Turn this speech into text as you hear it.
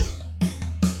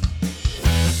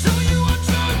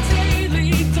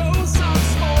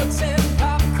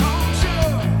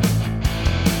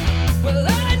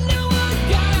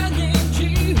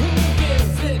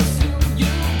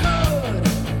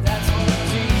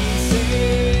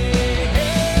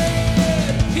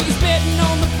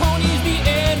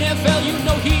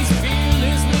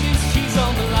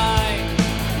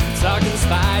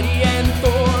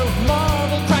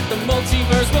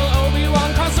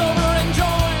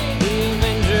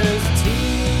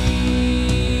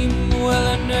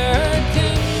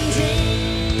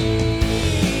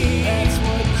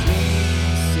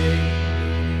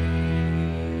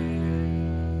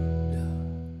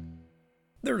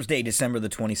Thursday, December the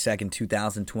 22nd,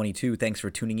 2022. Thanks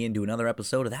for tuning in to another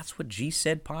episode of That's What G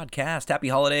Said podcast. Happy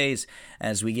holidays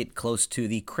as we get close to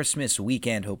the Christmas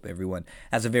weekend. Hope everyone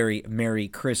has a very Merry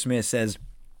Christmas as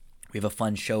we have a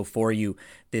fun show for you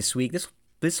this week.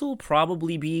 This will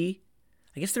probably be,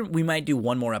 I guess we might do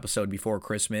one more episode before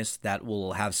Christmas that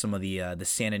will have some of the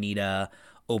Santa Anita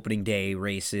opening day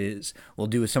races. We'll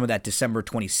do some of that December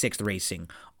 26th racing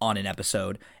on an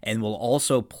episode, and we'll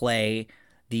also play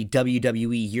the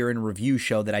WWE Year in Review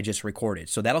show that I just recorded.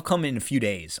 So that'll come in a few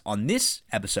days. On this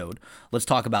episode, let's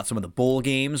talk about some of the bowl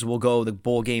games. We'll go the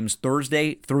bowl games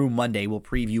Thursday through Monday. We'll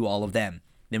preview all of them.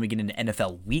 Then we get into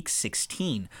NFL Week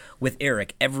 16 with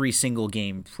Eric. Every single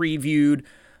game previewed,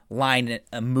 line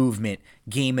movement,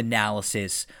 game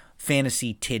analysis,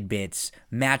 fantasy tidbits,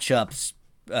 matchups,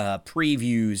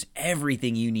 previews,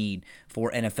 everything you need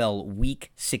for NFL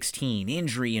Week 16,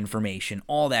 injury information,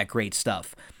 all that great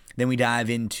stuff. Then we dive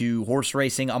into horse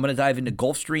racing. I'm going to dive into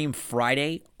Gulfstream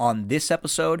Friday on this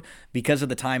episode because of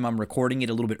the time I'm recording it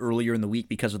a little bit earlier in the week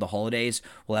because of the holidays.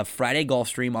 We'll have Friday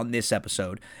Gulfstream on this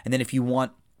episode. And then if you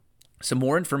want some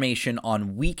more information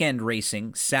on weekend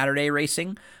racing, Saturday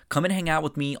racing, come and hang out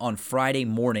with me on Friday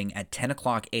morning at 10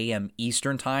 o'clock a.m.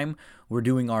 Eastern Time. We're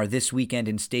doing our This Weekend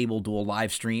in Stable Duel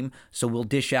live stream, so we'll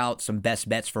dish out some best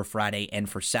bets for Friday and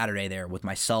for Saturday there with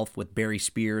myself, with Barry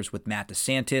Spears, with Matt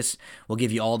DeSantis. We'll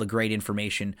give you all the great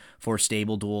information for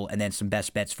Stable Duel and then some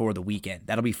best bets for the weekend.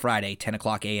 That'll be Friday, 10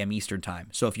 o'clock a.m. Eastern Time.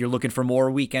 So if you're looking for more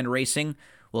weekend racing,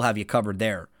 we'll have you covered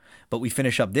there. But we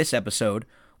finish up this episode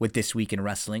with This Week in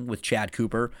Wrestling with Chad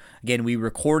Cooper. Again, we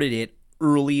recorded it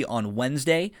early on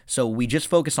Wednesday, so we just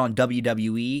focus on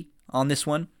WWE on this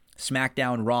one.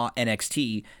 SmackDown, Raw,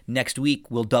 NXT. Next week,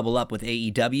 we'll double up with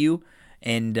AEW,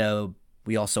 and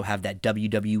we also have that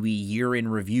WWE Year in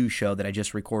Review show that I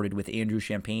just recorded with Andrew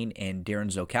Champagne and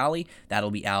Darren Zocali.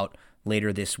 That'll be out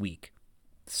later this week.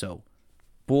 So,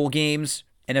 bowl games,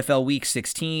 NFL Week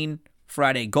 16,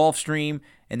 Friday Gulfstream,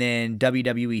 and then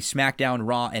WWE, SmackDown,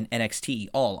 Raw, and NXT,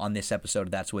 all on this episode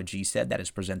of That's What G Said. That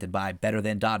is presented by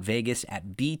BetterThan.Vegas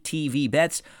at BTV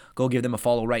Bets. Go give them a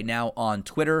follow right now on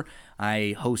Twitter.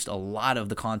 I host a lot of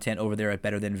the content over there at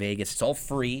Better Than Vegas. It's all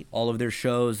free. All of their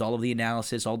shows, all of the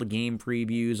analysis, all the game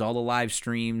previews, all the live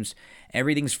streams,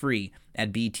 everything's free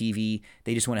at BTV.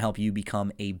 They just want to help you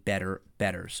become a better.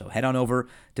 So head on over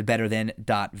to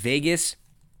BetterThan.Vegas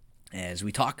as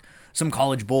we talk some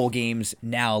college bowl games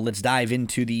now. Let's dive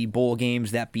into the bowl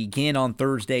games that begin on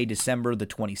Thursday, December the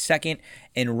 22nd,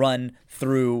 and run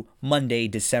through Monday,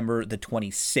 December the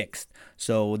 26th.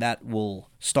 So that will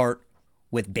start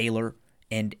with Baylor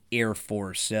and Air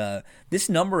Force. This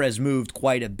number has moved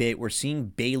quite a bit. We're seeing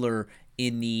Baylor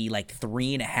in the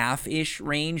 3.5-ish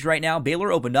range right now.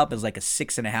 Baylor opened up as a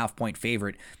 6.5 point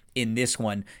favorite in this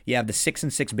one. You have the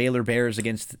 6-6 Baylor Bears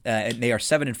against, they are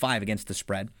 7-5 against the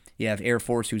spread. You have Air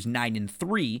Force, who's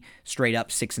 9-3, straight up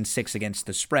 6-6 against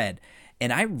the spread.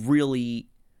 And I really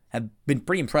have been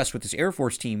pretty impressed with this Air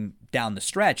Force team down the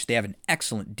stretch. They have an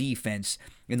excellent defense.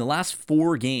 In the last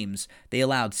 4 games, they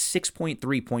allowed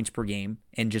 6.3 points per game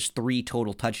and just 3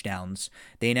 total touchdowns.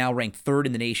 They now rank 3rd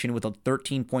in the nation with a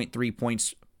 13.3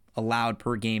 points allowed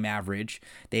per game average.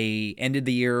 They ended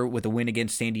the year with a win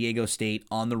against San Diego State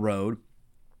on the road.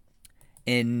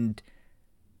 And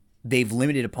they've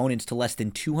limited opponents to less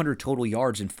than 200 total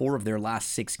yards in 4 of their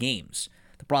last 6 games.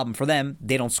 The problem for them,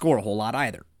 they don't score a whole lot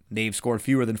either. They've scored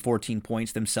fewer than 14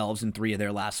 points themselves in 3 of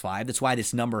their last 5. That's why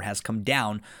this number has come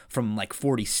down from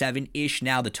 47-ish.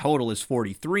 Now the total is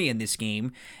 43 in this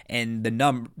game, and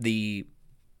the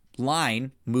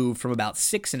line moved from about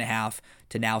 6.5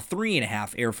 to now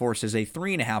 3.5. Air Force is a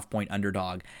 3.5 point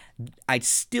underdog. I'd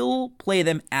still play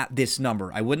them at this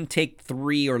number. I wouldn't take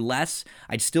 3 or less.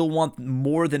 I'd still want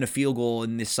more than a field goal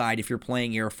in this side if you're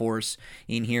playing Air Force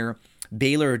in here.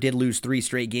 Baylor did lose 3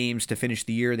 straight games to finish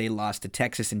the year. They lost to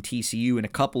Texas and TCU in a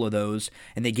couple of those,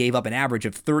 and they gave up an average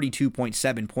of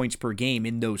 32.7 points per game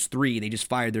in those 3. They just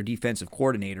fired their defensive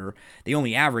coordinator. They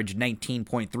only averaged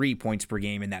 19.3 points per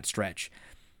game in that stretch.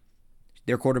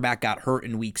 Their quarterback got hurt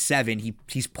in week 7.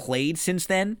 He's played since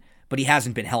then, but he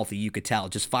hasn't been healthy, you could tell.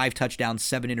 Just 5 touchdowns,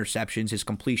 7 interceptions. His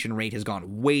completion rate has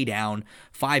gone way down.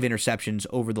 5 interceptions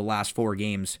over the last 4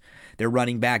 games. Their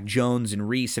running back, Jones and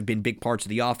Reese, have been big parts of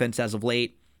the offense as of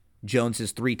late. Jones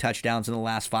has 3 touchdowns in the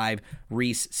last 5.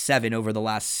 Reese, 7 over the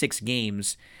last 6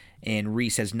 games. And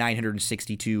Reese has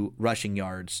 962 rushing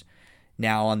yards.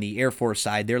 Now, on the Air Force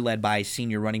side, they're led by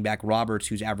senior running back Roberts,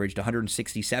 who's averaged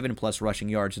 167-plus rushing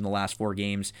yards in the last 4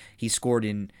 games. He scored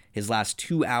in his last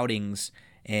 2 outings,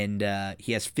 and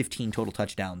he has 15 total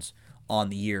touchdowns on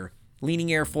the year.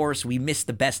 Leaning Air Force. We missed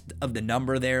the best of the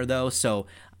number there, though, so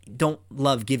don't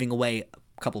love giving away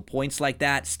a couple points like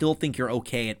that. Still think you're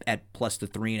okay at plus the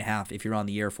 3.5 if you're on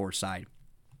the Air Force side.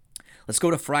 Let's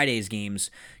go to Friday's games.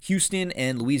 Houston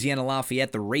and Louisiana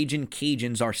Lafayette. The Ragin'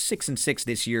 Cajuns are 6-6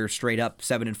 this year, straight up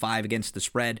 7-5 against the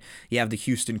spread. You have the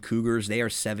Houston Cougars. They are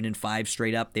 7-5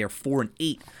 straight up. They are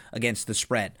 4-8 against the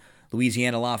spread.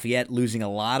 Louisiana Lafayette losing a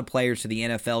lot of players to the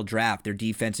NFL draft. Their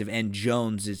defensive end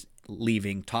Jones is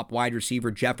leaving. Top wide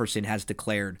receiver Jefferson has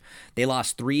declared. They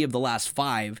lost 3 of the last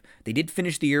 5. They did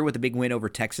finish the year with a big win over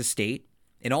Texas State.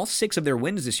 And all 6 of their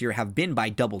wins this year have been by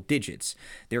double digits.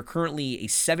 They're currently a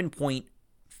 7-point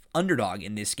underdog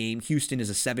in this game. Houston is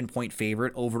a 7-point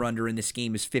favorite. Over-under in this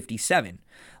game is 57.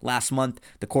 Last month,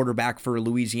 the quarterback for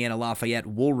Louisiana Lafayette,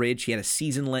 Woolridge, he had a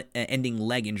season-ending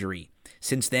leg injury.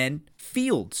 Since then,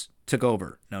 Fields took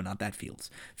over. No, not that Fields.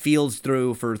 Fields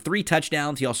threw for 3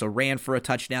 touchdowns. He also ran for a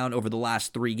touchdown over the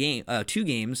last 2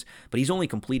 games, but he's only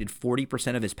completed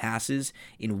 40% of his passes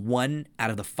in 1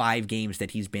 out of the 5 games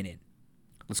that he's been in.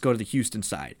 Let's go to the Houston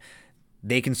side.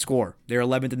 They can score. They're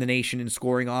 11th in the nation in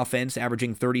scoring offense,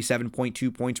 averaging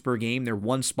 37.2 points per game. They're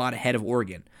 1 spot ahead of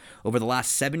Oregon. Over the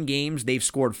last 7 games, they've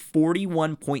scored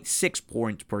 41.6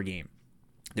 points per game.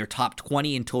 They're top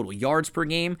 20 in total yards per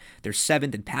game. They're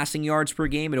 7th in passing yards per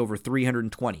game at over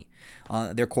 320.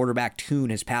 Their quarterback,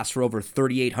 Toon, has passed for over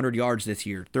 3,800 yards this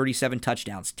year, 37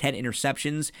 touchdowns, 10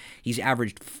 interceptions. He's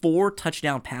averaged 4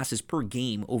 touchdown passes per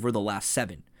game over the last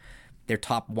 7. Their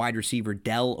top wide receiver,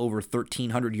 Dell, over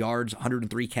 1,300 yards,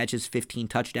 103 catches, 15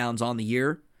 touchdowns on the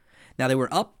year. Now, they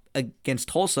were up against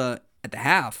Tulsa at the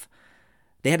half.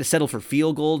 They had to settle for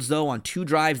field goals, though, on 2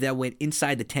 drives that went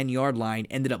inside the 10-yard line,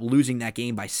 ended up losing that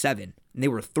game by 7. And they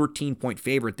were a 13-point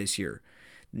favorite this year.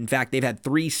 In fact, they've had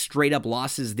 3 straight-up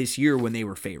losses this year when they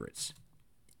were favorites.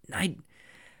 I'd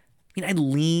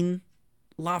lean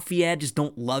Lafayette, just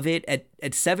don't love it.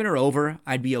 At 7 or over,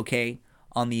 I'd be okay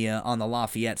on the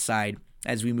Lafayette side.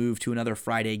 As we move to another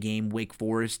Friday game, Wake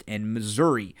Forest and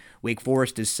Missouri. Wake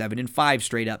Forest is 7-5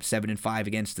 straight up, 7-5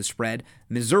 against the spread.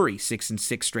 Missouri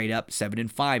 6-6 straight up,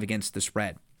 7-5 against the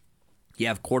spread. You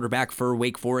have quarterback for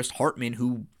Wake Forest, Hartman,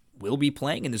 who will be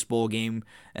playing in this bowl game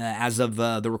as of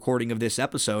the recording of this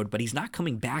episode, but he's not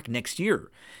coming back next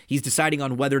year. He's deciding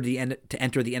on whether to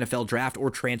enter the NFL draft or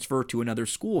transfer to another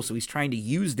school, so he's trying to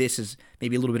use this as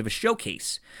maybe a little bit of a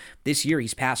showcase. This year,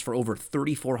 he's passed for over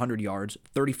 3,400 yards,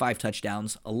 35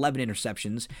 touchdowns, 11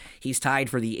 interceptions. He's tied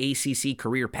for the ACC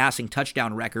career passing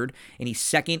touchdown record, and he's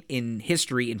second in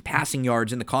history in passing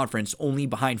yards in the conference, only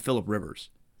behind Phillip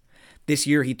Rivers. This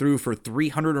year, he threw for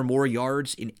 300 or more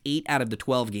yards in 8 out of the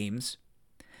 12 games.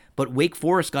 But Wake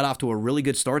Forest got off to a really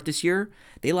good start this year.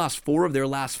 They lost 4 of their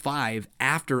last 5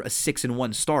 after a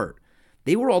 6-1 start.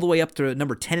 They were all the way up to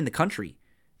number 10 in the country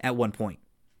at one point.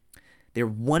 They're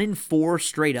 1-4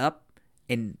 straight up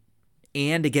and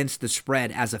against the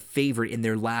spread as a favorite in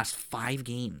their last 5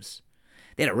 games.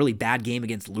 They had a really bad game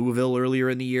against Louisville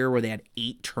earlier in the year where they had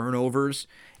 8 turnovers,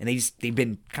 and they've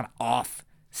been kind of off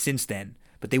since then.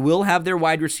 But they will have their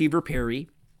wide receiver, Perry,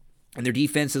 and their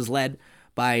defense is led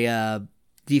by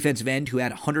defensive end who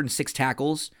had 106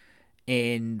 tackles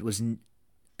and was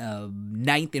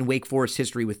 9th in Wake Forest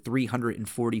history with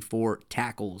 344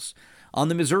 tackles. On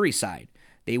the Missouri side,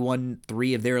 they won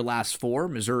 3 of their last 4.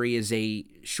 Missouri is a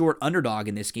short underdog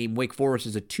in this game. Wake Forest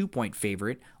is a 2-point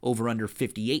favorite, over under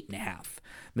 58.5.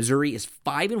 Missouri is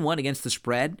 5-1 against the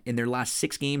spread in their last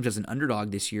 6 games as an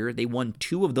underdog this year. They won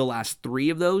 2 of the last 3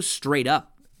 of those straight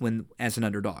up as an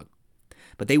underdog.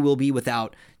 But they will be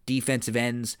without defensive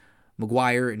ends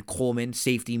McGuire and Coleman,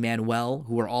 safety Manuel,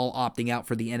 who are all opting out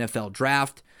for the NFL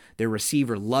draft. Their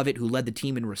receiver Lovett, who led the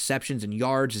team in receptions and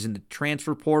yards, is in the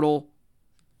transfer portal.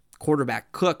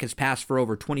 Quarterback Cook has passed for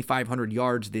over 2,500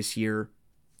 yards this year.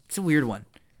 It's a weird one.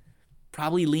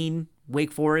 Probably lean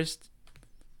Wake Forest.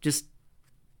 Just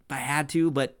if I had to,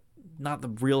 but not the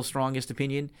real strongest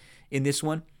opinion in this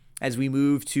one. As we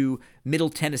move to Middle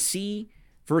Tennessee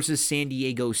versus San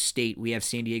Diego State. We have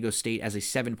San Diego State as a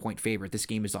 7-point favorite. This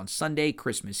game is on Sunday,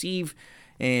 Christmas Eve,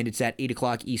 and it's at 8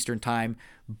 o'clock Eastern Time.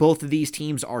 Both of these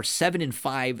teams are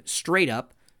 7-5 straight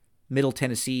up. Middle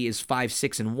Tennessee is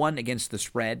 5-6-1 against the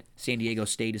spread. San Diego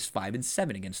State is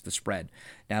 5-7 against the spread.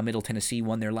 Now, Middle Tennessee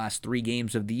won their last 3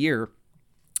 games of the year,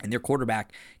 and their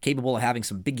quarterback capable of having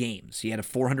some big games. He had a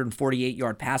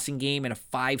 448-yard passing game and a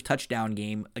 5-touchdown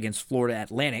game against Florida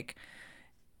Atlantic,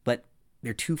 but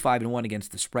they're 2-5-1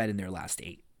 against the spread in their last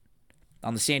 8.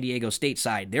 On the San Diego State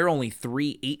side, they're only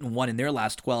 3-8-1 in their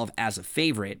last 12 as a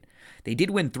favorite. They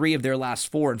did win 3 of their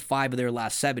last 4 and 5 of their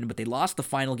last 7, but they lost the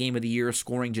final game of the year,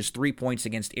 scoring just 3 points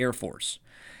against Air Force.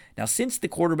 Now, since the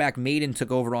quarterback Maiden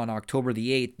took over on October the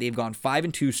 8th, they've gone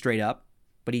 5-2 straight up,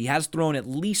 but he has thrown at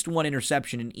least one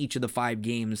interception in each of the 5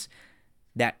 games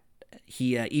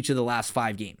each of the last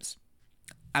 5 games.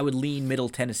 I would lean Middle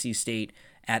Tennessee State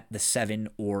at the 7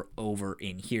 or over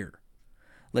in here.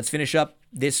 Let's finish up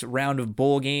this round of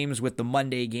bowl games with the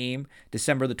Monday game,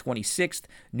 December the 26th,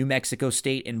 New Mexico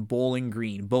State and Bowling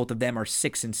Green. Both of them are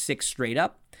 6-6 straight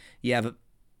up. You have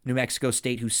New Mexico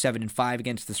State, who's 7-5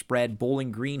 against the spread.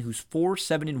 Bowling Green, who's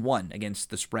 4-7-1 against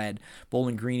the spread.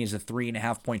 Bowling Green is a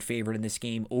 3.5-point favorite in this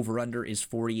game. Over/under is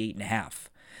 48.5.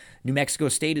 New Mexico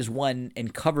State has won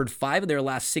and covered 5 of their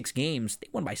last 6 games. They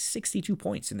won by 62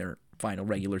 points in their final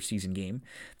regular season game.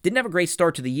 Didn't have a great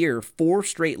start to the year. 4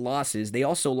 straight losses. They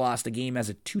also lost a game as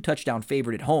a 2-touchdown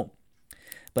favorite at home.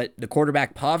 But the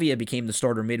quarterback Pavia became the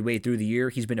starter midway through the year.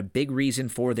 He's been a big reason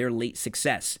for their late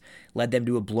success. Led them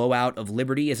to a blowout of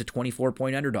Liberty as a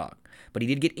 24-point underdog. But he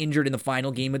did get injured in the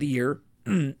final game of the year.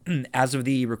 As of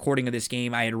the recording of this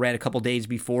game, I had read a couple days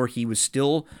before he was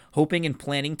still hoping and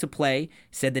planning to play.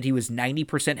 Said that he was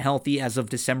 90% healthy as of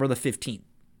December the 15th.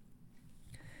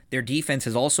 Their defense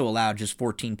has also allowed just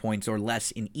 14 points or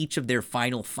less in each of their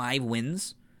final 5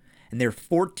 wins. And they're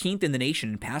 14th in the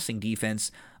nation in passing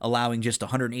defense, allowing just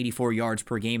 184 yards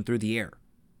per game through the air.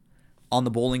 On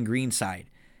the Bowling Green side,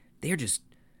 they're just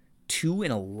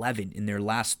 2-11 in their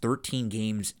last 13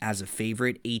 games as a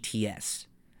favorite ATS.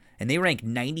 And they rank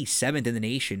 97th in the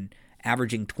nation,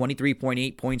 averaging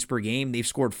 23.8 points per game. They've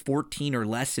scored 14 or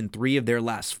less in 3 of their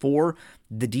last 4.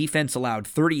 The defense allowed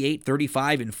 38,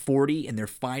 35, and 40 in their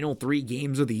final 3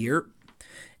 games of the year.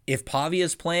 If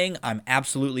Pavia's playing, I'm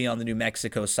absolutely on the New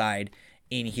Mexico side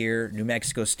in here. New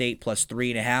Mexico State plus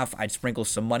 3.5. I'd sprinkle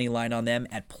some money line on them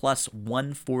at plus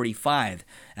 145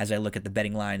 as I look at the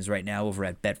betting lines right now over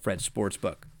at Betfred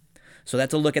Sportsbook. So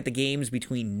that's a look at the games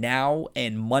between now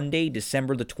and Monday,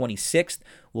 December the 26th.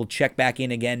 We'll check back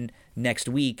in again next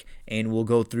week, and we'll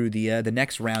go through the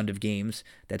next round of games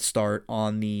that start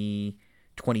on the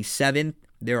 27th.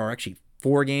 There are actually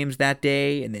 4 games that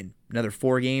day, and then another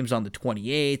 4 games on the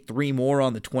 28th, 3 more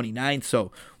on the 29th.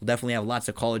 So we'll definitely have lots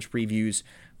of college previews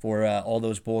for all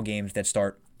those bowl games that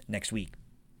start next week.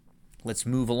 Let's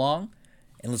move along,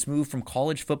 and let's move from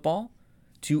college football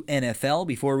to NFL.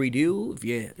 Before we do, if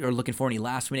you are looking for any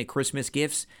last-minute Christmas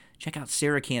gifts, check out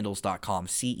CeraCandles.com,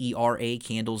 C-E-R-A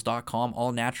Candles.com.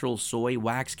 All natural soy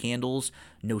wax candles,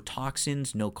 no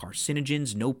toxins, no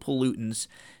carcinogens, no pollutants.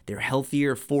 They're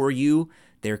healthier for you.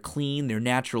 They're clean, they're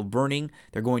natural burning.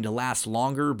 They're going to last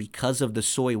longer because of the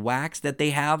soy wax that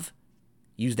they have.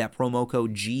 Use that promo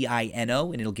code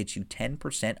GINO and it'll get you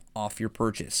 10% off your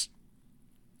purchase.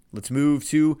 Let's move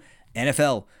to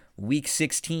NFL Week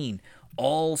 16.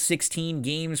 All 16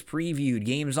 games previewed.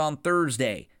 Games on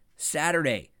Thursday,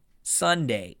 Saturday,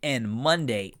 Sunday, and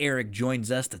Monday. Eric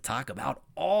joins us to talk about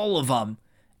all of them.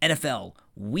 NFL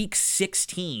Week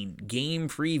 16 game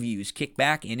previews. Kick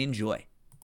back and enjoy.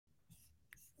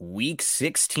 Week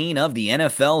 16 of the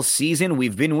NFL season.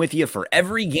 We've been with you for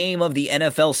every game of the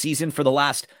NFL season for the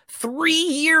last 3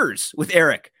 years with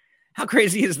Eric. How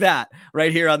crazy is that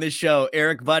right here on this show?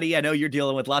 Eric, buddy, I know you're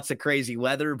dealing with lots of crazy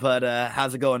weather, but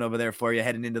how's it going over there for you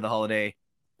heading into the holiday?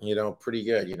 Pretty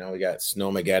good. We got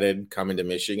Snowmageddon coming to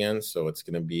Michigan, so it's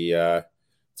going to be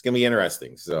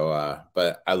interesting. So,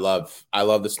 but I love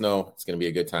the snow. It's going to be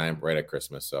a good time right at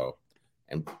Christmas. So,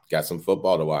 and got some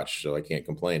football to watch, so I can't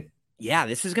complain. Yeah,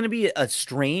 this is going to be a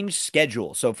strange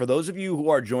schedule. So for those of you who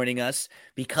are joining us,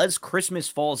 because Christmas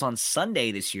falls on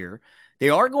Sunday this year, they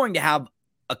are going to have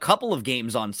a couple of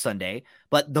games on Sunday,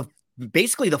 but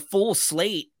basically the full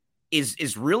slate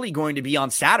is really going to be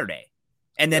on Saturday.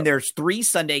 And then there's 3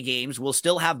 Sunday games. We'll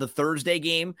still have the Thursday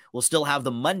game. We'll still have the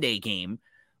Monday game.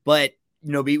 But,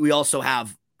 we also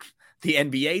have the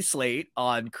NBA slate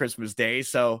on Christmas Day.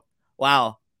 So,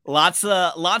 wow. Lots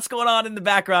going on in the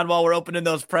background while we're opening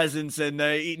those presents and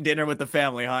eating dinner with the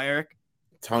family, huh, Eric?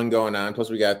 Ton going on.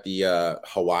 Plus, we got the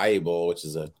Hawaii Bowl, which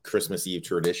is a Christmas Eve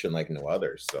tradition like no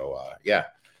other. So, yeah,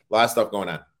 a lot of stuff going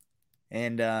on.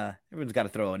 And everyone's got to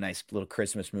throw a nice little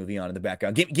Christmas movie on in the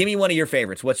background. Give me one of your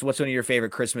favorites. What's one of your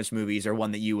favorite Christmas movies, or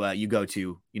one that you go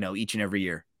to, each and every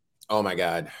year? Oh my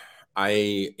God,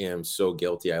 I am so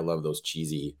guilty. I love those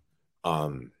cheesy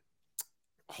Hallmark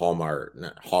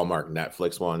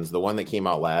Netflix ones. The one that came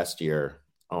out last year.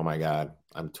 Oh my God,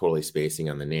 I'm totally spacing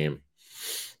on the name.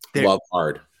 Love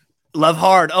Hard.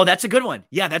 Oh, that's a good one.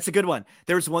 Yeah, that's a good one.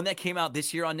 There's one that came out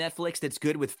this year on Netflix that's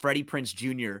good with Freddie Prinze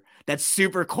Jr. That's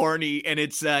super corny, and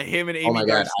it's him and Amy. Oh my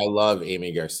God, I love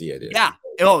Amy Garcia, dude. Yeah.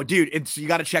 Oh, dude, you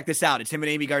got to check this out. It's him and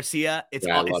Amy Garcia.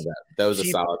 I love that. That was a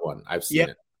solid one. I've seen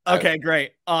it. Okay,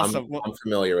 great. Awesome. I'm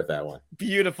familiar with that one.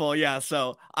 Beautiful. Yeah.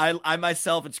 So I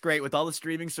myself, it's great with all the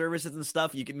streaming services and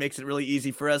stuff. You can makes it really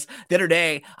easy for us. The other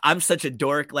day, I'm such a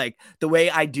dork. Like the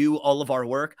way I do all of our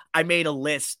work, I made a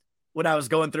list when I was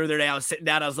going through the day. I was sitting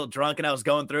down, I was a little drunk, and I was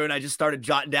going through, and I just started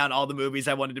jotting down all the movies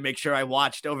I wanted to make sure I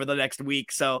watched over the next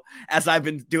week. So as I've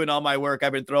been doing all my work,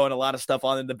 I've been throwing a lot of stuff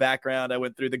on in the background. I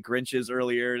went through the Grinches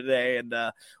earlier today, and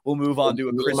we'll move on to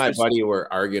a Me Christmas. and my buddy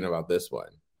were arguing about this one.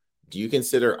 Do you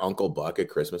consider Uncle Buck a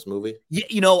Christmas movie?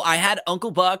 Yeah, I had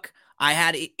Uncle Buck. I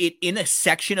had it in a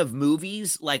section of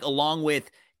movies, like along with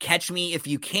Catch Me If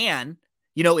You Can.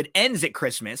 It ends at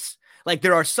Christmas. Like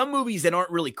there are some movies that aren't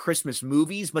really Christmas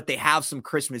movies, but they have some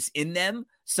Christmas in them.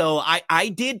 So I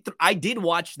did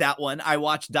watch that one. I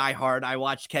watched Die Hard. I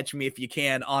watched Catch Me If You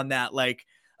Can on that, like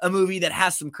a movie that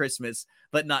has some Christmas,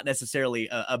 but not necessarily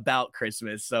about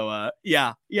Christmas. So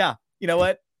yeah. You know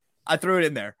what? I threw it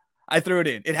in there. I threw it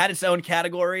in. It had its own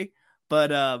category,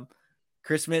 but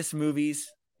Christmas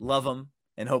movies, love them.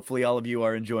 And hopefully all of you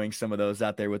are enjoying some of those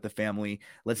out there with the family.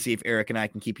 Let's see if Eric and I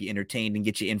can keep you entertained and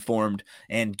get you informed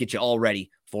and get you all ready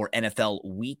for NFL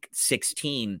Week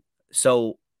 16.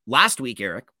 So last week,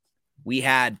 Eric, we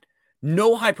had,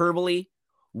 no hyperbole,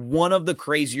 one of the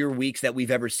crazier weeks that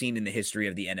we've ever seen in the history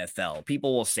of the NFL.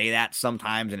 People will say that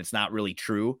sometimes, and it's not really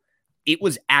true. It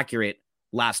was accurate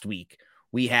last week.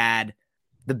 We had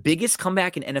the biggest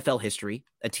comeback in NFL history,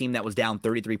 a team that was down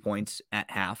 33 points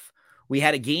at half. We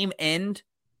had a game end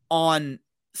on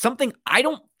something I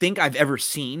don't think I've ever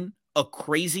seen, a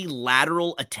crazy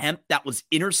lateral attempt that was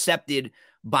intercepted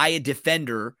by a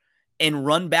defender and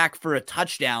run back for a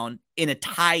touchdown in a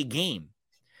tie game.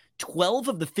 12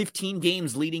 of the 15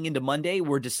 games leading into Monday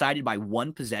were decided by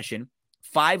one possession.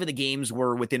 5 of the games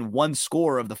were within one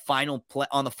score of the final play.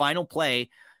 On the final play,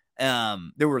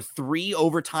 there were 3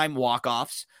 overtime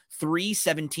walk-offs, 3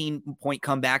 17-point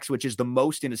comebacks, which is the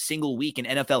most in a single week in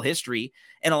NFL history.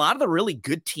 And a lot of the really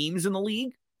good teams in the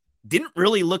league didn't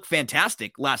really look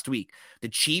fantastic last week. The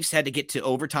Chiefs had to get to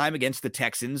overtime against the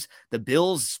Texans. The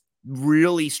Bills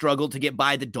really struggled to get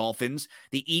by the Dolphins.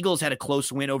 The Eagles had a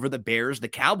close win over the Bears. The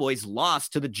Cowboys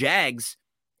lost to the Jags.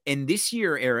 And this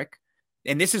year, Eric,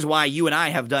 and this is why you and I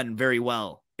have done very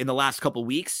well in the last couple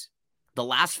weeks, the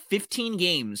last 15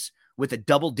 games with a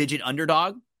double-digit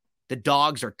underdog, the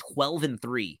Dogs are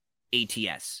 12-3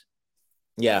 ATS.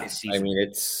 Yeah, I mean,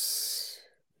 it's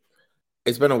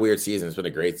been a weird season. It's been a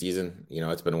great season.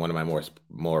 It's been one of my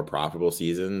more profitable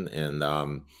season, and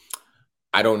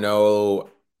I don't know.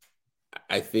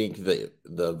 I think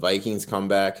the Vikings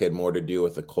comeback had more to do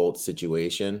with the Colts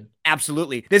situation.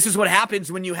 Absolutely. This is what happens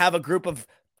when you have a group of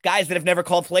guys that have never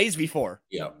called plays before.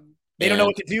 Yeah. They don't know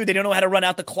what to do. They don't know how to run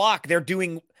out the clock.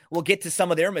 We'll get to some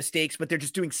of their mistakes, but they're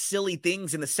just doing silly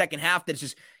things in the second half that's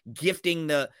just gifting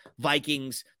the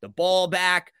Vikings the ball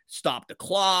back, stop the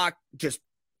clock, just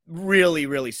really,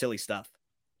 really silly stuff.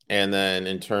 And then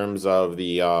in terms of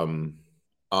the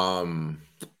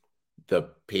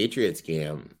Patriots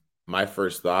game, my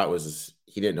first thought was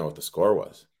he didn't know what the score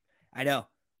was. I know.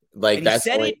 Like, that's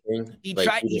the only thing.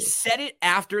 He said it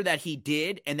after that he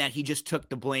did, and that he just took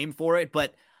the blame for it.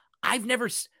 But I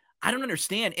don't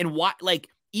understand. And why, like,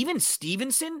 even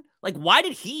Stevenson, like, why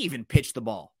did he even pitch the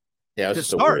ball? Yeah, it was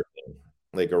just a weird thing.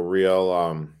 Like a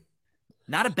real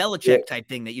not a Belichick type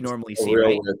thing that you normally see, real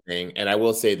right? weird thing. And I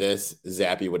will say this,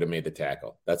 Zappy would have made the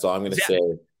tackle. That's all I'm going to say.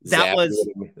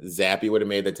 Zappy would have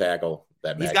made the tackle.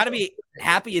 He's got to be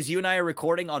happy as you and I are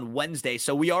recording on Wednesday.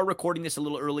 So we are recording this a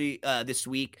little early this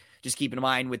week. Just keep in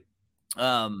mind with,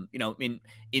 in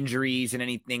injuries and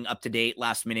anything up to date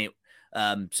last minute.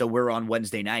 So we're on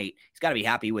Wednesday night. He's got to be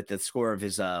happy with the score of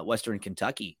his Western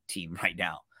Kentucky team right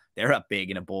now. They're up big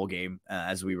in a bowl game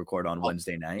as we record on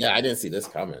Wednesday night. Yeah, I didn't see this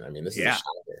coming. I mean, this is a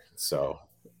shocker.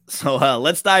 So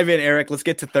let's dive in, Eric. Let's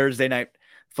get to Thursday night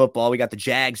football. We got the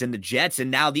Jags and the Jets,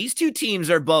 and now these two teams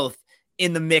are both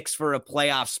in the mix for a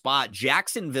playoff spot.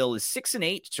 Jacksonville is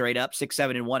 6-8 straight up,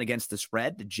 6-7-1 against the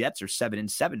spread. The Jets are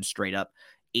 7-7 straight up,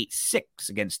 8-6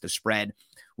 against the spread.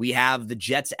 We have the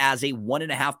Jets as a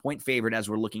 1.5-point favorite as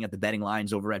we're looking at the betting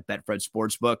lines over at Betfred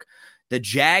Sportsbook. The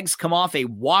Jags come off a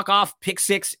walk-off pick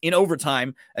six in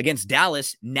overtime against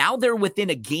Dallas. Now they're within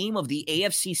a game of the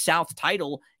AFC South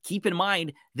title. Keep in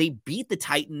mind, they beat the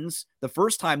Titans the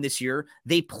first time this year.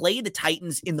 They play the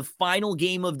Titans in the final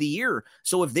game of the year.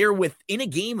 So if they're within a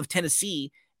game of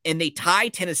Tennessee and they tie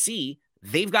Tennessee,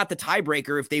 they've got the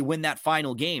tiebreaker if they win that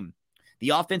final game. The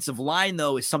offensive line,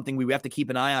 though, is something we have to keep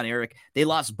an eye on, Eric. They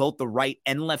lost both the right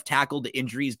and left tackle to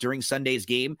injuries during Sunday's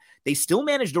game. They still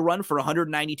managed to run for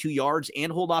 192 yards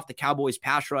and hold off the Cowboys'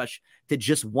 pass rush to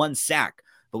just 1 sack.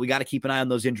 but we got to keep an eye on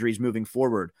those injuries moving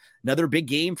forward. Another big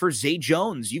game for Zay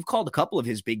Jones. You've called a couple of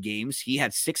his big games. He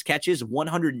had 6 catches,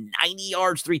 190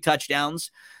 yards, 3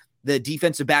 touchdowns. The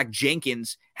defensive back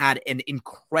Jenkins had an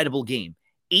incredible game.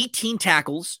 18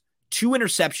 tackles, 2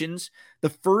 interceptions, the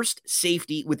first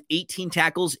safety with 18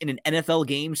 tackles in an NFL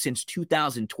game since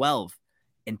 2012.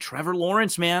 And Trevor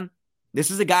Lawrence, man,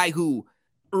 this is a guy who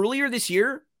earlier this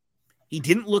year, he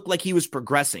didn't look like he was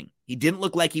progressing. He didn't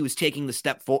look like he was taking the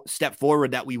step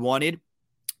forward that we wanted.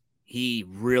 He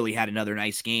really had another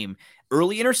nice game.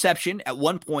 Early interception at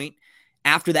one point.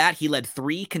 After that, he led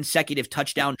 3 consecutive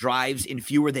touchdown drives in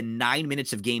fewer than 9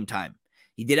 minutes of game time.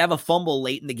 He did have a fumble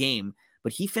late in the game,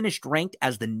 but he finished ranked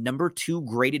as the number 2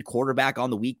 graded quarterback on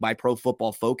the week by Pro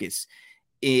Football Focus.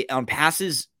 On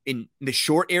passes in the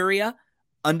short area,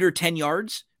 under 10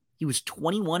 yards, he was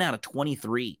 21 out of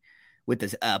 23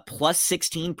 with a plus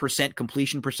 16%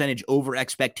 completion percentage over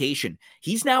expectation.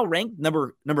 He's now ranked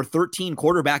number 13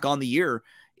 quarterback on the year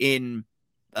in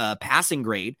passing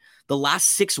grade. The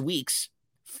last 6 weeks,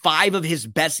 5 of his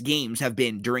best games have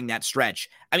been during that stretch.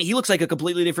 I mean, he looks like a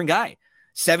completely different guy.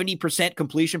 70%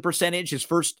 completion percentage, his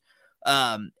first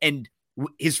 14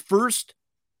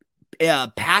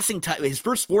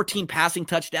 passing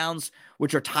touchdowns,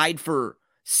 which are tied for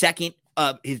second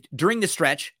during the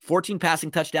stretch, 14 passing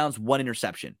touchdowns, 1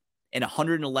 interception, and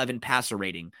 111 passer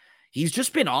rating. He's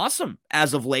just been awesome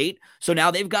as of late. So now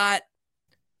they've got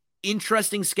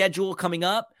interesting schedule coming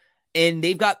up, and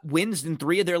they've got wins in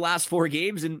 3 of their last 4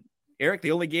 games. And Eric,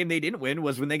 the only game they didn't win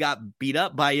was when they got beat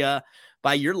up by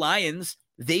your Lions.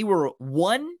 They were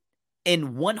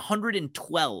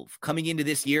 1-112 coming into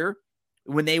this year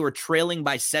when they were trailing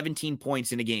by 17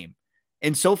 points in a game.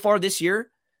 And so far this year,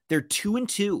 they're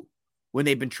 2-2 when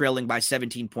they've been trailing by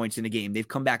 17 points in a game. They've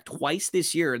come back twice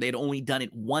this year. They'd only done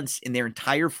it once in their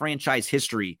entire franchise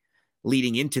history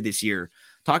leading into this year.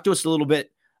 Talk to us a little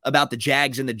bit about the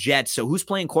Jags and the Jets. So who's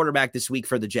playing quarterback this week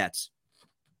for the Jets?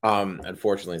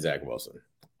 Unfortunately, Zach Wilson.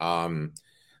 I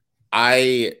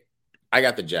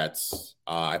got the Jets.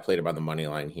 I played it by the money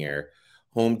line here.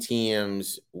 Home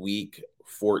teams, week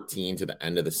 14 to the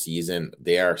end of the season,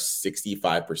 they are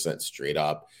 65% straight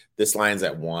up. This line's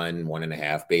at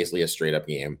 1.5, basically a straight up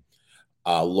game.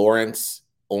 Lawrence,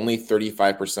 only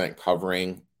 35%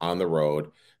 covering on the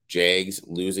road. Jags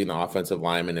losing the offensive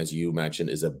lineman, as you mentioned,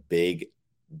 is a big,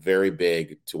 very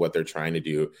big to what they're trying to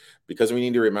do, because we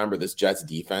need to remember this Jets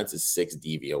defense is 6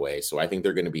 DVOA. So I think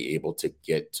they're going to be able to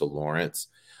get to Lawrence.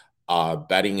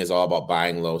 Betting is all about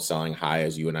buying low, selling high,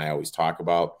 as you and I always talk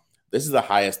about. This is the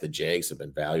highest the Jags have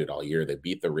been valued all year. They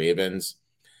beat the Ravens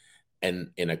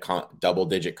and in a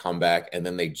double-digit comeback, and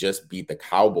then they just beat the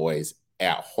Cowboys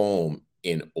at home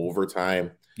in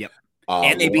overtime. Yep.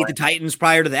 And they beat the Titans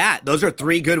prior to that. Those are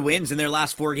 3 good wins in their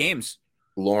last 4 games.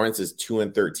 Lawrence is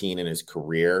 2-13 in his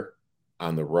career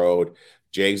on the road.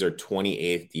 Jags are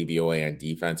 28th DVOA on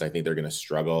defense. I think they're going to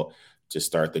struggle to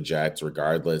start the Jets,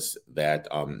 regardless that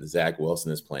Zach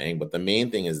Wilson is playing. But the main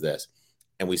thing is this,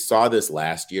 and we saw this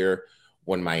last year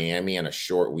when Miami on a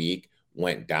short week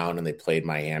went down and they played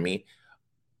Miami.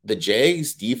 The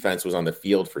Jags defense was on the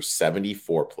field for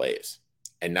 74 plays.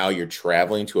 And now you're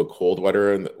traveling to a cold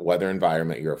weather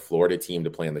environment. You're a Florida team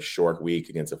to play on the short week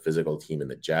against a physical team in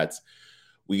the Jets.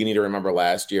 We need to remember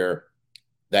last year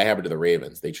that happened to the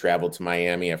Ravens. They traveled to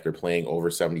Miami after playing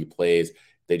over 70 plays.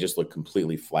 They just look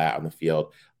completely flat on the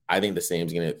field. I think the same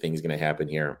thing is going to happen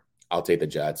here. I'll take the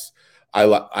Jets.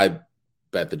 I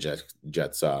bet the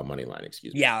Jets money line.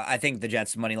 Excuse me. Yeah, I think the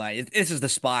Jets money line. This is the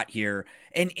spot here,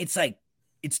 and it's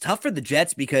tough for the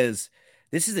Jets because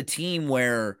this is a team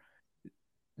where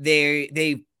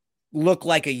they look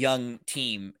like a young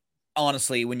team.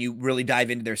 Honestly, when you really dive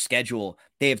into their schedule,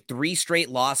 they have 3 straight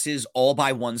losses, all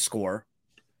by 1 score,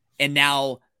 and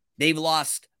now they've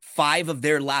lost 5 of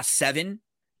their last 7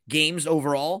 games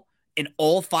overall, and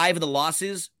all 5 of the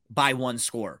losses by 1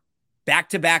 score.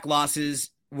 Back-to-back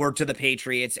losses were to the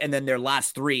Patriots, and then their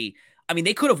last 3. I mean,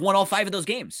 they could have won all 5 of those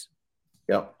games.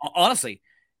 Yep. Honestly.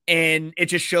 And it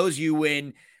just shows you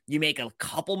when you make a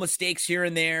couple mistakes here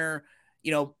and there.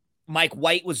 You know, Mike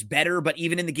White was better, but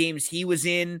even in the games he was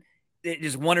in,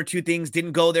 just 1 or 2 things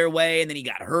didn't go their way, and then he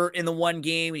got hurt in the one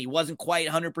game, and he wasn't quite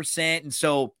 100%. And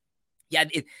so, yeah,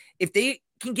 if they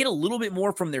can get a little bit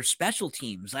more from their special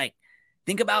teams, like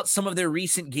think about some of their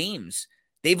recent games.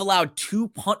 They've allowed 2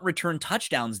 punt return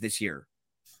touchdowns this year.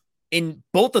 And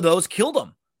both of those killed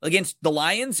them against the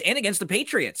Lions and against the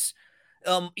Patriots.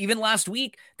 Even last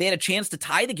week, they had a chance to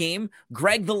tie the game.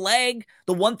 Greg the Leg,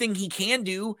 the one thing he can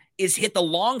do is hit the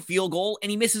long field goal,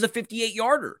 and he misses a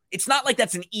 58-yarder. It's not like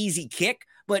that's an easy kick,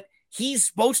 but he's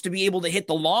supposed to be able to hit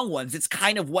the long ones. It's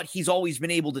kind of what he's always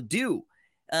been able to do.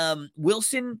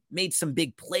 Wilson made some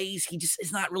big plays. He just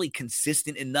is not really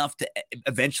consistent enough to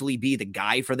eventually be the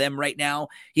guy for them right now.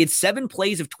 He had 7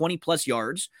 plays of 20-plus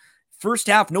yards. First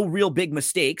half, no real big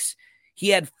mistakes. He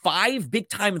had 5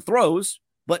 big-time throws,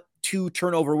 but 2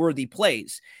 turnover-worthy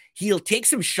plays. He'll take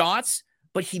some shots,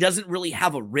 but he doesn't really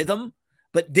have a rhythm.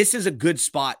 But this is a good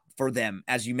spot for them,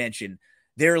 as you mentioned.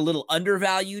 They're a little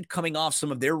undervalued coming off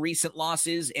some of their recent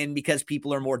losses, and because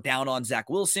people are more down on Zach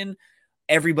Wilson,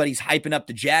 everybody's hyping up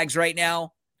the Jags right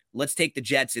now. Let's take the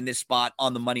Jets in this spot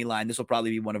on the money line. This will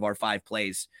probably be one of our 5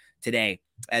 plays today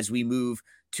as we move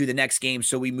to the next game.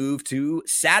 So we move to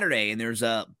Saturday, and there's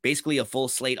basically a full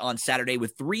slate on Saturday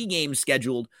with 3 games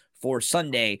scheduled for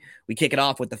Sunday. We kick it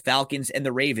off with the Falcons and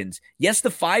the Ravens. Yes, the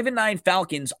 5-9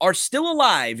 Falcons are still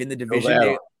alive in the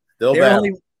division. They're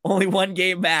only 1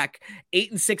 game back,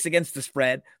 8-6 against the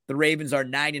spread. The Ravens are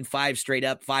 9-5 straight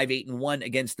up, 5-8-1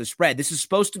 against the spread. This is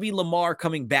supposed to be Lamar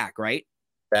coming back, right?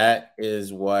 That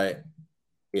is what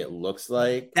it looks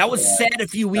like. That was said a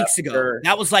few weeks ago.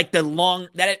 That was like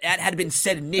that had been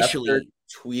said initially.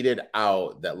 Tweeted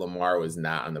out that Lamar was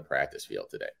not on the practice field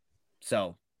today.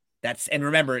 So and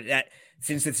remember that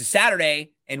since it's a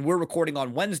Saturday and we're recording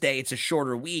on Wednesday, it's a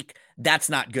shorter week. That's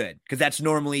not good because that's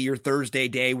normally your Thursday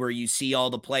day where you see all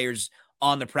the players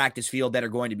on the practice field that are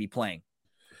going to be playing.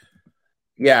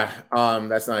 Yeah,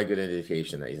 that's not a good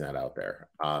indication that he's not out there.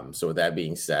 So with that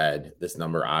being said, this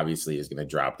number obviously is going to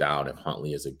drop down if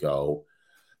Huntley is a go.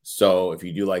 So if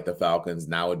you do like the Falcons,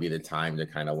 now would be the time to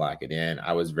kind of lock it in.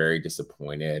 I was very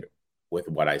disappointed with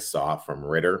what I saw from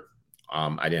Ritter.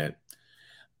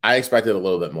 I expected a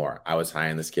little bit more. I was high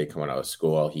on this kid coming out of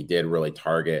school. He did really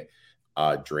target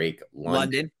Drake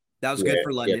London. That was good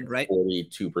for London, right?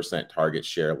 42% target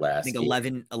share last. I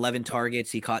think 11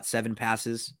 targets. He caught 7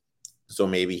 passes. So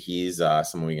maybe he's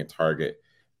someone we can target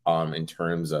in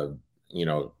terms of,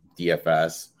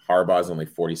 DFS. Harbaugh's only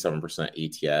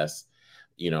 47% ATS,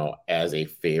 as a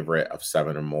favorite of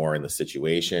 7 or more in the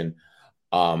situation.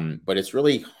 But it's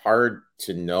really hard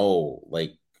to know,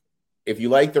 like, if you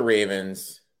like the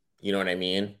Ravens, you know what I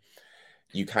mean?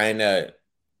 You kind of,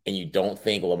 and you don't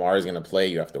think Lamar is going to play,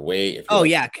 you have to wait. If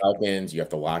yeah. Falcons, you have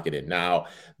to lock it in now.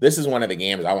 This is one of the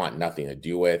games I want nothing to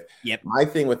do with. Yep. My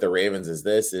thing with the Ravens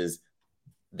is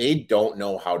they don't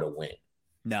know how to win.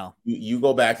 No. You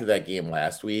go back to that game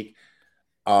last week.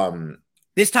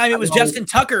 This time it was Justin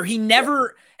Tucker. He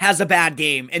never has a bad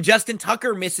game. And Justin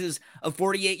Tucker misses a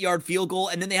 48-yard field goal,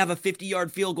 and then they have a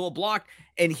 50-yard field goal blocked,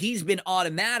 and he's been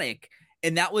automatic.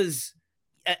 And that was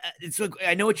it's like,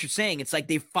 I know what you're saying. It's like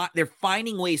they're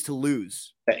finding ways to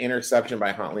lose. That interception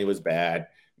by Huntley was bad.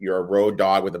 You're a road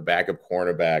dog with a backup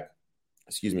cornerback.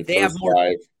 Excuse me. They have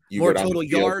more total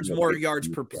yards, more yards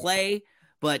per play,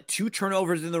 but 2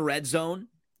 turnovers in the red zone.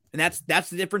 And that's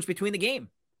the difference between the game.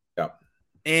 Yep.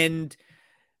 And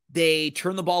they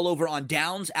turn the ball over on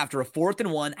downs after a 4th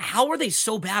and 1. How are they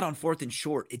so bad on 4th and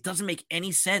short? It doesn't make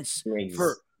any sense.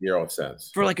 Zero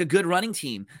sense for like a good running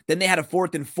team. Then they had a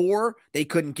 4th and 4. They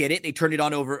couldn't get it. They turned it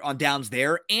over on downs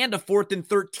there, and a 4th and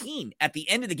 13 at the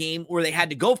end of the game where they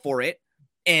had to go for it,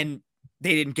 and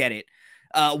they didn't get it.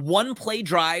 1 play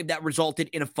drive that resulted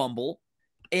in a fumble.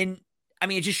 And I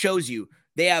mean, it just shows you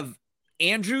they have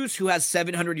Andrews, who has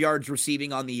 700 yards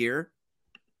receiving on the year.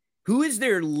 Who is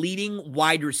their leading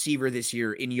wide receiver this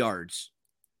year in yards?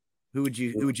 Who would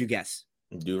you guess?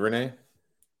 Duvernay?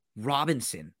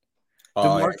 Robinson.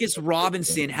 DeMarcus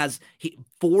Robinson has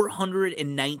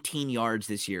 419 yards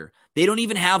this year. They don't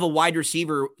even have a wide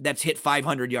receiver that's hit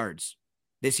 500 yards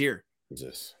this year.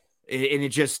 Jesus. And it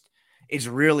just is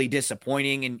really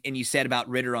disappointing. And you said about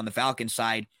Ritter on the Falcons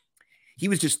side, he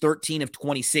was just 13 of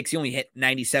 26. He only hit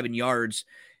 97 yards.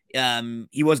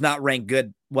 He was not ranked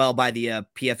well by the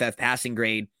PFF passing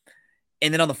grade.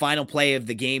 And then on the final play of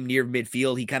the game near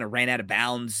midfield, he kind of ran out of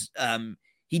bounds.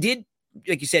 He did,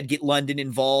 like you said, get London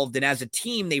involved. And as a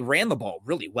team, they ran the ball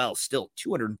really well. Still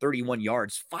 231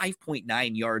 yards,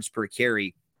 5.9 yards per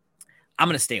carry. I'm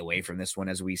going to stay away from this one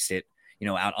as we sit,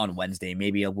 out on Wednesday.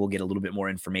 Maybe we'll get a little bit more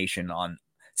information on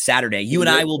Saturday. You and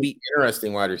I will be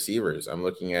interesting wide receivers. I'm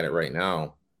looking at it right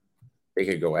now. They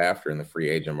could go after in the free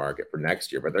agent market for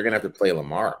next year, but they're going to have to play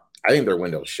Lamar. I think their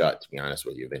window's shut, to be honest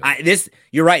with you.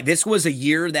 You're right. This was a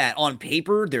year that on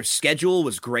paper, their schedule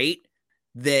was great.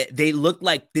 They looked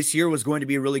like this year was going to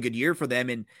be a really good year for them.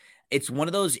 And it's one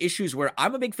of those issues where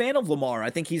I'm a big fan of Lamar. I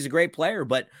think he's a great player,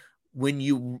 but when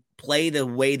you play the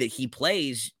way that he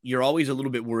plays, you're always a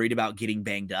little bit worried about getting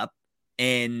banged up.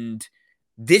 And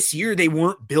this year they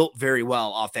weren't built very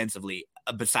well offensively.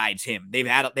 besides him. They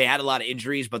had a lot of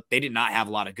injuries, but they did not have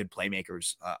a lot of good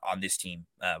playmakers on this team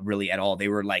really at all. They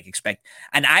were like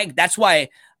that's why,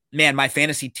 man, my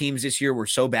fantasy teams this year were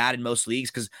so bad in most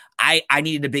leagues because I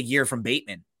needed a big year from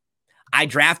Bateman. I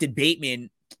drafted Bateman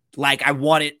like I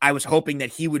was hoping that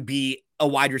he would be a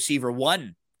wide receiver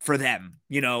 1 for them,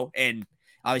 and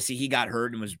obviously he got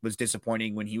hurt and was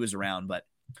disappointing when he was around. But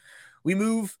we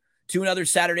move to another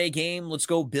Saturday game. Let's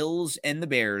go Bills and the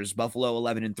Bears. Buffalo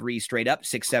 11-3 straight up,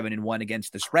 6-7-1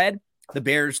 against the spread. The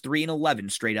Bears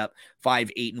 3-11 straight up,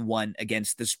 5-8-1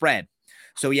 against the spread.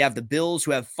 So we have the Bills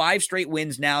who have 5 straight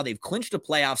wins now. They've clinched a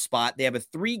playoff spot. They have a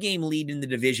 3-game lead in the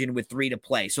division with 3 to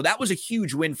play. So that was a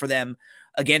huge win for them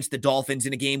against the Dolphins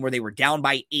in a game where they were down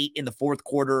by 8 in the fourth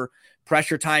quarter.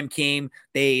 Pressure time came.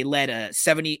 They led a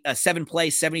 7-play,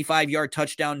 75-yard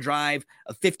touchdown drive,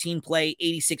 a 15-play,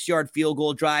 86-yard field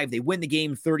goal drive. They win the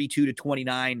game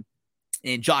 32-29.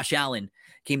 And Josh Allen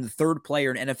became the 3rd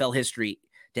player in NFL history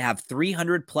to have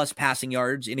 300-plus passing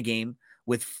yards in a game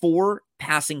with 4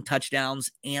 passing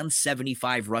touchdowns and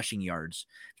 75 rushing yards.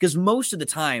 Because most of the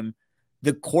time,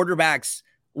 the quarterbacks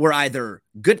were either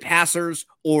good passers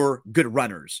or good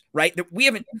runners, right?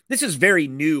 This is very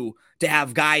new to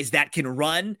have guys that can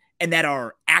run and that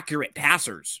are accurate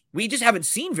passers. We just haven't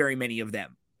seen very many of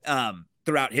them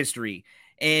throughout history.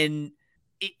 And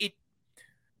it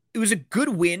was a good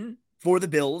win for the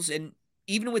Bills. And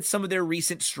even with some of their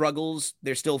recent struggles,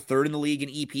 they're still 3rd in the league in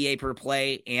EPA per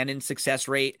play and in success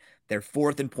rate. They're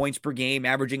 4th in points per game,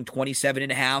 averaging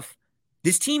 27.5.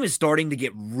 This team is starting to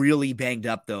get really banged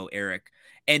up, though, Eric.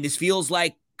 And this feels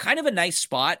like kind of a nice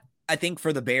spot, I think,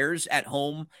 for the Bears at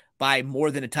home by more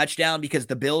than a touchdown because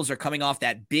the Bills are coming off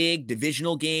that big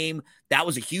divisional game. That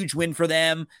was a huge win for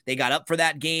them. They got up for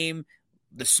that game,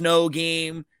 the snow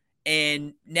game,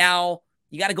 and now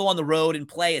you got to go on the road and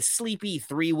play a sleepy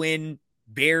 3-win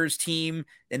Bears team.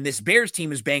 And this Bears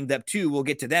team is banged up too. We'll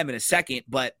get to them in a second.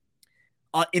 But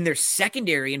in their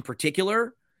secondary in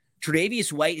particular,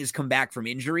 Tre'Davious White has come back from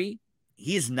injury.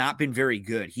 He has not been very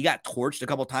good. He got torched a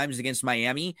couple times against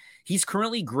Miami. He's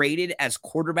currently graded as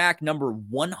quarterback number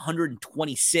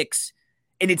 126,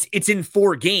 and it's in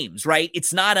 4 games, right?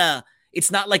 It's not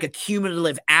like a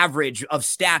cumulative average of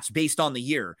stats based on the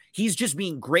year. He's just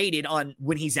being graded on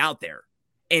when he's out there,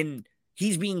 and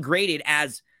he's being graded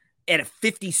as at a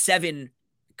 57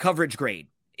 coverage grade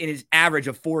in his average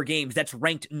of 4 games. That's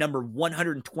ranked number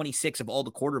 126 of all the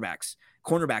cornerbacks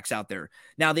out there.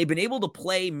 Now, they've been able to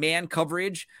play man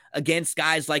coverage against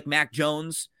guys like Mac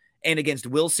Jones and against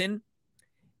Wilson,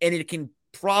 and it can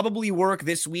probably work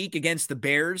this week against the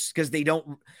Bears because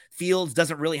Fields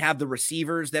doesn't really have the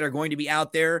receivers that are going to be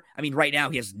out there. I mean, right now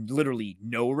he has literally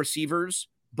no receivers,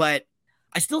 but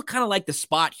I still kind of like the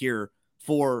spot here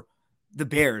for the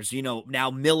Bears.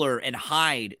 Now Miller and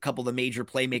Hyde, a couple of the major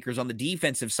playmakers on the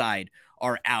defensive side,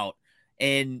 are out.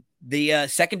 And the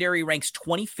secondary ranks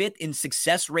 25th in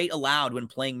success rate allowed when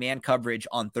playing man coverage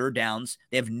on 3rd downs.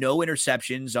 They have no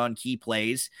interceptions on key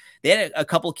plays. They had a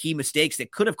couple key mistakes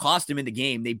that could have cost them in the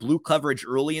game. They blew coverage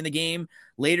early in the game.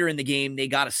 Later in the game, they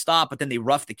got a stop, but then they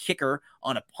roughed the kicker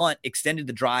on a punt, extended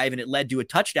the drive, and it led to a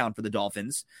touchdown for the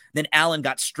Dolphins. Then Allen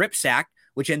got strip sacked,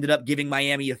 which ended up giving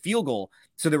Miami a field goal.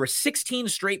 So there were 16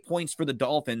 straight points for the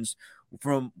Dolphins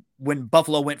from when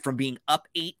Buffalo went from being up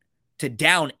 8 to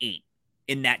down 8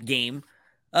 in that game.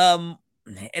 I'm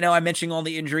mentioning all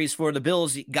the injuries for the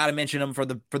Bills. You got to mention them for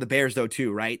the Bears though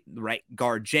too, right? Right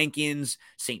guard Jenkins,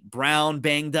 St. Brown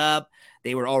banged up.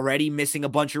 They were already missing a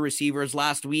bunch of receivers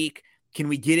last week. Can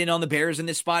we get in on the Bears in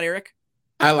this spot, Eric?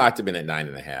 I locked him in at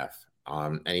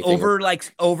 9.5. Anything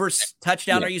over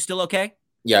touchdown? Yeah. Are you still okay?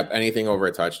 Yep, anything over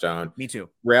a touchdown. Me too.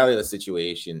 Reality of the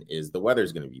situation is the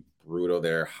weather's going to be brutal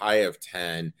there. High of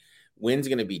 10. Wind's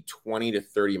going to be 20 to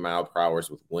 30 mile per hour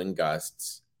with wind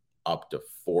gusts up to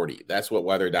 40. That's what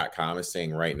weather.com is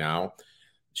saying right now.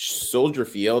 Soldier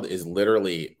Field is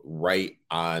literally right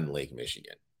on Lake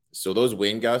Michigan. So those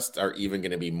wind gusts are even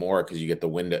going to be more because you get the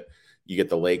wind, you get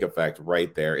the lake effect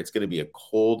right there. It's going to be a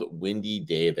cold, windy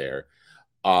day there.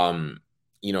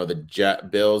 The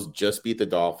Bills just beat the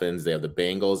Dolphins. They have the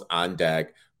Bengals on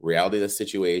deck. Reality of the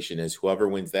situation is whoever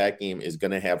wins that game is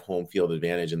going to have home field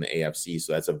advantage in the AFC.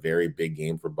 So that's a very big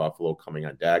game for Buffalo coming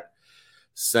on deck.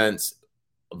 Since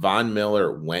Von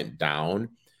Miller went down,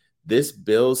 this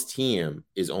Bills team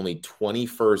is only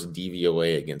 21st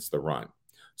DVOA against the run.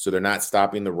 So they're not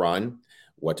stopping the run.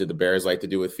 What did the Bears like to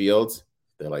do with Fields?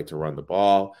 They like to run the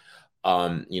ball.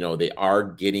 They are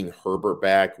getting Herbert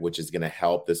back, which is going to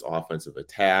help this offensive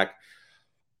attack.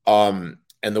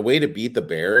 And the way to beat the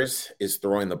Bears is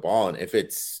throwing the ball. And if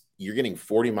you're getting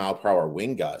 40 mile per hour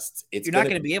wind gusts, you're not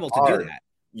going to be able to do that.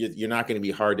 you're not going to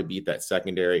be hard to beat that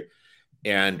secondary.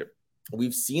 And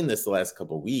we've seen this the last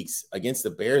couple of weeks against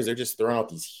the Bears. They're just throwing out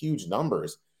these huge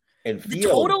numbers. And the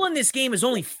total in this game is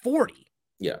only 40.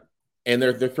 Yeah. And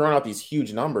they're throwing out these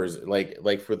huge numbers,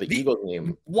 like for the Eagles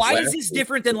game. Why is this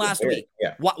different than last week?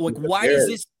 Yeah. Why is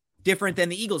this different than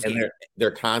the Eagles game?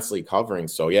 They're constantly covering.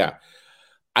 So yeah,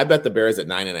 I bet the Bears at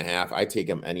 9.5. I take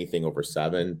them anything over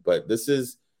 7. But this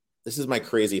is my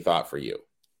crazy thought for you.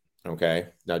 Okay,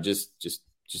 now just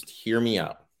hear me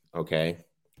out. Okay,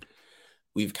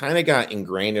 we've kind of got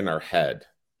ingrained in our head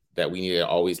that we need to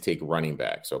always take running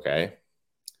backs. Okay.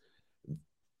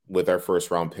 With our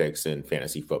first round picks in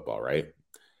fantasy football, right?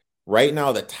 Right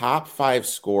now, the top 5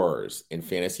 scorers in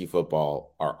fantasy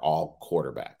football are all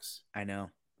quarterbacks. I know.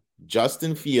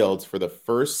 Justin Fields, for the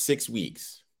first 6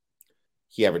 weeks,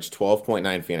 he averaged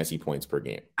 12.9 fantasy points per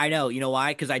game. I know. You know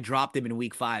why? Because I dropped him in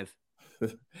week 5.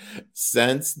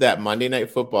 Since that Monday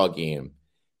Night Football game,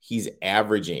 he's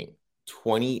averaging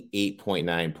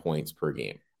 28.9 points per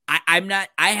game. I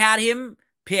had him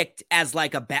picked as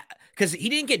like a because he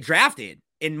didn't get drafted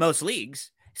in most leagues.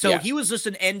 So he was just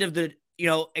an end of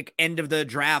the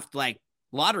draft, like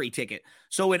lottery ticket.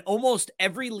 So in almost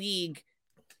every league,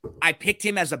 I picked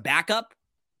him as a backup.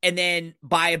 And then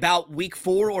by about week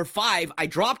 4 or 5, I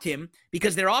dropped him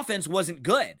because their offense wasn't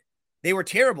good. They were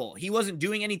terrible. He wasn't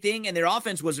doing anything and their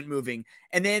offense wasn't moving.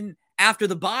 And then after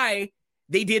the bye,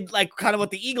 they did like kind of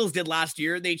what the Eagles did last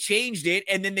year. They changed it.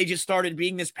 And then they just started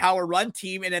being this power run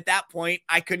team. And at that point,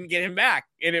 I couldn't get him back.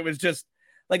 And it was just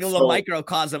like a little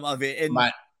microcosm of it. And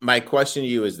my question to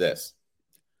you is this.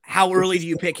 How early do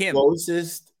you pick him?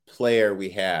 Closest player we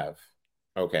have,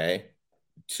 okay,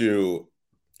 to,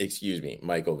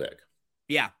 Michael Vick.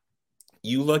 Yeah.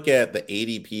 You look at the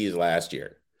ADPs last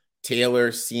year.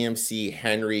 Taylor, CMC,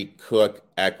 Henry, Cook,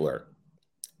 Eckler.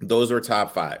 Those were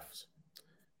top 5s.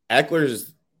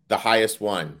 Eckler's the highest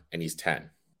one, and he's 10.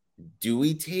 Do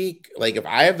we take, like, if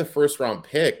I have the first round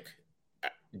pick,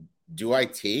 do I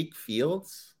take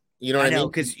Fields? You know what I mean?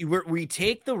 Because we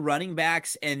take the running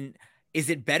backs, and is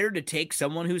it better to take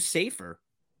someone who's safer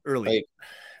earlier?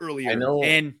 I know.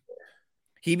 And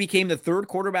he became the 3rd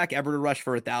quarterback ever to rush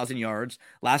for 1,000 yards.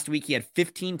 Last week, he had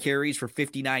 15 carries for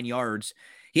 59 yards.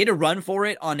 He had to run for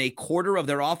it on a quarter of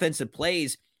their offensive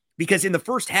plays because in the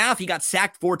first half, he got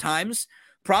sacked 4 times.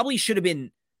 Probably should have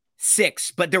been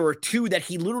 6, but there were 2 that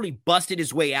he literally busted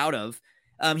his way out of.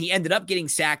 He ended up getting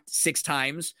sacked 6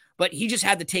 times, but he just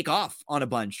had to take off on a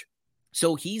bunch.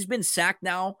 So he's been sacked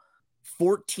now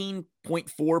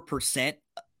 14.4%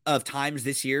 of times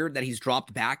this year that he's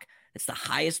dropped back. It's the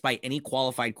highest by any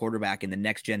qualified quarterback in the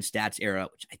next gen stats era,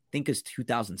 which I think is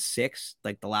 2006,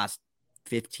 like the last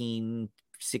 15,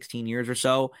 16 years or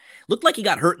so. Looked like he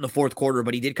got hurt in the 4th quarter,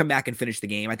 but he did come back and finish the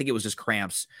game. I think it was just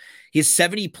cramps. He has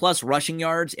 70 plus rushing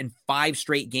yards in 5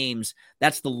 straight games.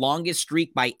 That's the longest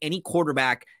streak by any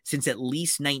quarterback since at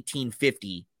least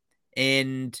 1950.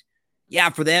 And yeah,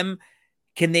 for them,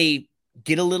 can they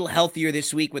get a little healthier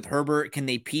this week with Herbert? Can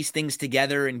they piece things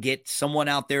together and get someone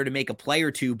out there to make a play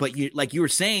or two? But like you were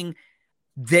saying,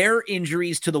 their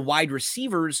injuries to the wide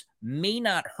receivers may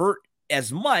not hurt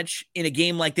as much in a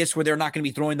game like this where they're not going to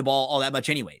be throwing the ball all that much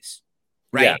anyways,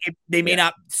 right? Yeah. They may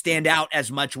not stand out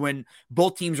as much when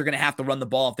both teams are going to have to run the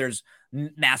ball if there's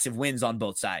massive wins on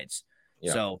both sides.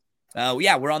 Yeah. So,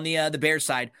 we're on the Bears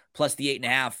side plus the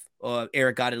 8.5.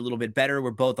 Eric got it a little bit better.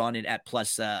 We're both on it at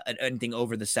plus anything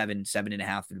over the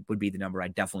 7.5 would be the number I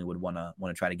definitely would want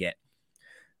to try to get.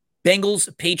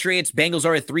 Bengals, Patriots. Bengals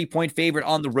are a 3-point favorite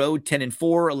on the road, 10-4,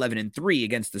 11-3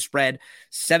 against the spread,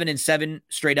 7-7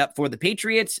 straight up for the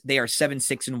Patriots. They are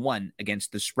 7-6-1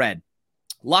 against the spread.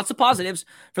 Lots of positives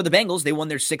for the Bengals. They won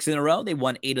their 6 in a row. They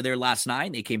won 8 of their last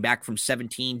 9. They came back from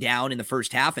 17 down in the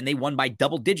first half, and they won by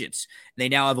double digits. They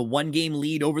now have a 1-game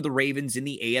lead over the Ravens in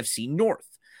the AFC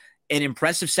North. An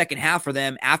impressive second half for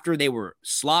them after they were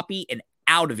sloppy and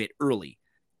out of it early.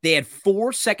 They had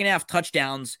 4 second half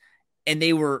touchdowns, and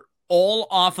they were all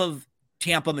off of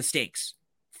Tampa mistakes.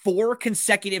 4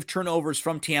 consecutive turnovers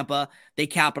from Tampa. They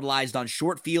capitalized on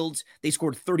short fields. They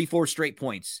scored 34 straight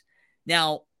points.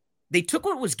 Now, they took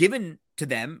what was given to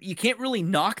them. You can't really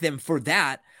knock them for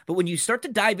that. But when you start to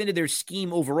dive into their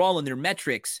scheme overall and their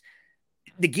metrics,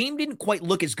 the game didn't quite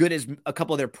look as good as a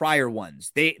couple of their prior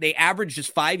ones. They averaged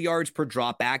just 5 yards per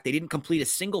drop back. They didn't complete a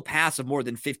single pass of more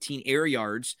than 15 air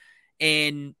yards.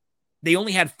 And they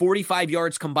only had 45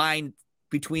 yards combined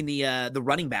between the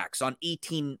running backs on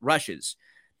 18 rushes.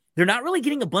 They're not really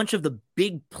getting a bunch of the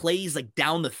big plays like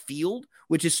down the field,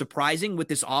 which is surprising with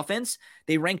this offense.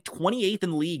 They ranked 28th in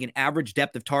the league in average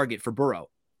depth of target for Burrow.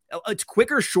 It's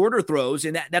quicker, shorter throws,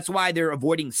 and that's why they're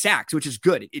avoiding sacks, which is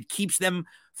good. It keeps them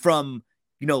from,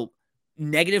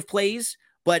 negative plays,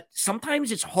 but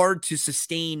sometimes it's hard to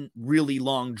sustain really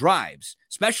long drives,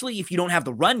 especially if you don't have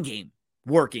the run game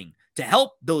working to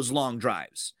help those long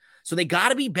drives. So they got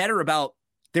to be better about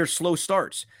their slow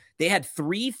starts. They had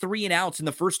 3 3-and-outs in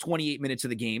the first 28 minutes of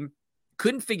the game.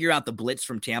 Couldn't figure out the blitz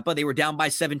from Tampa. They were down by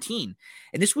 17.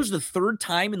 And this was the third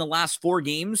time in the last 4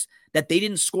 games that they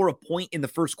didn't score a point in the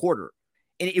first quarter.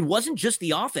 And it wasn't just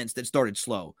the offense that started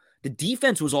slow. The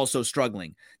defense was also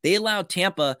struggling. They allowed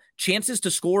Tampa chances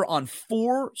to score on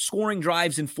 4 scoring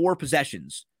drives in 4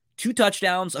 possessions, 2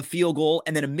 touchdowns, a field goal,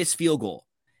 and then a missed field goal.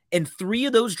 And 3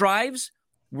 of those drives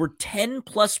were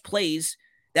 10-plus plays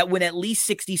that went at least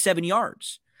 67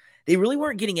 yards. They really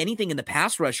weren't getting anything in the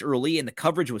pass rush early, and the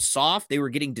coverage was soft. They were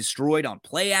getting destroyed on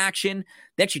play action.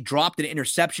 They actually dropped an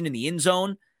interception in the end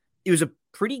zone. It was a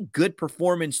pretty good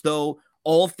performance, though,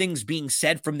 all things being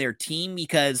said, from their team,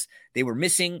 because they were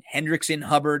missing Hendrickson,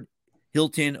 Hubbard,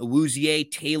 Hilton, Awuzie,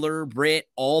 Taylor, Britt,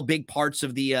 all big parts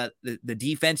of the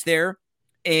defense there.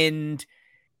 And,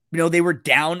 they were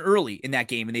down early in that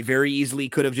game, and they very easily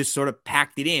could have just sort of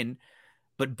packed it in.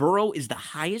 But Burrow is the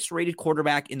highest rated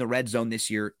quarterback in the red zone this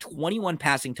year, 21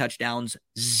 passing touchdowns,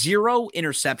 0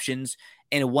 interceptions,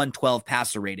 and a 112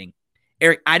 passer rating.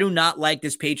 Eric, I do not like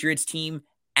this Patriots team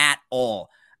at all.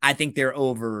 I think they're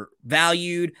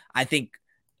overvalued. I think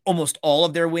almost all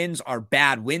of their wins are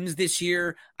bad wins this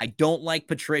year. I don't like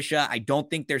Patricia. I don't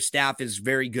think their staff is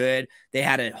very good. They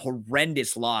had a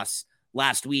horrendous loss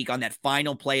last week on that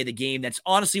final play of the game. That's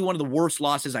honestly one of the worst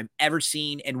losses I've ever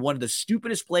seen and one of the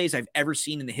stupidest plays I've ever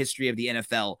seen in the history of the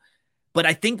NFL. But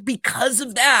I think because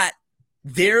of that,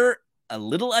 they're a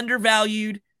little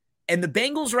undervalued, and the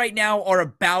Bengals right now are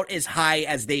about as high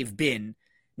as they've been.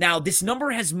 Now, this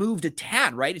number has moved a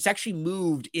tad, right? It's actually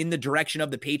moved in the direction of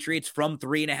the Patriots from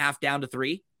 3.5 down to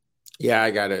 3. Yeah,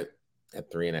 I got it at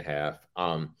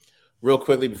 3.5. Real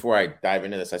quickly before I dive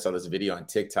into this, I saw this video on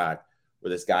TikTok where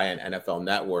this guy on NFL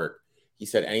Network, he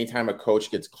said anytime a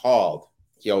coach gets called,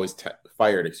 he always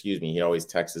he always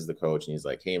texts the coach and he's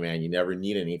like, hey man, you never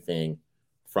need anything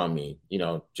from me,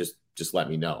 just let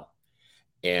me know.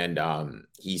 And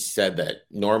he said that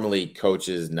normally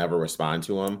coaches never respond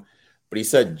to him, but he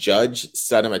said Judge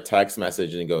sent him a text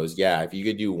message and he goes, yeah, if you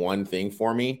could do one thing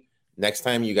for me, next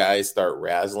time you guys start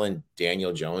razzling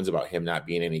Daniel Jones about him not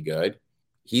being any good,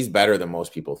 he's better than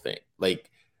most people think.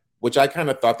 Which I kind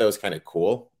of thought that was kind of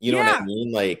cool. You know what I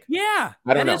mean? Yeah,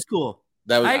 I don't know. That is cool.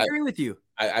 I agree with you.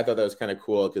 I thought that was kind of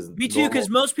cool because me too.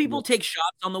 Because most people take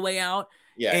shots on the way out.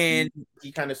 Yeah, and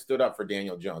he kind of stood up for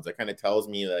Daniel Jones. That kind of tells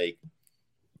me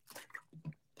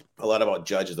a lot about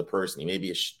Judge as a person. He may be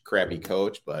a crappy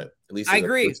coach, but at least I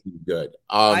agree. He's good.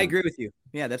 I agree with you.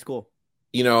 Yeah, that's cool.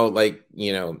 I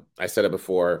said it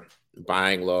before: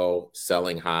 buying low,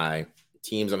 selling high.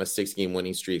 Teams on a 6-game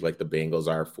winning streak like the Bengals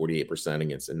are 48%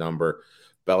 against the number.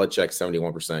 Belichick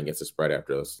 71% against the spread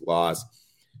after this loss.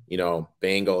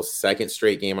 Bengals second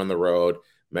straight game on the road.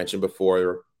 Mentioned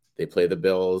before, they play the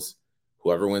Bills.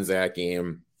 Whoever wins that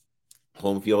game,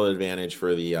 home field advantage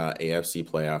for the AFC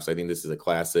playoffs. I think this is a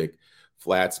classic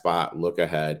flat spot look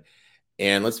ahead.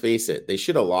 And let's face it, they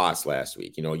should have lost last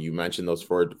week. You mentioned those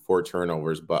four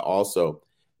turnovers, but also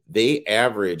they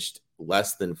averaged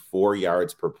less than 4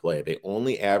 yards per play. They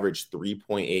only averaged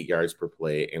 3.8 yards per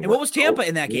play. And what was Tampa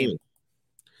in that game?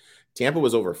 Tampa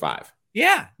was over 5.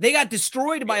 Yeah, they got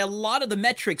destroyed by a lot of the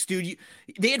metrics, dude.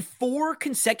 They had 4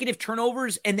 consecutive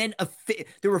turnovers, and then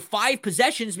there were 5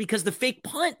 possessions because the fake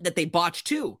punt that they botched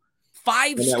too.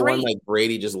 5 and straight. That one,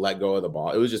 Brady just let go of the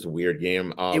ball. It was just a weird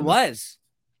game. It was.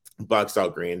 Bucks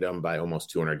outgained them by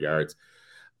almost 200 yards.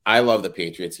 I love the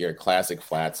Patriots here. Classic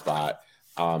flat spot.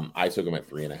 I took them at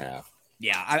 3.5.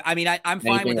 Yeah, I'm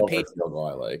fine with the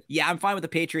Patriots. Yeah, I'm fine with the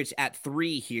Patriots at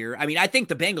 3 here. I think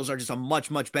the Bengals are just a much,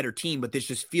 much better team, but this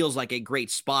just feels like a great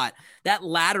spot. That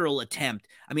lateral attempt,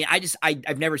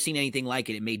 I've never seen anything like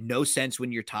it. It made no sense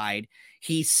when you're tied.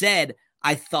 He said,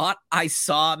 I thought I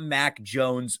saw Mac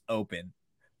Jones open.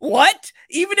 What?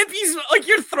 Even if he's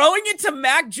you're throwing it to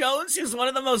Mac Jones, who's one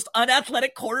of the most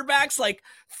unathletic quarterbacks,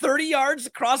 30 yards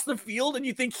across the field, and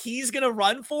you think he's going to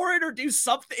run for it or do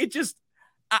something? It just,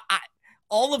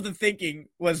 all of the thinking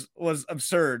was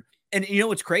absurd. And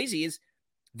what's crazy is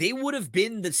they would have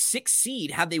been the 6th seed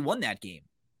had they won that game.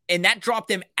 And that dropped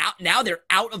them out. Now they're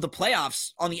out of the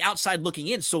playoffs on the outside looking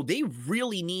in. So they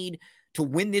really need to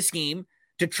win this game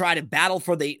to try to battle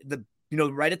for the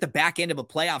right at the back end of a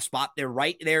playoff spot. They're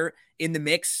right there in the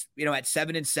mix, at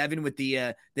 7-7 with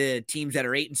the teams that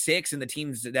are 8-6 and the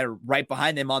teams that are right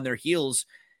behind them on their heels.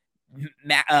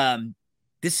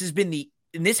 This has been the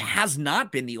and this has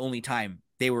not been the only time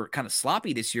they were kind of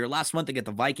sloppy this year. Last month, they get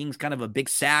the Vikings, kind of a big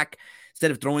sack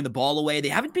instead of throwing the ball away. They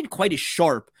haven't been quite as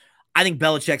sharp. I think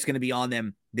Belichick's going to be on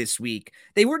them this week.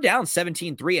 They were down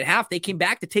 17-3 at half. They came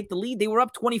back to take the lead. They were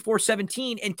up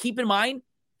 24-17. And keep in mind,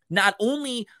 not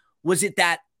only was it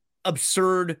that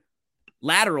absurd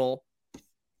lateral,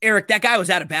 Eric, that guy was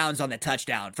out of bounds on that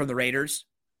touchdown from the Raiders.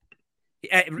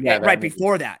 Right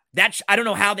before that. I don't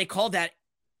know how they called that.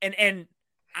 And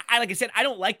I like I said, I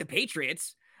don't like the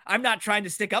Patriots. I'm not trying to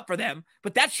stick up for them,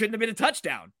 but that shouldn't have been a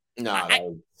touchdown.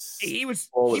 No, he was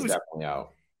definitely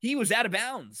out. He was out of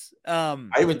bounds. I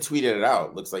even tweeted it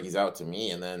out. Looks like he's out to me,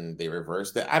 and then they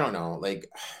reversed it. I don't know. Like,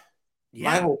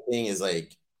 my whole thing is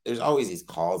like, there's always these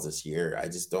calls this year. I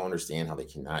just don't understand how they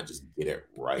cannot just get it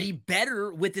right. Be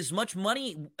better with as much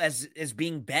money as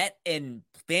being bet and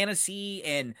fantasy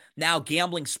and now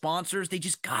gambling sponsors. They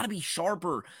just got to be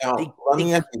sharper. Now, let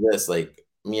me ask you this. Like,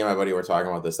 me and my buddy were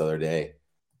talking about this the other day.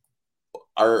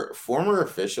 Are former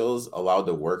officials allowed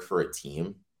to work for a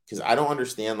team? Because I don't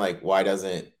understand, like, why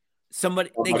doesn't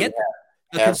somebody they get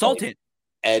a consultant?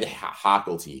 Like Ed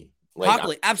Hockley.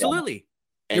 Like, absolutely.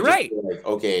 You're right. Like,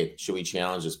 okay, should we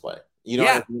challenge this play? You know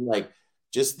what I mean? Like,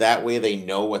 just that way they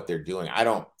know what they're doing.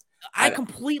 I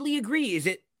completely agree. Is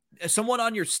it someone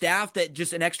on your staff that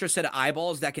just an extra set of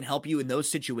eyeballs that can help you in those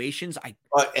situations?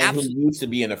 And who needs to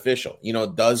be an official,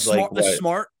 does a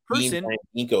smart person.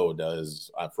 Nico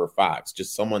does for Fox,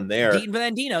 just someone there. Dean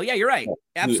Blandino. Yeah, you're right.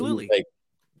 Absolutely. Who, like,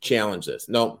 challenge this.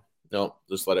 No,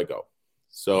 just let it go.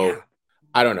 So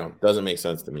I don't know. Doesn't make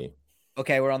sense to me.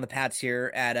 Okay, we're on the Pats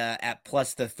here at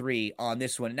plus the 3 on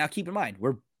this one. Now, keep in mind,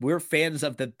 we're fans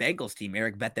of the Bengals team.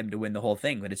 Eric bet them to win the whole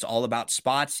thing, but it's all about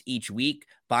spots each week,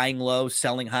 buying low,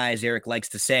 selling high, as Eric likes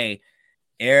to say.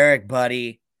 Eric,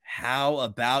 buddy, how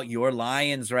about your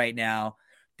Lions right now?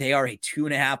 They are a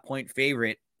 2.5-point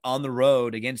favorite on the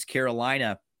road against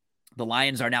Carolina. The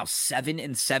Lions are now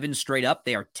 7-7 straight up.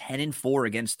 They are 10-4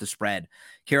 against the spread.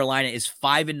 Carolina is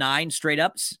 5-9 straight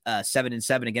up,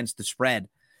 7-7 against the spread.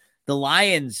 The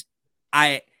Lions,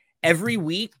 every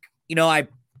week,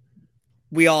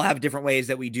 we all have different ways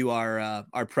that we do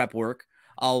our prep work.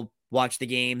 I'll watch the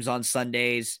games on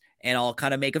Sundays and I'll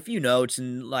kind of make a few notes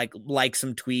and like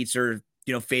some tweets or,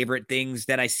 favorite things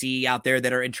that I see out there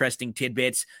that are interesting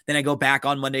tidbits. Then I go back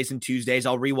on Mondays and Tuesdays.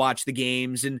 I'll rewatch the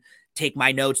games and take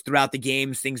my notes throughout the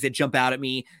games, things that jump out at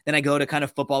me. Then I go to kind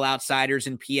of Football Outsiders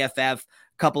and PFF, a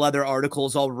couple other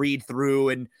articles I'll read through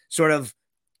and sort of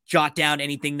jot down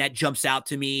anything that jumps out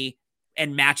to me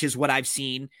and matches what I've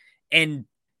seen. And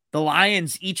the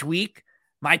Lions each week,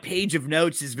 my page of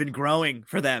notes has been growing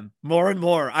for them more and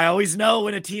more. I always know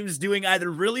when a team's doing either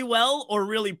really well or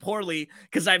really poorly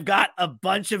because I've got a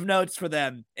bunch of notes for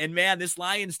them. And man, this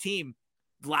Lions team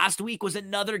last week was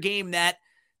another game that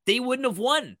they wouldn't have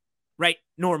won, right?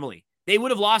 Normally, they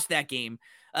would have lost that game.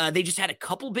 They just had a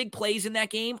couple big plays in that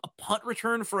game, a punt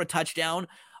return for a touchdown,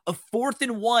 a 4th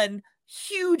and 1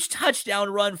 huge touchdown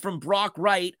run from Brock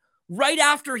Wright right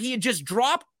after he had just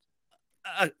dropped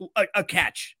a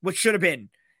catch, which should have been.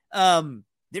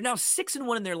 They're now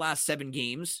 6-1 in their last 7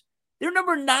 games. They're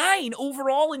number 9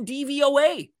 overall in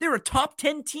DVOA. They're a top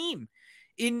 10 team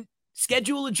in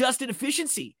schedule adjusted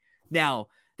efficiency. Now,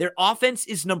 their offense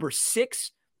is number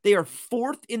 6. They are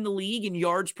 4th in the league in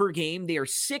yards per game. They are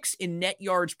 6th in net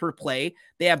yards per play.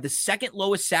 They have the 2nd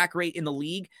lowest sack rate in the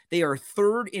league. They are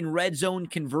 3rd in red zone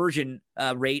conversion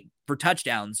rate for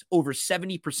touchdowns, over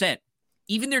 70%.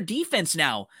 Even their defense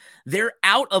now, they're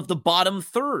out of the bottom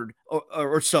 3rd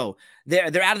or so.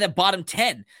 They're out of that bottom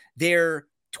 10. They're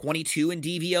 22 in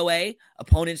DVOA.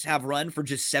 Opponents have run for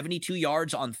just 72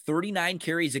 yards on 39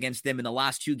 carries against them in the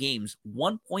last 2 games,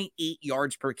 1.8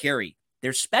 yards per carry.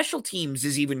 Their special teams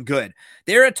is even good.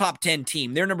 They're a top 10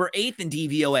 team. They're number 8th in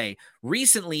DVOA.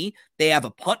 Recently, they have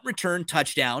a punt return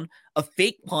touchdown, a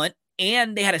fake punt,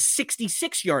 and they had a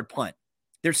 66-yard punt.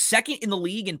 They're 2nd in the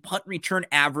league in punt return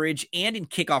average and in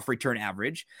kickoff return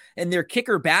average. And their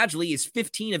kicker, Badgley, is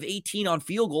 15 of 18 on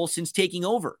field goals since taking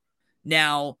over.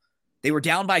 Now, they were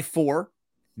down by 4,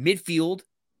 midfield,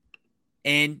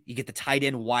 and you get the tight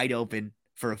end wide open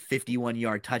for a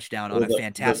 51-yard touchdown on a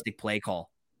fantastic play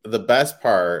call. The best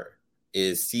part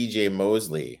is CJ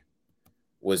Mosley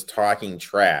was talking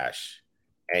trash,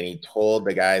 and he told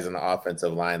the guys on the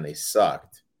offensive line they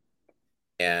sucked.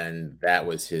 And that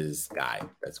was his guy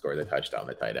that scored the touchdown,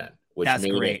 the tight end,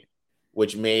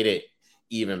 which made it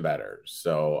even better.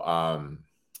 So,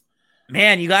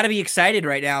 man, you got to be excited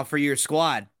right now for your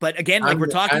squad. But again, we're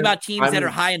talking about teams that are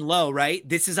high and low, right?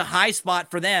 This is a high spot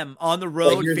for them on the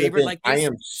road. Favorite like this. I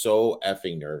am so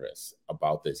effing nervous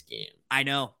about this game. I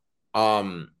know.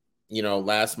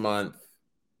 Last month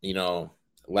you know,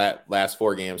 last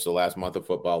 4 games, so last month of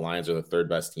football, Lions are the third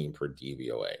best team per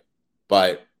DVOA.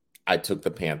 But I took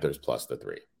the Panthers plus the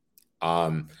 3.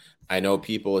 I know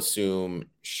people assume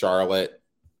Charlotte,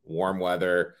 warm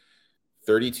weather,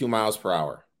 32 miles per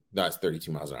hour. No, it's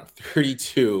 32 miles an hour,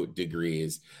 32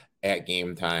 degrees at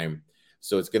game time.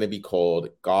 So it's going to be cold.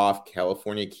 Goff,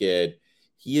 California kid,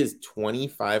 he is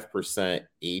 25%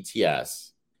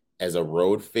 ATS as a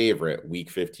road favorite week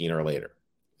 15 or later.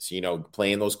 So,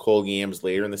 playing those cold games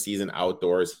later in the season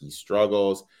outdoors, he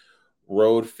struggles.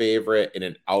 Road favorite in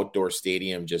an outdoor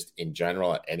stadium just in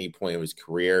general at any point of his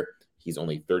career, he's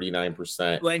only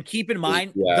 39%. Well, and keep in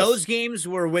mind, those games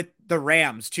were with the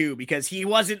Rams too, because he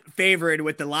wasn't favored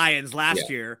with the Lions last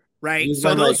year, right?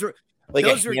 So those were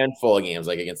a handful of games,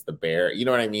 like against the Bears. You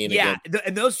know what I mean? Yeah,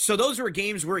 and those were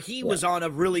games where he was on a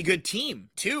really good team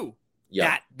too. Yeah,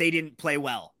 that they didn't play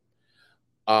well.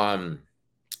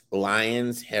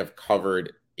 Lions have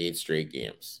covered 8 straight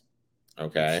games.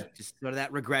 Okay. Just sort of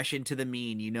that regression to the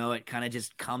mean, it kind of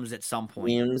just comes at some point.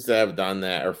 Teams that have done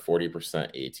that are 40%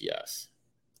 ATS.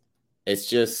 It's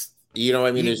just,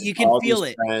 there's you can feel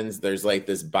it. Trends. There's like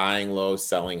this buying low,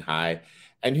 selling high.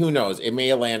 And who knows? It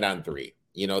may land on 3.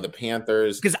 The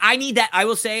Panthers. Because I need that, I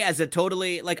will say, as a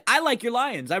totally, I like your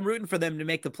Lions. I'm rooting for them to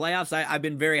make the playoffs. I've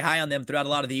been very high on them throughout a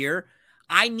lot of the year.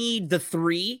 I need the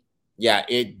 3. Yeah,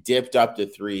 it dipped up to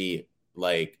 3.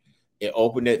 It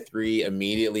opened at 3,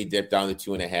 immediately dipped down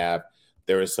to 2.5.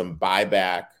 There was some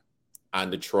buyback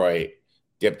on Detroit,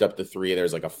 dipped up to 3.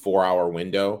 There's like a 4-hour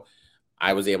window.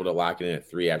 I was able to lock it in at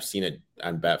 3. I've seen it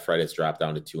on Betfred. It's dropped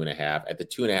down to 2.5. At the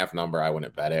 2.5 number, I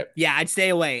wouldn't bet it. Yeah, I'd stay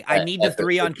away. I need the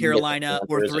 3 on Carolina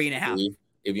or 3.5. If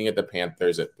you can get the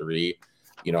Panthers at 3,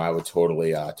 I would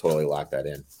totally lock that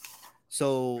in.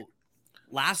 So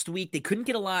last week, they couldn't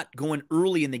get a lot going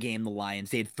early in the game, the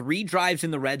Lions. They had 3 drives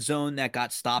in the red zone that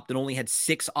got stopped and only had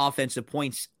 6 offensive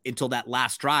points until that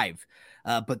last drive.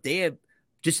 But they have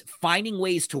just finding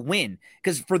ways to win.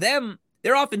 Because for them,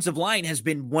 their offensive line has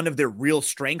been one of their real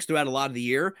strengths throughout a lot of the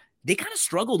year. They kind of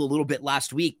struggled a little bit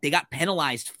last week. They got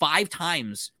penalized 5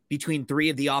 times between 3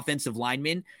 of the offensive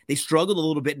linemen. They struggled a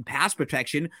little bit in pass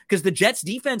protection because the Jets'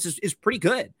 defense is pretty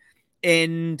good.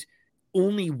 And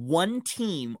only one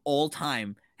team all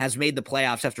time has made the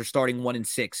playoffs after starting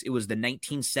 1-6. It was the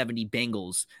 1970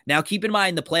 Bengals. Now, keep in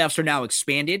mind, the playoffs are now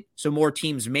expanded, so more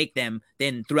teams make them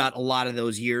than throughout a lot of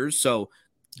those years. So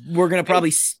we're going to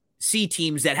probably see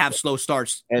teams that have slow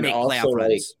starts and make also, playoff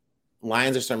runs.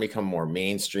 Lions are starting to become more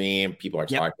mainstream. People are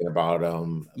Yep. talking about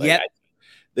them.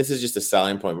 This is just a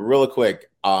selling point. But real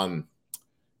quick, Frank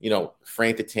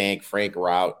the Tank, Frank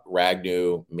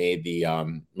Ragnow made the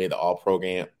All-Pro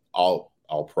game,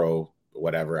 All-Pro,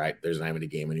 whatever. There's not even a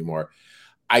game anymore.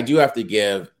 I do have to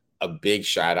give a big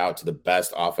shout out to the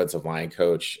best offensive line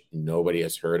coach nobody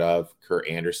has heard of, Kurt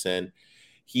Anderson.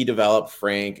 He developed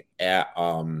Frank at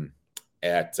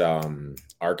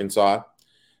Arkansas.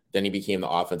 Then he became the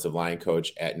offensive line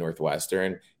coach at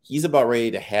Northwestern. He's about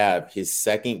ready to have his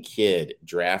second kid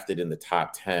drafted in the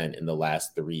top 10 in the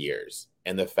last 3 years.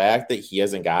 And the fact that he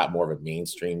hasn't got more of a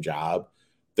mainstream job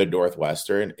than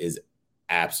Northwestern is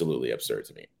absolutely absurd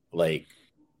to me.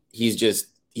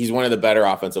 He's one of the better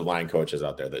offensive line coaches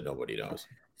out there that nobody knows.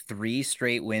 3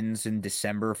 straight wins in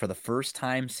December for the first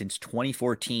time since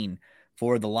 2014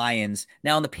 for the Lions.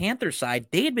 Now, on the Panthers side,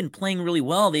 they had been playing really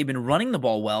well. They've been running the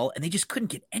ball well, and they just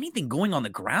couldn't get anything going on the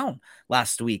ground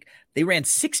last week. They ran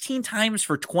 16 times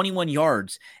for 21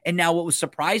 yards. And now what was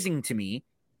surprising to me,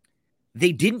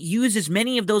 they didn't use as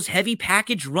many of those heavy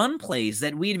package run plays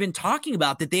that we had been talking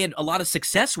about that they had a lot of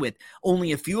success with.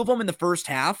 Only a few of them in the first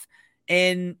half.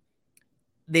 And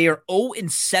they are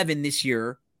 0-7 this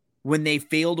year when they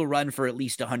fail to run for at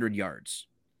least 100 yards.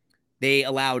 They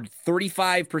allowed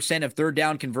 35% of third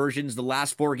down conversions the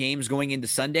last 4 games going into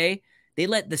Sunday. They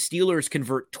let the Steelers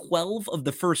convert 12 of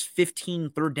the first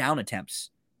 15 third down attempts.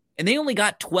 And they only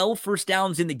got 12 first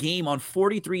downs in the game on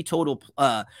 43 total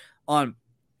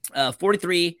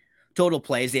 43 total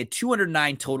plays. They had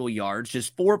 209 total yards,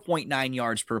 just 4.9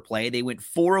 yards per play. They went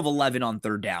 4 of 11 on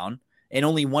third down and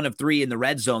only 1 of 3 in the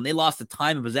red zone. They lost the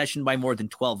time of possession by more than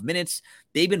 12 minutes.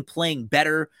 They've been playing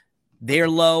better. They're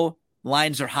low.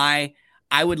 Lions are high.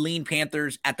 I would lean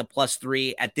Panthers at the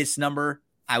 +3. At this number,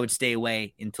 I would stay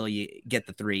away until you get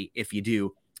the 3 if you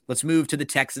do. Let's move to the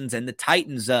Texans and the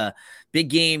Titans. Big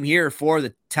game here for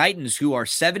the Titans, who are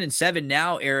 7-7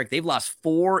 now, Eric. They've lost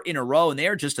 4 in a row, and they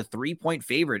are just a 3-point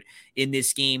favorite in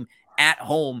this game at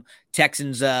home.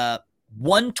 Texans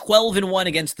 1-12-1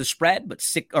 against the spread, but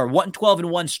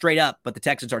 1-12-1 straight up, but the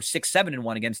Texans are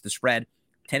 6-7-1 against the spread.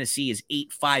 Tennessee is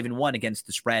 8-5-1 against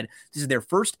the spread. This is their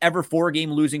first ever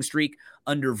 4-game losing streak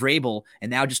under Vrabel, and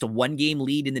now just a 1-game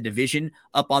lead in the division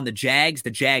up on the Jags.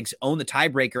 The Jags own the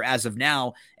tiebreaker as of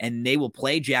now, and they will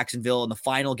play Jacksonville in the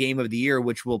final game of the year,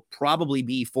 which will probably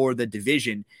be for the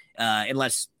division,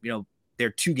 unless, they're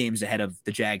 2 games ahead of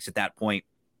the Jags at that point.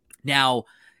 Now,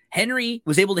 Henry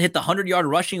was able to hit the 100-yard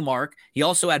rushing mark. He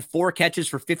also had 4 catches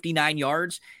for 59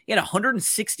 yards. He had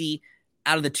 160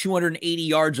 out of the 280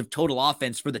 yards of total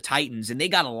offense for the Titans, and they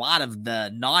got a lot of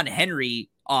the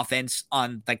non-Henry offense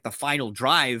on like the final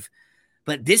drive.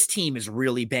 But this team is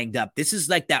really banged up. This is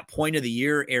like that point of the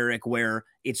year, Eric, where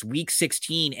it's week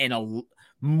 16 and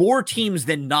more teams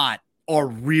than not are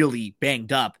really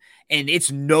banged up, and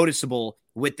it's noticeable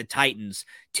with the Titans.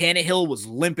 Tannehill was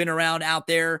limping around out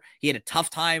there. He had a tough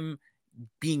time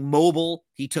being mobile.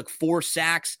 He took 4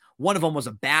 sacks. One of them was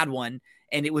a bad one,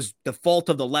 and it was the fault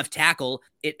of the left tackle.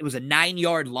 It was a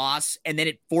 9-yard loss, and then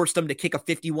it forced them to kick a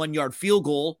 51-yard field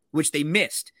goal, which they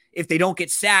missed. If they don't get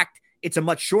sacked, it's a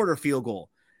much shorter field goal.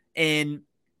 And,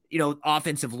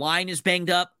 offensive line is banged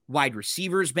up, wide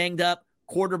receivers banged up,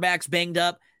 quarterbacks banged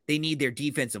up. They need their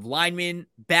defensive linemen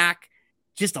back.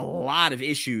 Just a lot of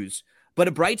issues. But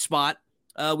a bright spot,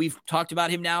 we've talked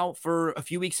about him now for a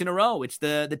few weeks in a row. It's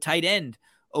the tight end,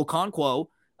 Okonkwo.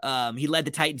 He led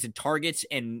the Titans in targets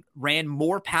and ran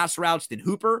more pass routes than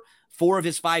Hooper. 4 of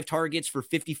his 5 targets for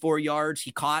 54 yards.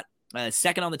 He caught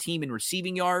second on the team in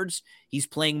receiving yards. He's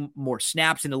playing more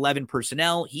snaps in 11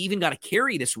 personnel. He even got a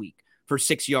carry this week for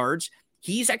 6 yards.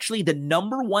 He's actually the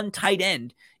number 1 tight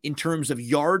end in terms of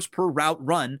yards per route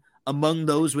run among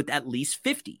those with at least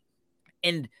 50.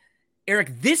 And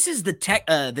Eric, this is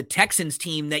the Texans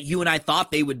team that you and I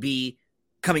thought they would be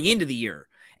coming into the year.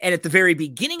 And at the very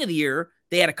beginning of the year,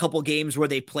 they had a couple games where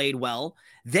they played well.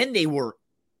 Then they were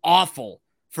awful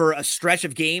for a stretch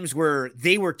of games where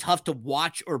they were tough to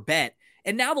watch or bet.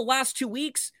 And now the last 2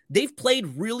 weeks, they've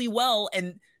played really well,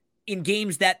 and in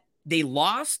games that they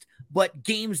lost, but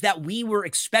games that we were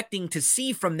expecting to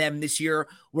see from them this year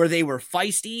where they were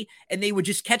feisty and they would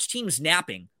just catch teams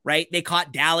napping, right? They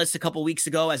caught Dallas a couple weeks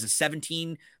ago as a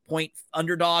 17-point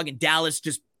underdog, and Dallas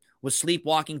just was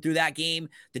sleepwalking through that game.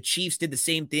 The Chiefs did the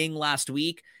same thing last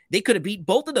week. They could have beat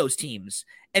both of those teams.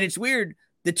 And it's weird.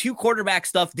 The 2 quarterback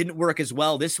stuff didn't work as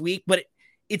well this week, but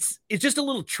it's just a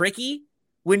little tricky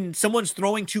when someone's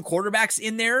throwing 2 quarterbacks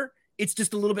in there. It's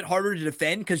just a little bit harder to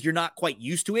defend because you're not quite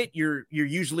used to it. You're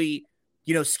usually,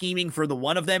 scheming for the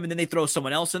one of them, and then they throw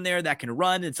someone else in there that can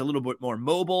run. It's a little bit more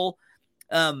mobile.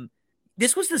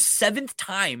 This was the 7th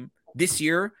time this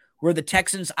year where the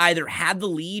Texans either had the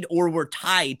lead or were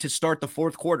tied to start the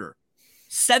 4th quarter.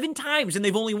 7 times, and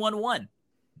they've only won 1.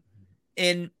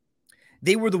 And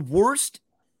they were the worst.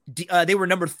 They were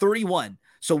number 31.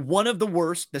 So one of the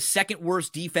worst, the second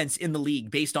worst defense in the league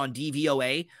based on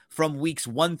DVOA from weeks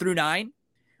 1 through 9.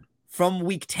 From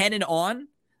week 10 and on,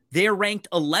 they're ranked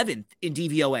 11th in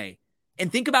DVOA.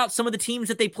 And think about some of the teams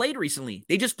that they played recently.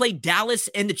 They just played Dallas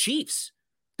and the Chiefs.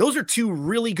 Those are 2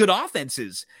 really good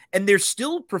offenses, and they're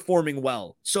still performing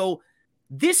well. So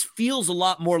this feels a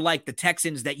lot more like the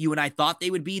Texans that you and I thought they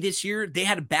would be this year. They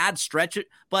had a bad stretch,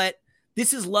 but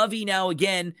this is Lovey now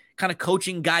again, kind of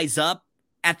coaching guys up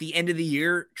at the end of the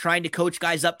year, trying to coach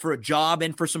guys up for a job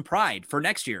and for some pride for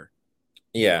next year.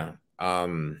 Yeah.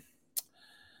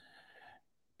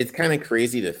 It's kind of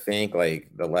crazy to think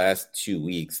like the last 2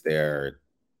 weeks, they're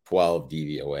 12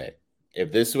 DVOA.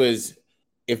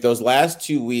 If those last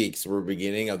 2 weeks were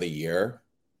beginning of the year,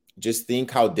 just think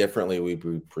how differently we'd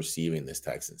be perceiving this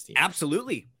Texans team.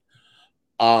 Absolutely.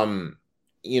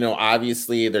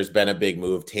 Obviously there's been a big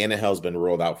move. Tannehill's been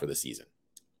ruled out for the season.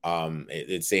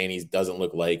 It's saying he doesn't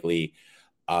look likely.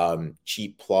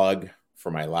 Cheap plug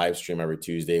for my live stream every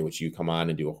Tuesday, which you come on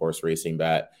and do a horse racing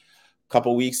bet. A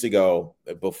couple weeks ago,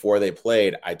 before they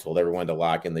played, I told everyone to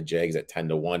lock in the Jags at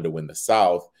 10-1 to win the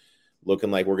South,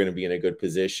 looking like we're going to be in a good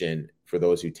position for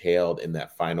those who tailed in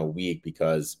that final week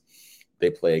because they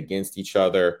play against each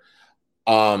other.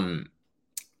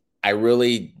 I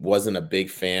really wasn't a big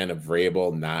fan of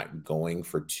Vrabel not going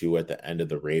for 2 at the end of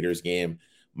the Raiders game.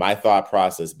 My thought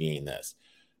process being this: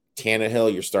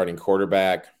 Tannehill, your starting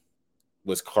quarterback,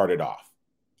 was carted off.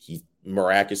 He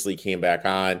miraculously came back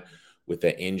on with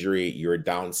the injury. You're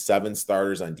down 7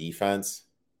 starters on defense,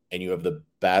 and you have the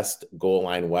best goal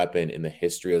line weapon in the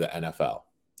history of the NFL.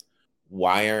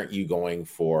 Why aren't you going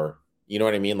for, you know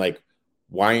what I mean? Like,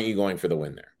 why aren't you going for the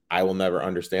win there? I will never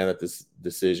understand this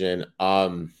decision.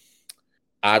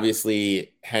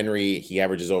 Obviously, Henry, he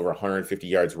averages over 150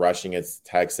 yards rushing against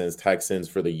Texans. Texans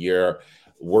for the year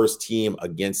worst team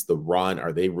against the run.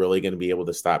 Are they really going to be able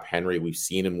to stop Henry? We've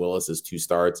seen in Willis's 2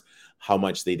 starts how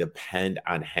much they depend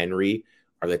on Henry.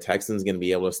 Are the Texans going to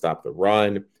be able to stop the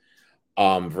run?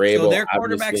 Vrabel, so their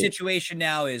quarterback situation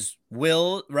now is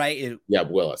Will, right?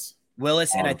 Willis.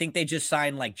 And I think they just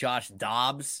signed like Josh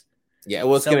Dobbs. Yeah,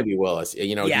 well, it's going to be Willis.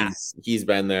 You know, he's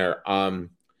been there.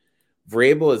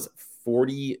 Vrabel is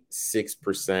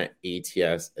 46%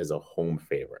 ATS as a home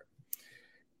favorite.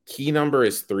 Key number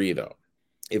is 3, though.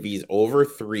 If he's over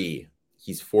 3,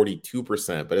 he's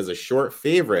 42%. But as a short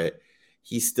favorite,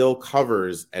 he still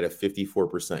covers at a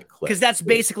 54% clip. Because that's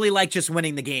basically like just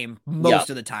winning the game most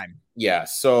of the time. Yeah,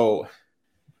 so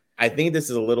I think this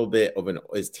is a little bit of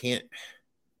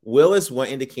Willis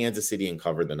went into Kansas City and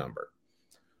covered the number.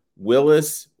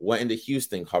 Willis went into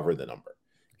Houston, covered the number.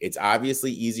 It's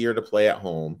obviously easier to play at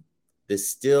home. This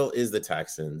still is the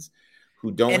Texans,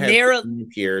 who don't have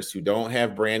Pierce, who don't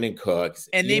have Brandon Cooks.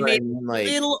 And they made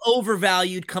little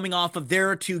overvalued coming off of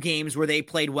their 2 games where they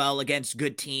played well against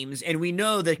good teams. And we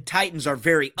know the Titans are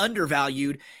very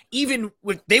undervalued. They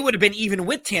would have been even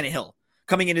with Tannehill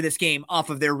coming into this game off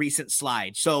of their recent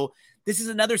slide. So this is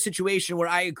another situation where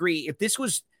I agree. If this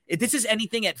is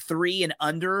anything at 3 and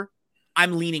under,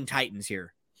 I'm leaning Titans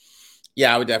here.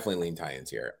 Yeah, I would definitely lean Titans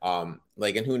here. And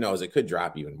who knows, it could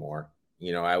drop even more.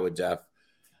 You know,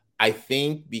 I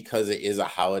think because it is a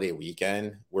holiday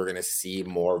weekend, we're going to see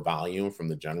more volume from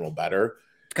the general bettor.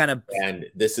 And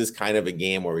this is kind of a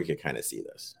game where we could kind of see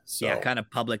this. So, yeah, kind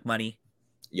of public money.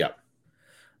 Yep.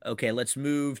 Okay, let's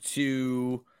move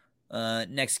to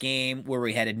next game where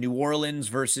we headed. New Orleans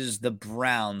versus the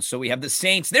Browns. So we have the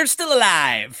Saints. They're still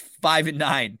alive.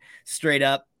 5-9 straight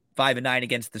up. 5-9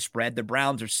 against the spread. The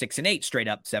Browns are 6-8 straight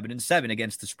up. 7-7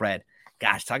 against the spread.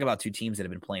 Gosh, talk about 2 teams that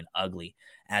have been playing ugly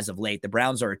as of late. The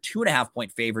Browns are a 2.5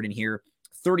 point favorite in here.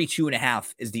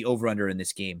 32.5 is the over-under in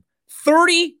this game.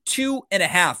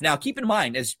 32.5. Now, keep in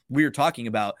mind, as we were talking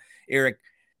about, Eric,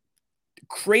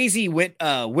 crazy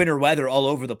winter weather all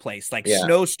over the place,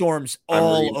 snowstorms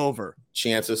all over.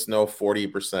 Chance of snow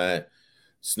 40%.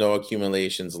 Snow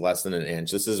accumulations less than an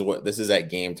inch. This is at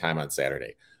game time on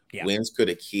Saturday. Yeah. Winds could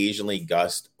occasionally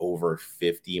gust over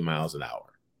 50 miles an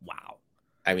hour. Wow.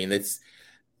 I mean,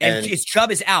 and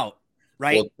Chubb is out,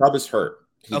 right? Well, Chubb is hurt.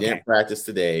 He didn't practice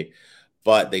today,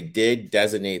 but they did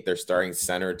designate their starting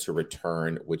center to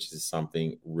return, which is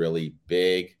something really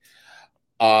big.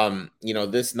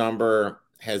 This number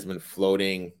has been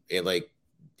floating.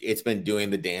 It's been doing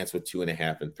the dance with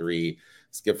 2.5 and 3.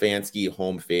 Stefanski,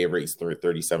 home favorite, he's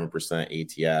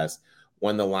 37% ATS.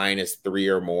 When the line is 3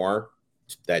 or more,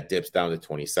 that dips down to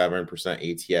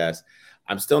 27% ATS.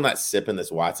 I'm still not sipping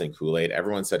this Watson Kool-Aid.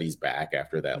 Everyone said he's back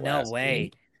after that last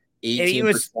way. Game.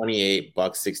 18 for 28,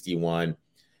 $161.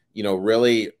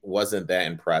 Really wasn't that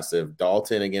impressive.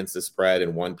 Dalton against the spread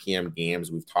in 1 p.m.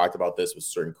 games. We've talked about this with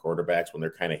certain quarterbacks when they're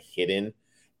kind of hidden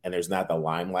and there's not the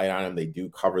limelight on him. They do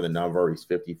cover the number. He's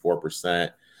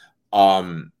 54%.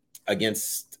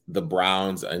 Against the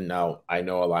Browns, and now I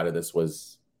know a lot of this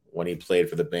was when he played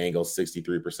for the Bengals,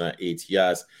 63%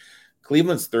 ATS.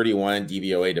 Cleveland's 31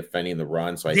 DVOA defending the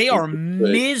run. So they are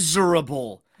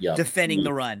miserable defending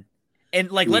the run.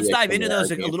 And let's dive into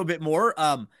those a little bit more.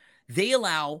 They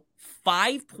allow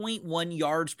 5.1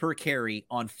 yards per carry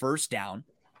on first down.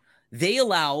 They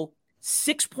allow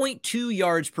 6.2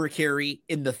 yards per carry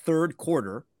in the third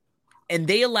quarter. And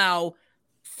they allow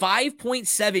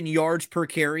 5.7 yards per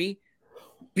carry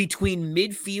between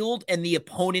midfield and the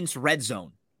opponent's red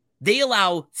zone. They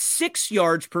allow 6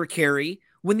 yards per carry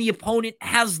when the opponent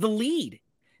has the lead.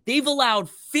 They've allowed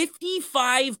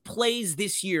 55 plays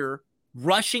this year,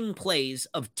 rushing plays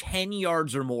of 10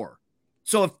 yards or more.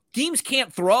 So if teams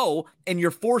can't throw and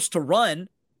you're forced to run,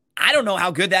 I don't know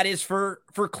how good that is for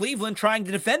Cleveland trying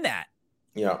to defend that.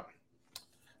 Yeah.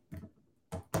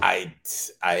 And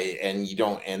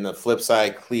the flip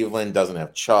side, Cleveland doesn't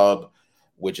have Chubb,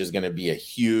 which is going to be a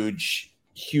huge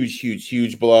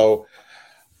blow.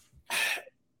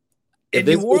 And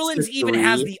New Orleans even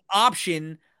has the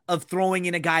option of throwing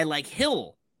in a guy like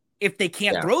Hill if they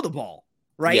can't throw the ball,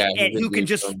 right? Yeah, and who can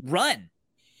just run.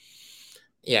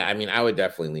 Yeah, I mean, I would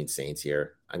definitely lean Saints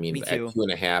here. I mean, at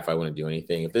 2.5, I wouldn't do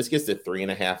anything. If this gets to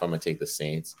 3.5, I'm gonna take the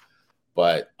Saints.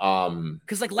 But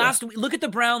because last week, look at the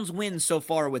Browns' wins so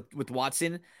far with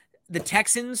Watson. The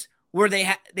Texans, where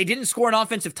they didn't score an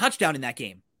offensive touchdown in that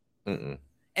game. Mm-mm.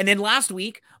 And then last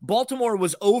week, Baltimore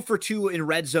was 0 for 2 in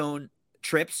red zone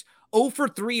trips, 0 for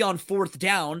 3 on fourth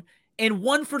down, and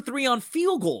 1 for 3 on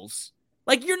field goals.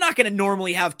 Like, you're not going to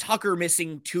normally have Tucker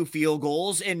missing 2 field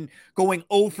goals and going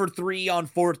 0 for 3 on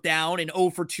 4th down and 0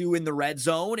 for 2 in the red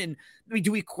zone. And I mean,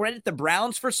 do we credit the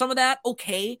Browns for some of that?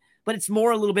 Okay. But it's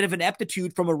more a little bit of an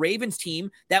aptitude from a Ravens team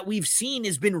that we've seen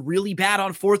has been really bad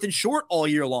on 4th and short all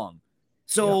year long.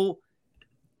 So,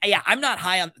 yeah, I'm not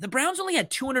high on – the Browns only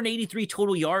had 283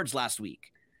 total yards last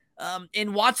week.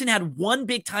 And Watson had 1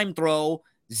 big-time throw,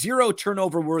 0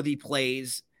 turnover-worthy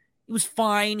plays. It was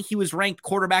fine. He was ranked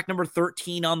quarterback number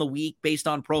 13 on the week based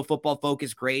on Pro Football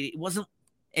Focus grade. It wasn't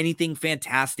anything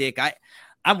fantastic.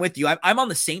 I'm with you. I'm on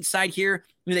the Saints side here.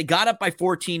 I mean, they got up by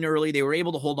 14 early. They were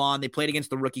able to hold on. They played against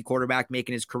the rookie quarterback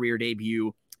making his career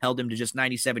debut, held him to just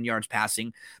 97 yards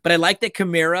passing. But I like that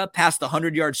Kamara passed the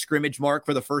 100-yard scrimmage mark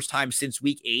for the first time since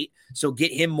week 8, so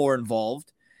get him more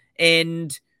involved.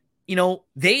 And, you know,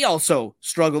 they also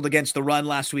struggled against the run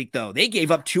last week, though. They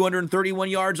gave up 231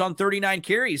 yards on 39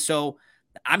 carries. So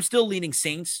I'm still leaning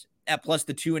Saints at plus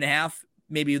the 2.5.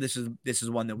 Maybe this is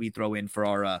one that we throw in for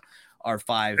our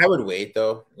 5. I would wait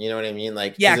though. You know what I mean?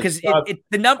 Like, yeah, because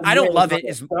the number I don't love it.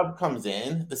 Is sub comes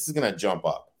in, this is gonna jump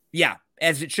up. Yeah,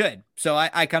 as it should. So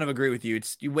I kind of agree with you.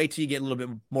 You wait till you get a little bit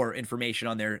more information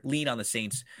on there. Lean on the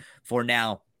Saints for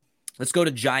now. Let's go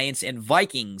to Giants and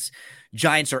Vikings.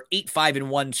 Giants are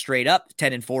 8-5-1 straight up,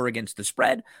 10-4 against the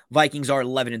spread. Vikings are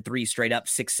 11-3 straight up,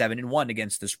 6-7-1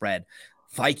 against the spread.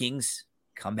 Vikings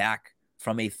come back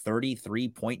from a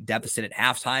 33-point deficit at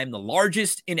halftime, the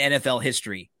largest in NFL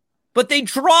history. But they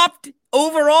dropped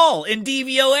overall in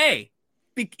DVOA,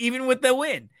 even with the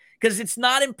win, because it's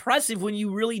not impressive when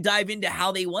you really dive into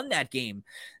how they won that game.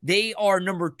 They are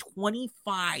number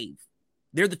 25.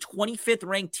 They're the 25th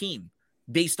ranked team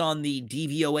based on the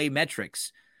DVOA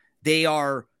metrics. They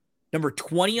are number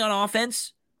 20 on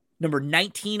offense, number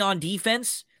 19 on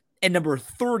defense, and number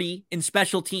 30 in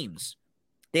special teams.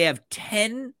 They have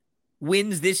 10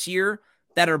 wins this year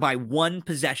that are by 1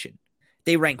 possession.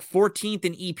 They rank 14th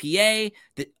in EPA.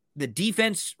 The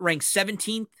defense ranks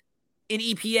 17th in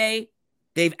EPA.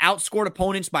 They've outscored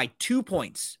opponents by 2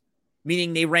 points,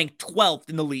 meaning they rank 12th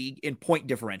in the league in point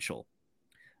differential.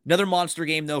 Another monster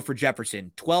game, though, for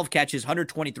Jefferson. 12 catches,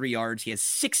 123 yards. He has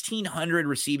 1,600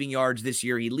 receiving yards this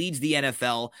year. He leads the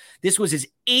NFL. This was his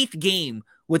 8th game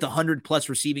with 100-plus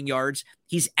receiving yards.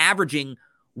 He's averaging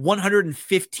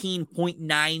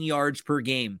 115.9 yards per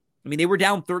game. I mean, they were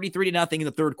down 33-0 in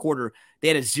the third quarter. They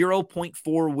had a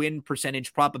 0.4 win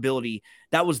percentage probability.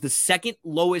 That was the second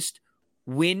lowest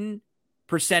win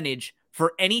percentage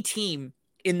for any team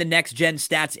in the next-gen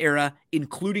stats era,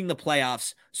 including the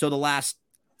playoffs. So the last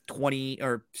 20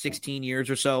 or 16 years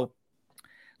or so.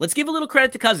 Let's give a little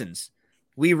credit to Cousins.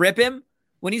 We rip him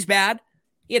when he's bad.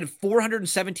 He had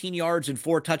 417 yards and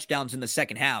 4 touchdowns in the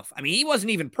second half. I mean, he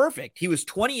wasn't even perfect. He was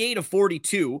 28 of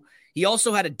 42. He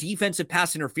also had a defensive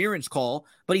pass interference call,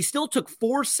 but he still took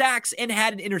 4 sacks and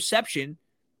had an interception.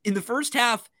 In the first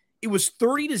half, it was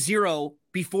 30-0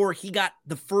 before he got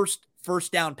the first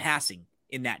down passing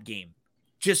in that game.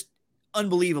 Just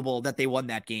unbelievable that they won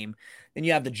that game. Then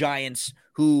you have the Giants,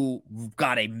 who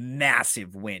got a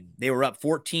massive win. They were up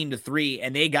 14-3,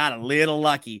 and they got a little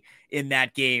lucky in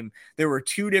that game. There were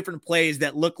 2 different plays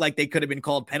that looked like they could have been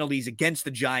called penalties against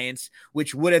the Giants,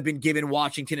 which would have been given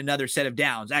Washington another set of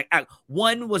downs.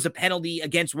 One was a penalty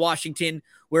against Washington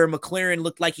where McLaren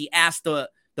looked like he asked the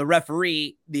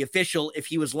referee, the official, if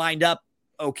he was lined up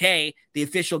okay. The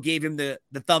official gave him the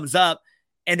thumbs up,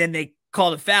 and then they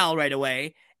called a foul right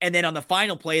away. And then on the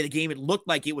final play of the game, it looked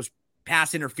like it was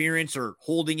pass interference or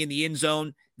holding in the end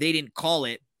zone. They didn't call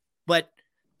it, but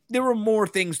there were more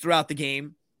things throughout the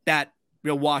game that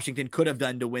Washington could have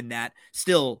done to win that.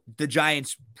 Still, the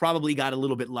Giants probably got a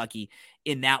little bit lucky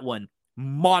in that one.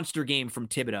 Monster game from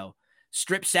Thibodeau.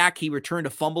 Strip sack, he returned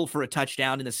a fumble for a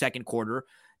touchdown in the second quarter.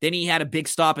 Then he had a big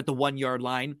stop at the 1-yard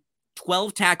line.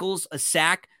 12 tackles, a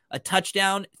sack, a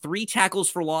touchdown, 3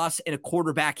 tackles for loss, and a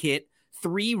quarterback hit,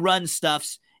 3 run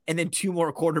stuffs, and then 2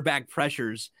 more quarterback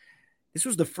pressures. This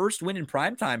was the first win in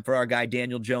primetime for our guy,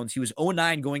 Daniel Jones. He was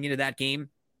 0-9 going into that game,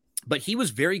 but he was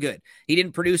very good. He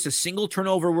didn't produce a single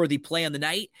turnover-worthy play on the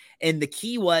night, and the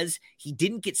key was he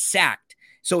didn't get sacked.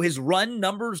 So his run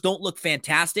numbers don't look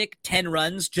fantastic. 10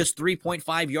 runs, just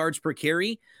 3.5 yards per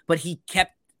carry, but he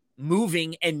kept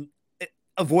moving and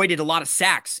avoided a lot of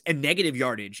sacks and negative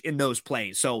yardage in those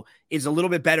plays. So it's a little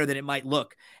bit better than it might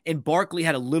look. And Barkley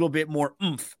had a little bit more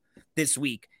oomph this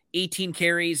week. 18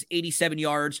 carries, 87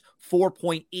 yards,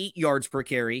 4.8 yards per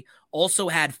carry. Also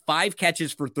had 5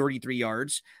 catches for 33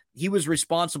 yards. He was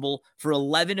responsible for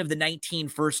 11 of the 19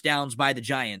 first downs by the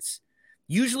Giants.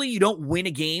 Usually you don't win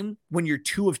a game when you're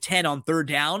 2 of 10 on third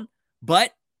down,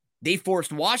 but they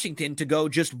forced Washington to go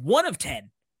just 1 of 10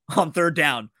 on third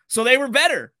down. So they were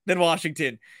better than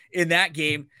Washington in that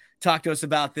game. Talk to us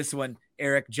about this one,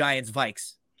 Eric. Giants,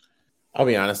 Vikes. I'll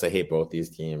be honest, I hate both these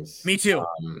teams. Me too.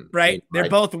 Right? They're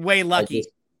both way lucky.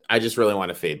 I just really want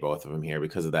to fade both of them here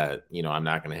because of that. I'm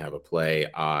not going to have a play.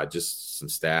 Just some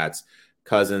stats.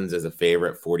 Cousins is a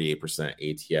favorite, 48%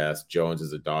 ATS. Jones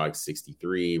is a dog,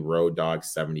 63. Road dog,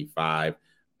 75.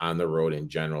 On the road in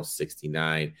general,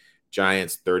 69.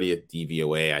 Giants, 30th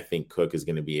DVOA. I think Cook is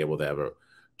going to be able to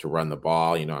run the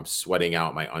ball. I'm sweating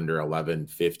out my under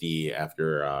 1150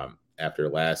 after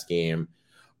last game.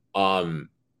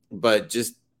 But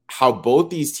just how both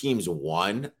these teams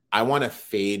won, I want to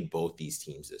fade both these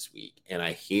teams this week. And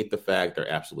I hate the fact they're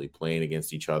absolutely playing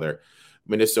against each other.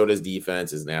 Minnesota's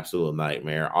defense is an absolute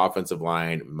nightmare. Offensive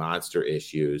line, monster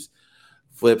issues.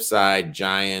 Flip side,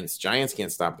 Giants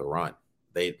can't stop the run.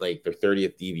 They're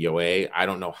 30th DVOA. I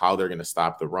don't know how they're going to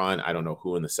stop the run. I don't know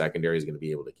who in the secondary is going to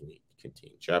be able to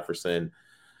contain Jefferson.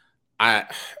 But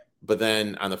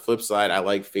then on the flip side, I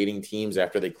like fading teams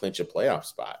after they clinch a playoff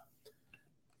spot.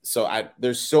 So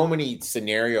there's so many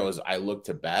scenarios I look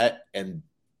to bet, and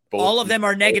all of them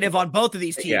are negative on both of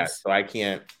these teams. Yeah, so I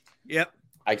can't. Yep,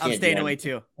 I can't. I'm staying away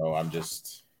too. So I'm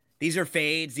just. These are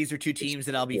fades. These are two teams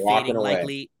that I'll be fading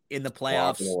likely in the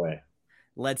playoffs.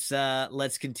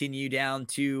 Let's continue down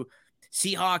to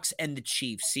Seahawks and the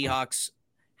Chiefs. Seahawks.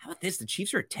 How about this? The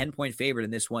Chiefs are a 10-point favorite in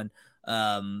this one.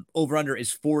 Over under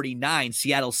is 49.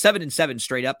 Seattle 7-7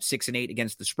 straight up, 6-8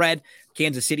 against the spread.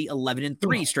 Kansas City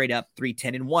 11-3 straight up,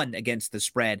 3-10-1 against the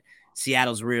spread.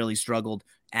 Seattle's really struggled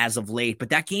as of late, but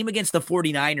that game against the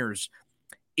 49ers,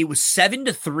 it was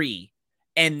 7-3,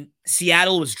 and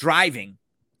Seattle was driving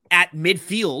at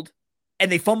midfield,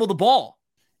 and they fumbled the ball,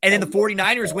 and then the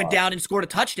 49ers went down and scored a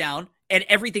touchdown, and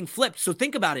everything flipped. So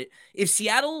think about it: if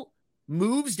Seattle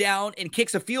moves down and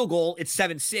kicks a field goal, it's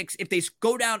 7-6. If they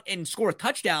go down and score a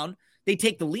touchdown, they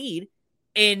take the lead.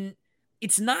 And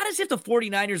it's not as if the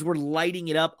 49ers were lighting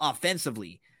it up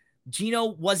offensively. Geno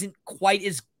wasn't quite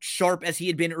as sharp as he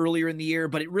had been earlier in the year,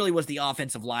 but it really was the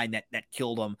offensive line that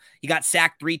killed him. He got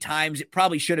sacked 3 times. It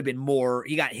probably should have been more.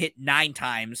 He got hit 9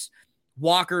 times.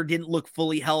 Walker didn't look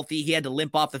fully healthy. He had to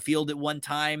limp off the field at one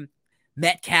time.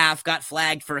 Metcalf got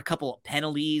flagged for a couple of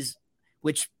penalties,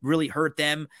 which really hurt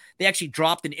them. They actually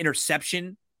dropped an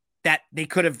interception that they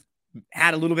could have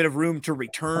had a little bit of room to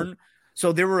return.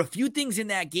 So there were a few things in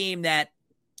that game that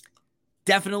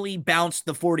definitely bounced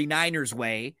the 49ers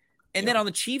way. And then on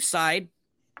the Chiefs side,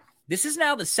 this is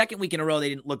now the second week in a row they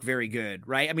didn't look very good,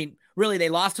 right? I mean, really, they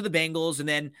lost to the Bengals, and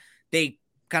then they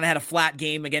kind of had a flat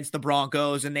game against the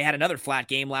Broncos, and they had another flat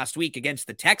game last week against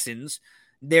the Texans.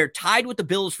 They're tied with the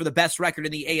Bills for the best record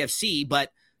in the AFC,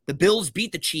 but the Bills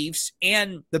beat the Chiefs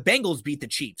and the Bengals beat the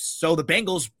Chiefs. So the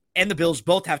Bengals and the Bills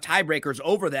both have tiebreakers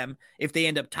over them if they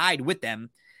end up tied with them.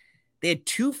 They had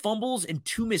 2 fumbles and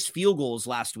 2 missed field goals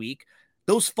last week.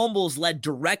 Those fumbles led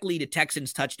directly to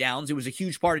Texans touchdowns. It was a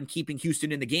huge part in keeping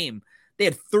Houston in the game. They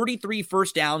had 33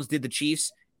 first downs, did the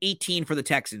Chiefs, 18 for the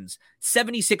Texans.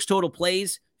 76 total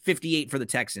plays, 58 for the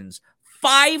Texans.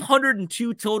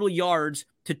 502 total yards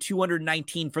to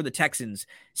 219 for the Texans.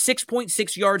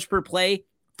 6.6 yards per play,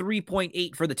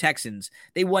 3.8 for the Texans.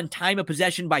 They won time of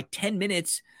possession by 10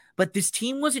 minutes, but this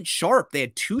team wasn't sharp. They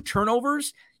had 2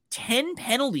 turnovers, 10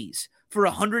 penalties for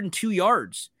 102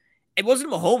 yards. It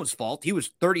wasn't Mahomes' fault. He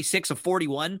was 36 of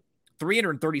 41,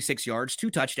 336 yards,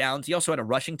 2 touchdowns. He also had a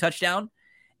rushing touchdown.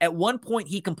 At one point,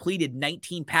 he completed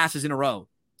 19 passes in a row.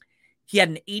 He had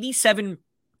an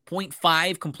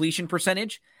 87.5 completion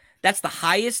percentage. That's the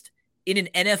highest in an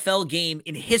NFL game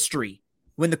in history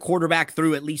when the quarterback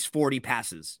threw at least 40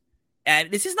 passes.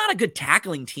 And this is not a good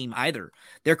tackling team either.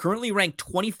 They're currently ranked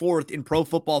 24th in Pro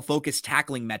Football Focus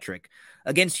tackling metric.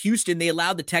 Against Houston, they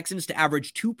allowed the Texans to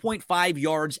average 2.5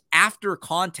 yards after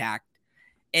contact,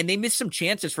 and they missed some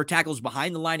chances for tackles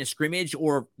behind the line of scrimmage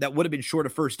or that would have been short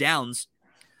of first downs.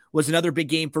 Was another big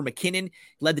game for McKinnon.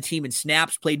 Led the team in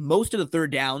snaps, played most of the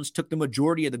third downs, took the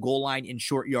majority of the goal line in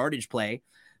short yardage play.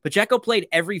 Pacheco played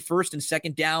every first and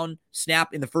second down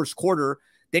snap in the first quarter.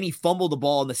 Then he fumbled the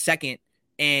ball in the second,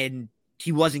 and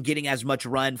he wasn't getting as much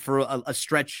run for a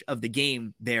stretch of the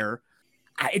game there.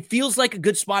 It feels like a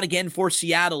good spot again for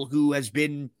Seattle, who has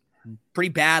been pretty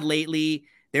bad lately.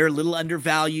 They're a little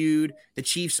undervalued. The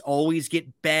Chiefs always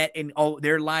get bet, and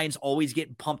their lines always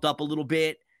get pumped up a little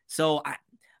bit. So,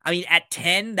 I mean, at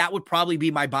 10, that would probably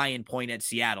be my buy-in point at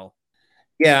Seattle.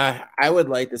 Yeah, I would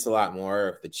like this a lot more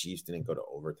if the Chiefs didn't go to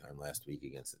overtime last week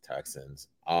against the Texans.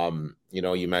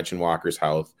 You mentioned Walker's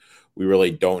health. We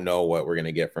really don't know what we're going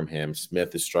to get from him.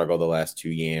 Smith has struggled the last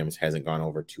 2 games, hasn't gone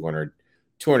over 200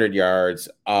 yards.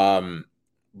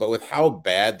 But with how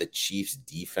bad the Chiefs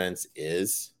defense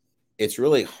is, it's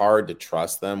really hard to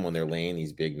trust them when they're laying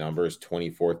these big numbers.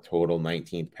 24th total,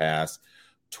 19th pass,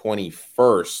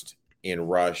 21st in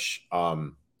rush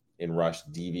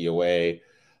DVOA.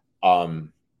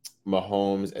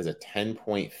 Mahomes as a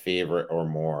 10-point favorite or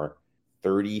more,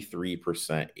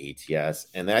 33% ATS.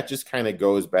 And that just kind of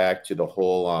goes back to the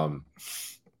whole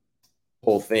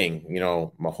thing.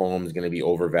 Mahomes going to be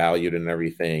overvalued and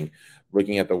everything.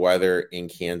 Looking at the weather in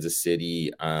Kansas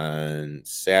City on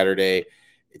Saturday,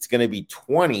 it's going to be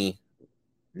 20,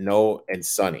 and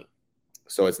sunny.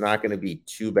 So it's not going to be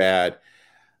too bad.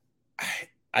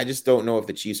 I just don't know if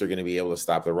the Chiefs are going to be able to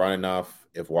stop the run enough,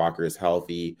 if Walker is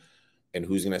healthy, and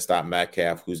who's going to stop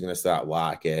Metcalf, who's going to stop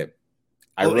Lockett.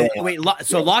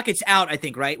 So Lockett's out, I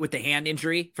think, right, with the hand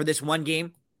injury for this one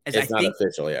game? It's not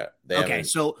official yet. Okay,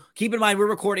 so keep in mind we're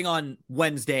recording on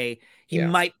Wednesday. He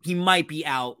might be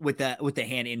out with the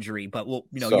hand injury, but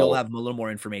you'll have a little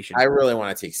more information. I really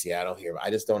want to take Seattle here, but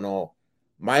I just don't know.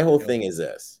 My whole thing is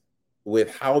this: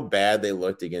 with how bad they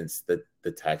looked against the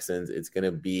Texans, it's going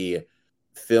to be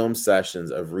film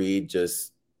sessions of Reed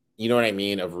just,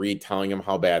 of Reed telling them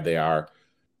how bad they are.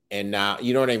 And now,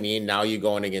 now you're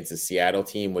going against a Seattle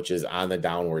team, which is on the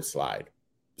downward slide.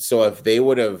 So if it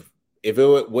wouldn't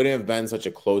have been such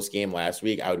a close game last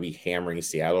week, I would be hammering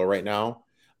Seattle right now.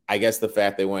 I guess the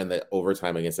fact they won the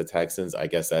overtime against the Texans, I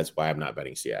guess that's why I'm not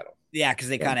betting Seattle. Yeah, because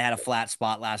they kind of had a flat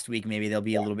spot last week. Maybe they'll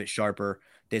be a little bit sharper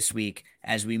this week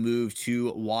as we move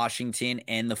to Washington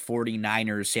and the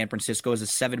 49ers. San Francisco is a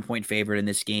 7-point favorite in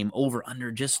this game, over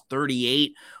under just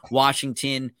 38.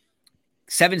 Washington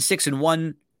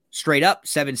 7-6-1 straight up,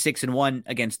 7-6-1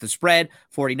 against the spread.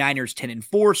 49ers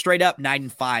 10-4 straight up,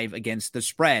 9-5 against the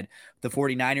spread. The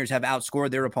 49ers have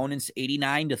outscored their opponents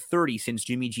 89-30 since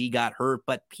Jimmy G got hurt,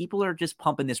 but people are just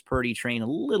pumping this Purdy train a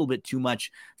little bit too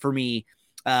much for me.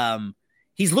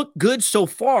 He's looked good so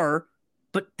far,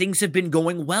 but things have been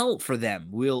going well for them.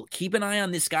 We'll keep an eye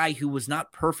on this guy who was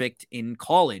not perfect in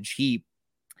college.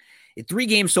 In 3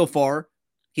 games so far,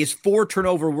 he has 4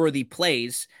 turnover-worthy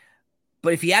plays,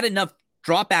 but if he had enough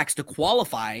dropbacks to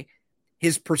qualify,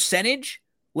 his percentage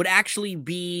would actually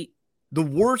be the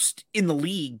worst in the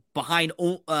league behind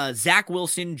Zach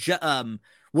Wilson,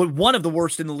 one of the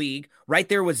worst in the league, right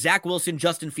there with Zach Wilson,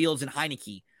 Justin Fields, and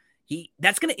Heineke.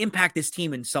 That's going to impact this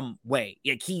team in some way.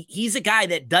 Like he's a guy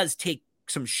that does take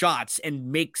some shots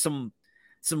and make some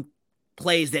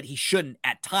plays that he shouldn't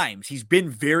at times. He's been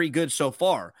very good so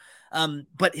far.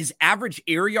 But his average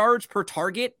air yards per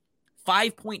target,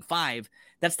 5.5.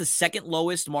 That's the second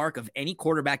lowest mark of any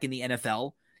quarterback in the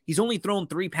NFL. He's only thrown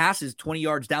 3 passes 20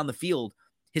 yards down the field.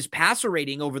 His passer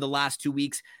rating over the last 2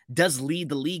 weeks does lead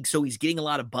the league, so he's getting a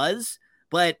lot of buzz,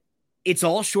 but it's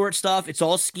all short stuff. It's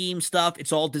all scheme stuff.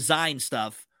 It's all design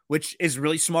stuff, which is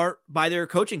really smart by their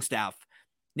coaching staff.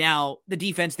 Now, the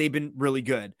defense, they've been really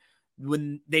good.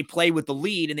 When they play with the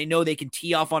lead and they know they can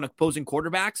tee off on opposing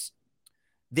quarterbacks,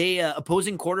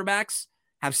 opposing quarterbacks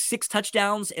have 6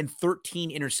 touchdowns and 13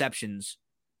 interceptions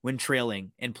when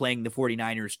trailing and playing the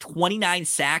 49ers. 29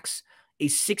 sacks, a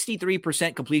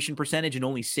 63% completion percentage, and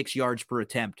only 6 yards per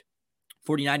attempt.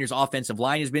 49ers offensive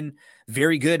line has been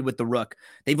very good with the rook.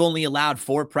 They've only allowed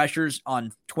 4 pressures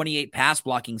on 28 pass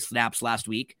blocking snaps last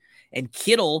week. And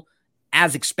Kittle,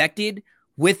 as expected,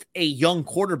 with a young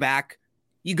quarterback,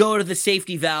 you go to the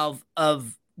safety valve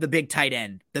of the big tight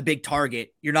end, the big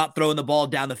target. You're not throwing the ball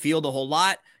down the field a whole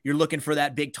lot. You're looking for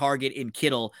that big target in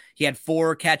Kittle. He had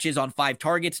 4 catches on 5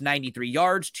 targets, 93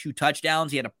 yards, 2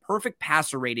 touchdowns. He had a perfect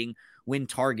passer rating when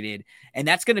targeted. And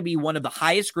that's going to be one of the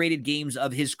highest graded games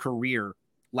of his career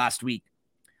last week.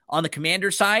 On the Commander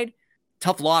side,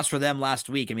 tough loss for them last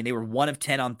week. I mean, they were 1 of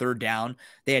 10 on 3rd down.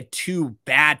 They had 2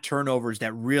 bad turnovers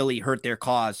that really hurt their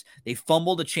cause. They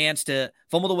fumbled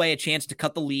away a chance to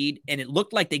cut the lead, and it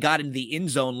looked like they got into the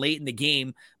end zone late in the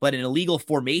game, but an illegal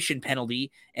formation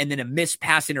penalty and then a missed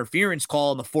pass interference call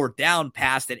on the 4th down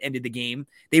pass that ended the game.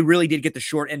 They really did get the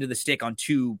short end of the stick on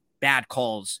 2 bad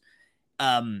calls.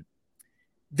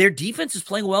 Their defense is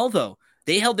playing well, though.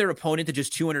 They held their opponent to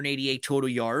just 288 total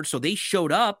yards, so they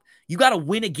showed up. You got to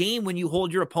win a game when you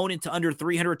hold your opponent to under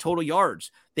 300 total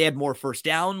yards. They had more first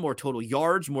down, more total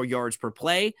yards, more yards per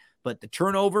play, but the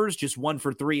turnovers, just 1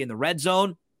 for 3 in the red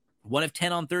zone, 1 of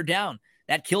 10 on 3rd down.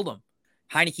 That killed them.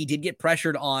 Heineke did get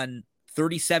pressured on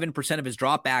 37% of his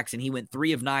dropbacks, and he went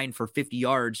 3 of 9 for 50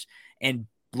 yards and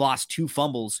lost 2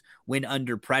 fumbles when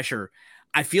under pressure.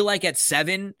 I feel like at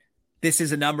 7, this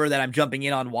is a number that I'm jumping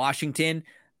in on Washington.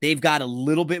 They've got a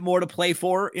little bit more to play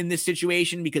for in this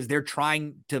situation because they're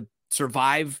trying to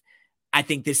survive. I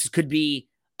think this could be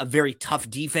a very tough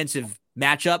defensive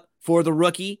matchup for the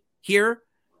rookie here.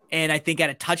 And I think at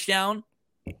a touchdown,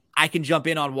 I can jump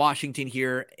in on Washington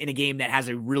here in a game that has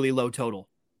a really low total.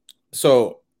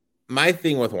 So my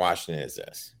thing with Washington is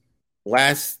this.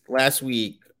 Last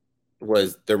week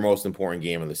was their most important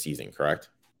game of the season, correct?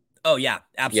 Oh, yeah,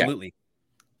 absolutely.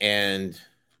 Yeah. And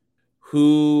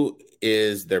who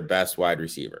is their best wide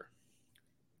receiver?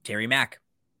 Terry Mack.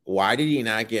 Why did he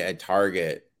not get a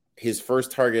target, his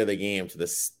first target of the game, to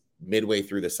the midway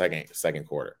through the second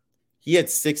quarter? He had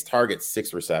 6 targets,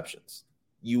 6 receptions.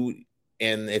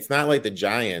 And it's not like the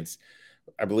Giants,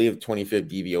 I believe 25th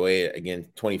DVOA again,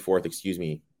 24th, excuse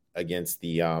me, against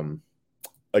the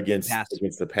against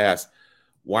the pass.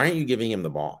 Why aren't you giving him the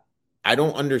ball? I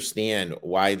don't understand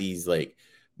why these like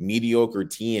mediocre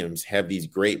teams have these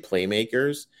great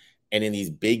playmakers, and in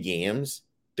these big games,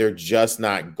 they're just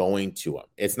not going to them.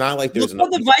 It's not like there's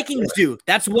what the Vikings do.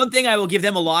 That's one thing I will give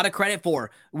them a lot of credit for.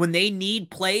 When they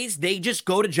need plays, they just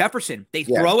go to Jefferson. They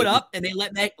throw it up and they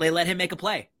let him make a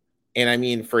play. And I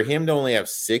mean, for him to only have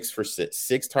 6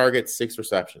 targets, 6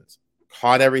 receptions,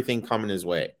 caught everything coming his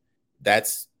way.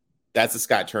 That's a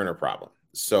Scott Turner problem.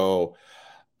 So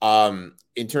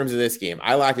in terms of this game,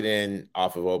 I locked it in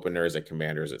off of openers at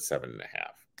Commanders at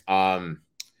 7.5.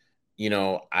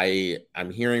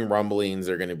 I'm hearing rumblings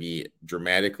are going to be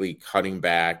dramatically cutting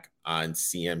back on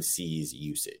CMC's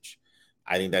usage.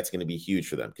 I think that's going to be huge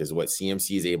for them, because what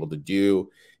CMC is able to do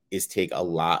is take a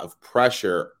lot of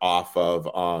pressure off of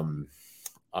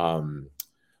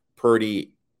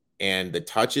Purdy, and the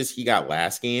touches he got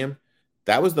last game,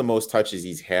 that was the most touches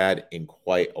he's had in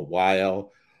quite a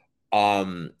while.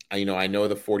 I know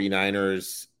the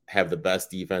 49ers have the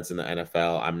best defense in the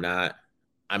NFL.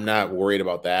 I'm not worried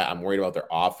about that. I'm worried about their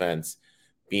offense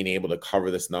being able to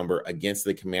cover this number against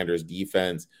the Commanders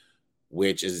defense,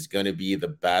 which is going to be the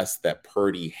best that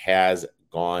Purdy has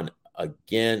gone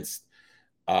against.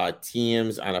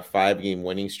 Teams on a 5-game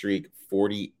winning streak,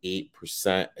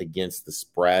 48% against the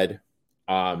spread.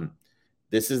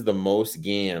 This is the most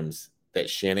games that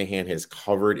Shanahan has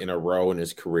covered in a row in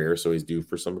his career, so he's due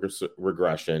for some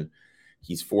regression.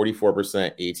 He's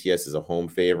 44%. ATS is a home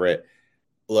favorite.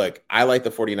 Look, I like the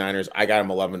 49ers. I got them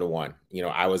 11-1.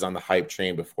 I was on the hype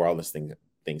train before all this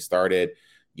thing started.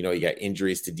 You got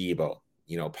injuries to Debo,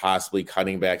 possibly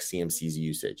cutting back CMC's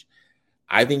usage.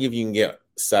 I think if you can get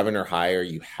 7 or higher,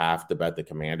 you have to bet the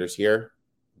Commanders here.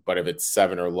 But if it's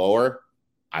 7 or lower,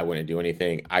 I wouldn't do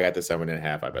anything. I got the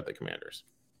 7.5. I bet the Commanders.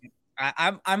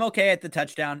 I'm okay at the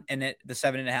touchdown and at the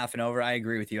 7.5 and over. I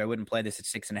agree with you. I wouldn't play this at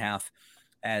 6.5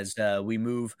 as we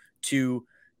move to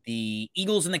the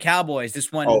Eagles and the Cowboys.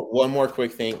 This one. Oh, one more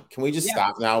quick thing. Can we just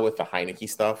stop now with the Heineke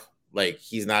stuff? Like,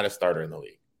 he's not a starter in the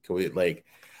league. Can we,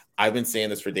 I've been saying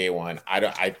this for day one.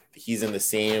 He's in the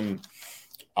same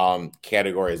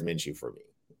category as Minshew for me.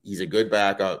 He's a good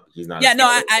backup. He's not. Yeah, no,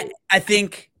 I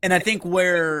think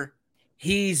where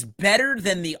he's better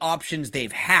than the options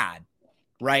they've had,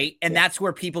 right? And that's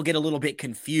where people get a little bit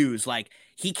confused. Like,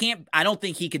 I don't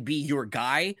think he could be your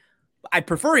guy. I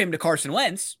prefer him to Carson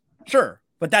Wentz, sure,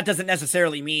 but that doesn't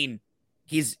necessarily mean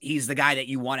he's the guy that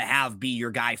you want to have be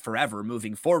your guy forever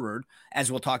moving forward,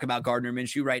 as we'll talk about Gardner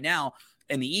Minshew right now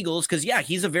and the Eagles, because,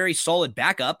 he's a very solid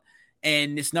backup.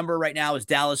 And this number right now is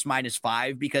Dallas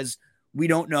 -5 because we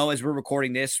don't know, as we're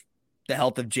recording this, the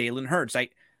health of Jalen Hurts. I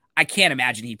can't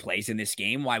imagine he plays in this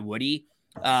game. Why would he?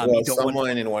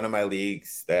 Someone in one of my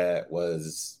leagues that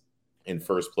was in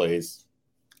first place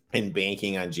and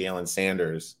banking on Jalen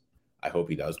Sanders, I hope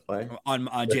he does play on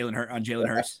Jalen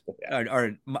Hurts,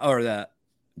 or the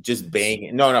just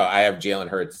banking. No, I have Jalen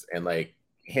Hurts, and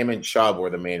him and Chubb were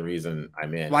the main reason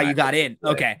I'm in. Why you got in?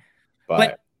 Okay,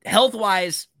 but health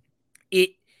wise,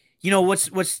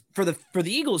 what's for the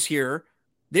Eagles here,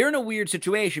 they're in a weird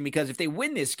situation because if they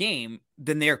win this game,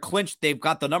 then they're clinched. They've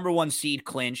got the number 1 seed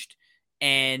clinched,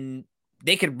 and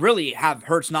they could really have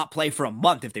Hurts not play for a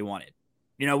month if they wanted,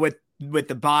 with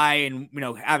the bye and,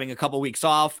 having a couple weeks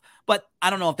off. But I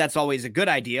don't know if that's always a good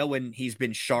idea when he's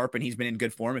been sharp and he's been in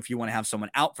good form, if you want to have someone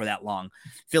out for that long.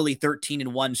 Philly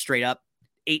 13-1 straight up,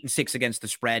 8-6 against the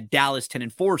spread. Dallas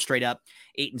 10-4 straight up,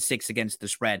 8-6 against the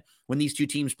spread. When these two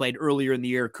teams played earlier in the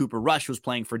year, Cooper Rush was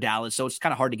playing for Dallas, so it's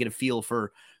kind of hard to get a feel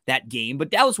for that game.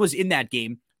 But Dallas was in that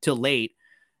game till late.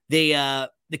 The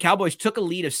Cowboys took a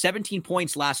lead of 17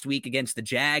 points last week against the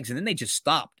Jags, and then they just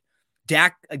stopped.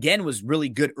 Dak, again, was really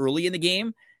good early in the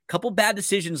game. Couple bad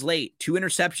decisions late. 2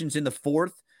 interceptions in the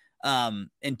fourth, and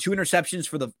 2 interceptions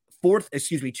for the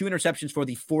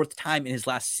fourth time in his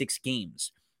last 6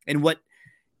 games. And what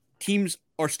teams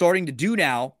are starting to do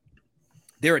now,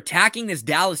 they're attacking this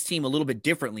Dallas team a little bit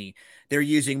differently. They're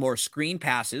using more screen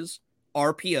passes,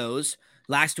 RPOs.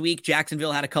 Last week,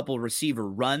 Jacksonville had a couple receiver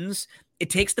runs, it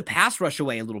takes the pass rush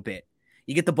away a little bit.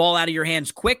 You get the ball out of your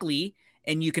hands quickly,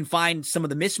 and you can find some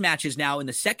of the mismatches now in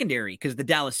the secondary because the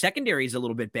Dallas secondary is a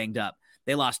little bit banged up.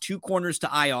 They lost 2 corners to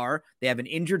IR. They have an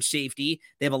injured safety.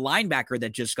 They have a linebacker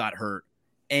that just got hurt.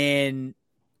 And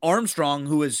Armstrong,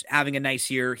 who was having a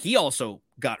nice year, he also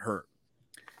got hurt.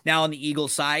 Now on the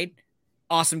Eagles side,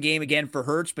 awesome game again for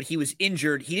Hurts, but he was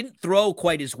injured. He didn't throw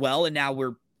quite as well, and now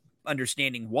we're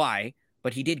understanding why.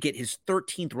 But he did get his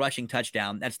 13th rushing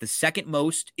touchdown. That's the second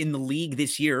most in the league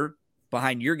this year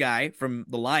behind your guy from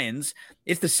the Lions.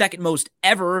 It's the second most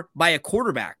ever by a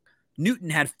quarterback. Newton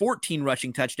had 14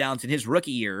 rushing touchdowns in his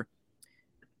rookie year.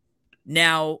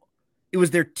 Now, it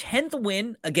was their 10th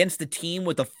win against the team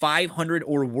with a 500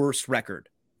 or worse record.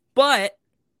 But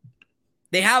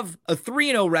they have a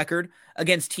 3-0 record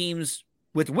against teams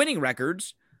with winning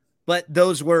records, but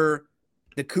those were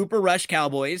the Cooper Rush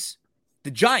Cowboys,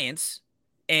 the Giants,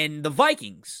 and the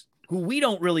Vikings, who we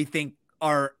don't really think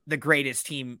are the greatest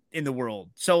team in the world.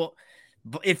 So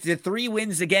if the 3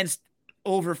 wins against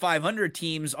over 500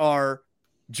 teams are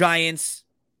Giants,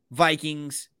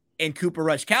 Vikings, and Cooper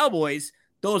Rush Cowboys,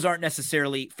 those aren't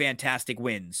necessarily fantastic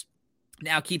wins.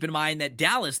 Now, keep in mind that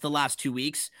Dallas, the last 2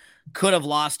 weeks, could have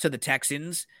lost to the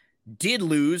Texans, did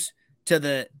lose to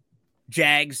the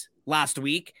Jags last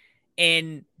week,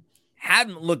 and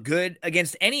hadn't looked good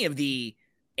against any of the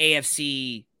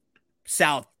AFC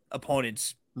South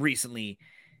opponents recently.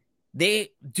 They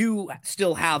do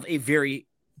still have a very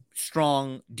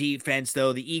strong defense,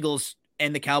 though. The Eagles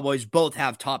and the Cowboys both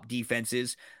have top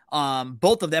defenses.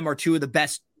 Both of them are 2 of the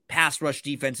best pass rush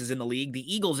defenses in the league.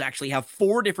 The Eagles actually have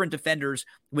 4 different defenders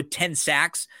with 10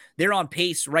 sacks. They're on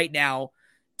pace right now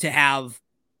to have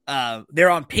 4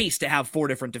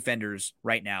 different defenders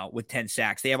right now with 10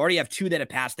 sacks. They already have 2 that have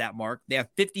passed that mark. They have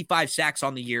 55 sacks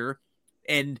on the year,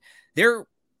 and they're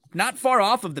not far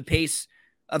off of the pace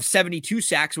of 72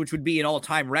 sacks, which would be an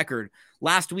all-time record.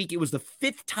 Last week, it was the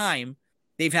 5th time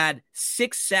they've had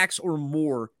 6 sacks or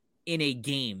more in a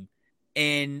game.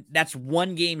 And that's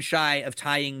 1 game shy of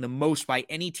tying the most by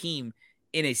any team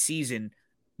in a season.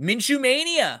 Minshew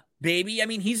mania, baby. I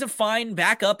mean, he's a fine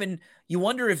backup, and you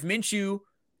wonder if Minshew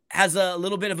has a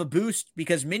little bit of a boost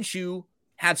because Minshew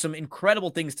had some incredible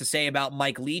things to say about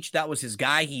Mike Leach. That was his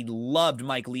guy. He loved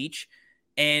Mike Leach.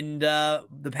 And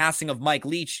the passing of Mike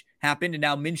Leach happened, and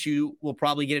now Minshew will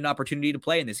probably get an opportunity to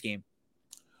play in this game.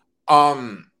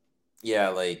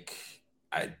 Yeah,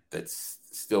 that's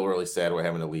still really sad we're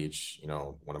having to Leach,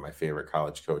 one of my favorite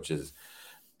college coaches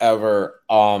ever.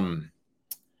 The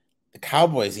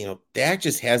Cowboys, Dak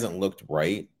just hasn't looked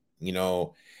right.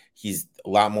 He's a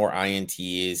lot more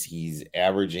INTs. He's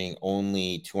averaging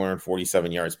only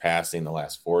 247 yards passing the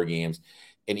last 4 games.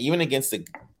 And even against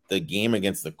the game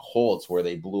against the Colts where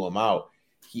they blew him out,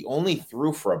 he only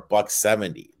threw for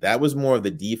 $170. That was more of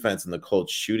the defense and the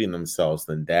Colts shooting themselves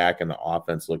than Dak and the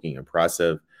offense looking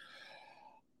impressive.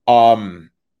 The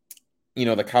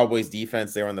Cowboys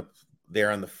defense, they're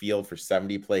on the field for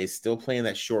 70 plays, still playing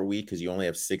that short week because you only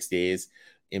have 6 days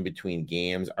in between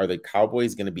games. Are the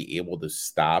Cowboys going to be able to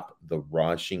stop the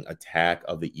rushing attack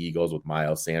of the Eagles with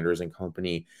Miles Sanders and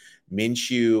company?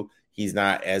 Minshew, he's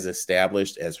not as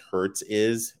established as Hurts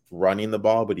is running the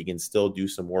ball, but he can still do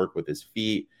some work with his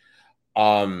feet.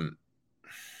 Cowboys,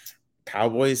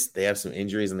 they have some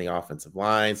injuries in the offensive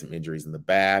line, some injuries in the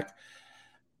back.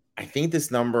 I think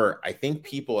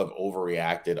people have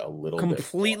overreacted a little bit.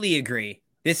 Completely agree.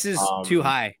 This is too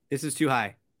high.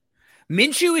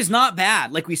 Minshew is not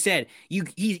bad. Like we said,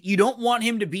 you don't want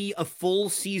him to be a full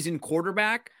season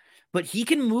quarterback, but he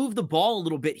can move the ball a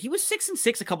little bit. He was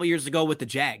 6-6 a couple years ago with the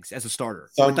Jags as a starter,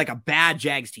 with like a bad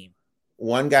Jags team.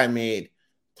 One guy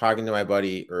talking to my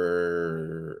buddy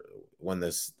when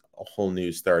this whole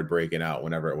news started breaking out,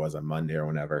 whenever it was on Monday or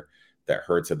whenever, that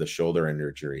Hurts had the shoulder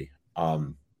injury.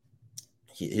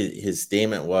 His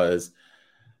statement was,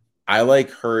 I like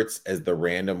Hurts as the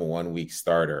random 1 week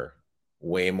starter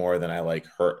way more than I like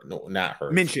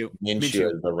Minshew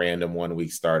as the random 1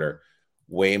 week starter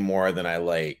way more than I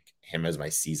like him as my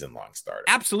season long starter.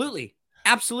 Absolutely.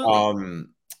 At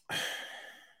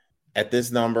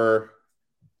this number,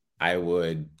 I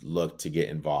would look to get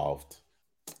involved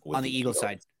on the Eagles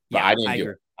side. Yeah, I didn't do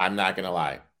it. I'm not gonna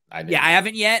lie. I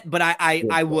haven't yet, but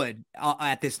I would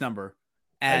at this number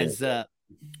as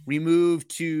we move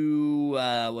to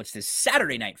what's this,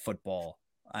 Saturday Night Football,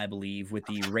 I believe, with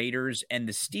the Raiders and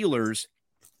the Steelers.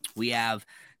 We have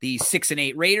the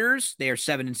 6-8 Raiders. They are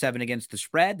 7-7 against the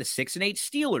spread. The 6-8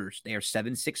 Steelers. They are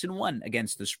 7-6-1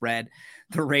 against the spread.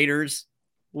 The Raiders,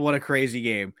 what a crazy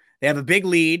game. They have a big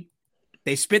lead.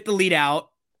 They spit the lead out,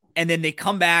 and then they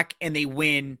come back and they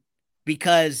win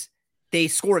because They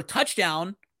score a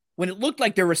touchdown when it looked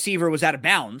like their receiver was out of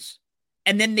bounds.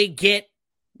 And then they get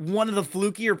one of the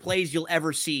flukier plays you'll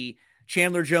ever see.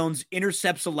 Chandler Jones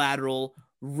intercepts a lateral,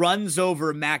 runs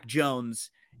over Mac Jones,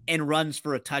 and runs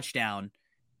for a touchdown.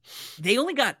 They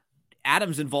only got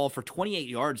Adams involved for 28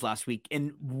 yards last week.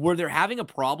 And where they're having a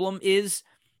problem is,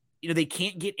 they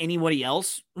can't get anybody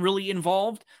else really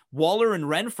involved. Waller and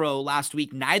Renfrow last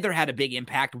week, neither had a big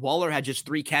impact. Waller had just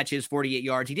 3 catches, 48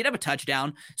 yards. He did have a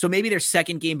touchdown. So maybe their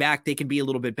second game back, they can be a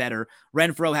little bit better.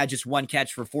 Renfrow had just 1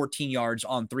 catch for 14 yards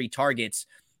on 3 targets.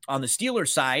 On the Steelers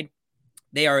side,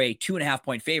 they are a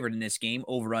 2.5-point favorite in this game.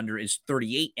 Over under is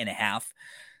 38.5.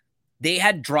 They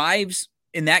had drives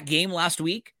in that game last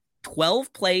week,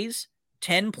 12 plays,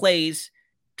 10 plays,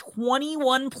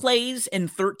 21 plays,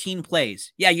 and 13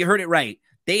 plays. Yeah, you heard it right.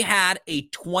 They had a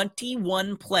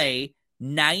 21-play,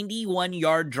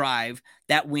 91-yard drive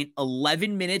that went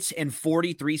 11 minutes and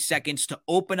 43 seconds to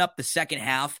open up the second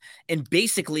half and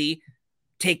basically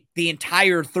take the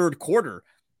entire third quarter.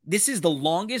 This is the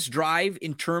longest drive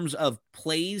in terms of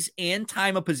plays and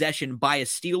time of possession by a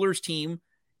Steelers team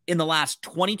in the last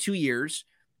 22 years.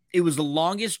 It was the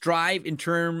longest drive in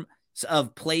terms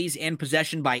of plays and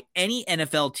possession by any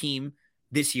NFL team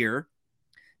this year.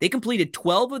 They completed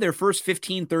 12 of their first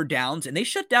 15 third downs, and they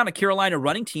shut down a Carolina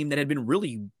running team that had been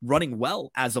really running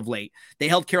well as of late. They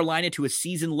held Carolina to a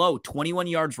season low, 21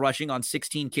 yards rushing on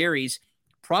 16 carries.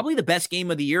 Probably the best game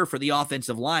of the year for the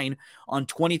offensive line. On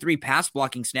 23 pass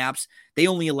blocking snaps, they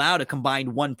only allowed a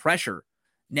combined 1 pressure.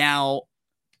 Now,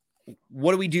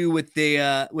 what do we do with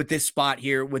this spot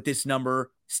here, with this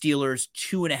number? Steelers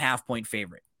 2.5-point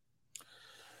favorite.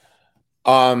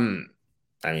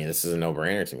 This is a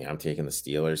no-brainer to me. I'm taking the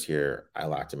Steelers here. I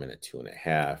locked them in at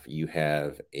 2.5. You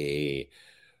have a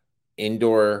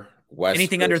indoor West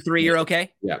Anything Coast under 3, team. you're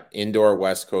okay? Yeah, indoor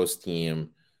West Coast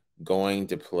team going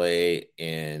to play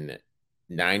in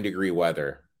 9-degree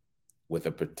weather with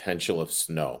a potential of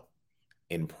snow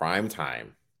in prime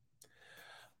time.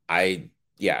 And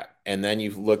then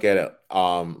you look at it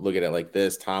like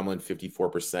this. Tomlin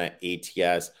 54%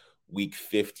 ATS. Week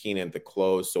 15 at the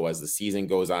close. So as the season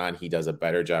goes on, he does a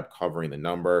better job covering the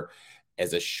number.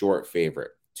 As a short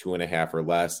favorite, 2.5 or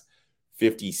less,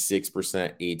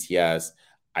 56% ATS.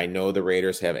 I know the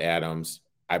Raiders have Adams,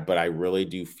 but I really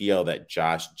do feel that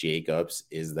Josh Jacobs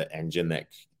is the engine that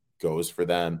goes for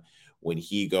them. When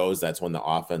he goes, that's when the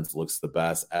offense looks the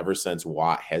best. Ever since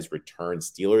Watt has returned,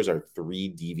 Steelers are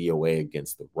 3 DVOA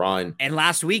against the run. And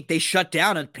last week, they shut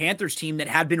down a Panthers team that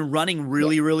had been running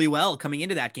really well coming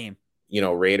into that game.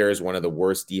 Raiders, one of the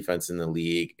worst defense in the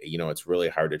league. It's really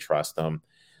hard to trust them.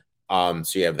 So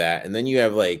you have that. And then you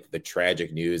have like the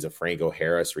tragic news of Franco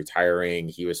Harris retiring.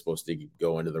 He was supposed to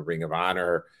go into the Ring of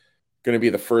Honor, going to be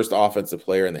the first offensive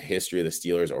player in the history of the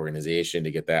Steelers organization to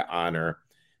get that honor.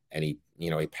 And he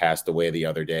passed away the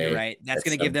other day. You're right. That's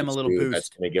going to give them a little boost. That's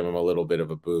going to give them a little bit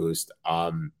of a boost.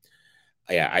 An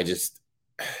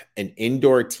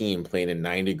indoor team playing in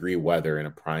 9-degree weather in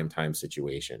a primetime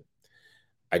situation.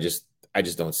 I just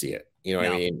don't see it. What I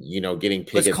mean? Getting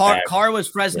Pickett back. Carr was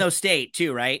Fresno State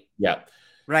too, right? Yeah.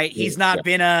 Right. He's not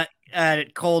been a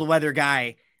cold weather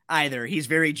guy either. He's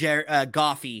very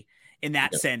Goffy in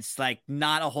that sense. Like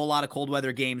not a whole lot of cold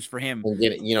weather games for him.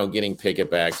 And getting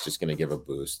Pickett back is just going to give a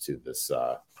boost to this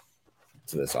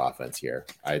offense here.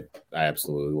 I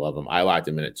absolutely love him. I locked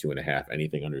him in at 2.5.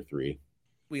 Anything under 3.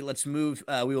 We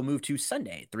will move to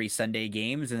Sunday. 3 Sunday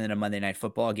games and then a Monday Night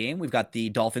Football game. We've got the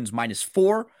Dolphins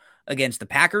 -4 against the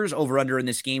Packers. Over under in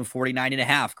this game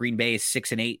 49.5. Green Bay is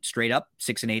 6-8 straight up,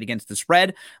 6-8 against the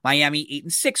spread. Miami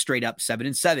 8-6 straight up,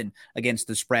 7-7 against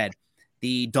the spread.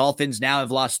 The Dolphins now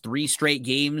have lost 3 straight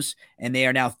games, and they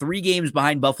are now 3 games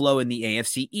behind Buffalo in the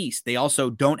AFC East. They also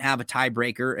don't have a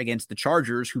tiebreaker against the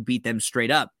Chargers, who beat them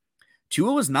straight up.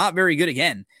 Tua was not very good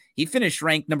again. He finished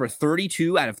ranked number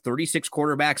 32 out of 36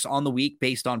 quarterbacks on the week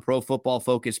based on Pro Football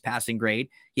Focus passing grade.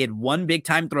 He had 1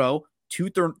 big-time throw,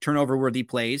 2 turnover-worthy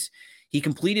plays. He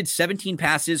completed 17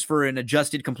 passes for an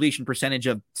adjusted completion percentage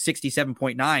of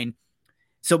 67.9.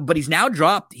 But he's now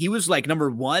dropped. He was like number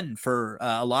 1 for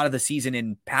a lot of the season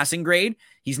in passing grade.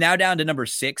 He's now down to number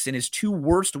 6, and his 2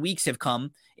 worst weeks have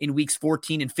come in weeks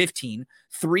 14 and 15.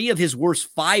 3 of his worst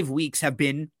 5 weeks have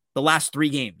been the last 3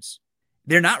 games.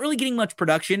 They're not really getting much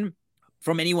production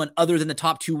from anyone other than the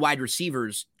top 2 wide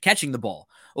receivers catching the ball.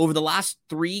 Over the last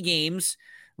 3 games,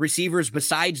 receivers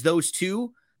besides those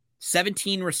 2,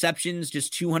 17 receptions,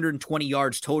 just 220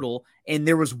 yards total, and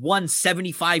there was 1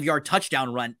 75-yard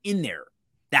touchdown run in there.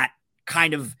 That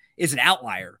kind of is an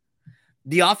outlier.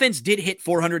 The offense did hit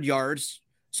 400 yards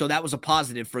So that was a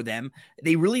positive for them.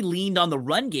 They really leaned on the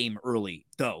run game early,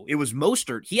 though. It was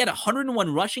Mostert. He had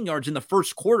 101 rushing yards in the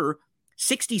first quarter,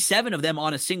 67 of them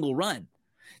on a single run.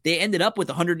 They ended up with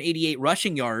 188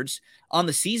 rushing yards. On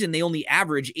the season, they only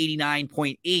average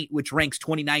 89.8, which ranks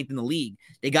 29th in the league.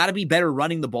 They got to be better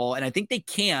running the ball, and I think they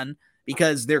can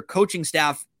because their coaching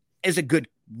staff is a good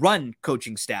run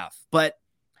coaching staff. But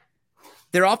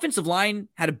their offensive line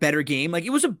had a better game. Like,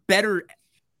 it was a better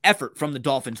effort from the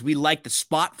Dolphins. We liked the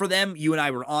spot for them. You and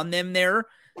I were on them there.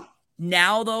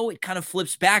 Now, though, it kind of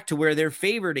flips back to where they're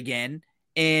favored again.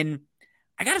 And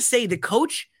I got to say, the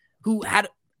coach who had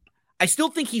 – I still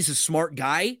think he's a smart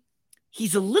guy.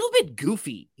 He's a little bit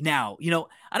goofy now. You know,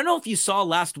 I don't know if you saw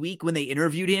last week when they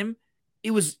interviewed him. It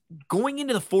was going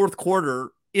into the fourth quarter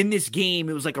in this game.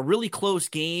 It was like a really close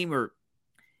game, or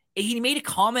he made a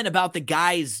comment about the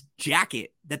guy's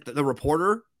jacket that the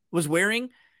reporter was wearing. He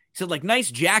said, like,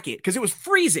 nice jacket, because it was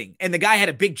freezing. And the guy had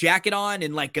a big jacket on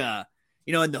and like, and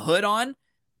the hood on.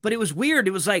 But it was weird.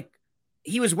 It was like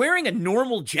he was wearing a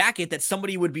normal jacket that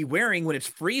somebody would be wearing when it's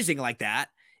freezing like that.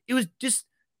 It was just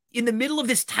in the middle of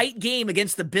this tight game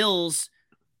against the Bills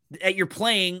that you're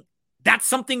playing. That's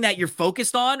something that you're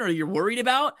focused on or you're worried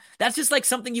about. That's just like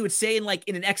something you would say in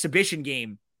an exhibition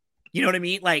game. You know what I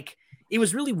mean? Like, it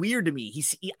was really weird to me.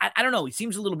 I don't know. He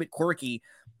seems a little bit quirky.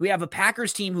 We have a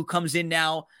Packers team who comes in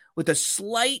now with a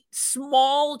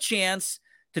small chance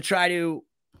to try to,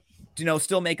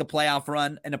 still make a playoff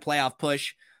run and a playoff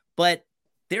push. But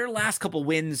their last couple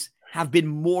wins have been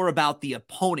more about the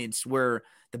opponents, where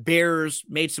the Bears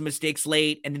made some mistakes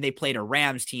late, and then they played a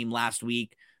Rams team last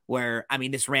week where,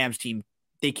 this Rams team,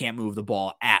 they can't move the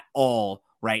ball at all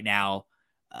right now.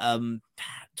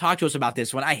 Talk to us about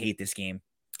this one. I hate this game.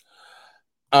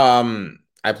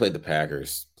 I played the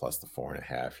Packers plus the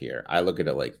 4.5 here. I look at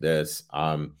it like this.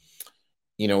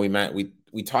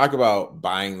 We talk about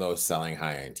buying low, selling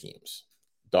high on teams.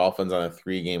 Dolphins on a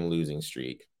 3-game losing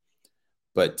streak.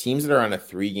 But teams that are on a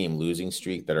 3-game losing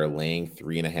streak that are laying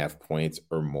 3.5 points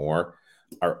or more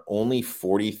are only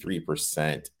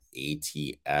 43%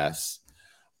 ATS.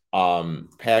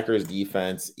 Packers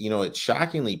defense, it's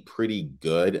shockingly pretty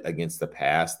good against the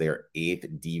pass. They're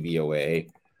 8th DVOA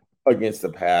against the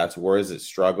pass. Where does it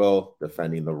struggle?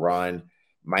 Defending the run.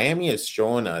 Miami has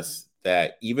shown us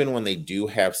that even when they do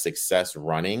have success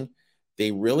running,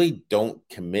 they really don't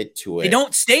commit to it. They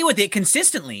don't stay with it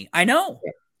consistently. I know.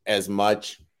 As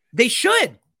much they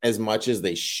should, as much as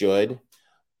they should.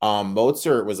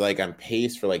 Mozart was like on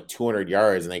pace for like 200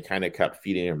 yards, and they kind of kept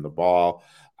feeding him the ball.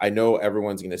 I know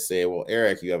everyone's going to say, well,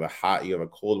 Eric, you have a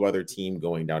cold weather team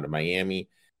going down to Miami.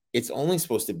 It's only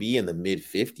supposed to be in the mid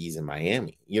 50s in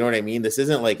Miami. You know what I mean? This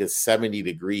isn't like a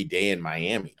 70-degree day in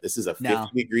Miami. This is a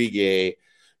 50-degree day,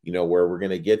 where we're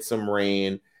going to get some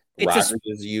rain. Rodgers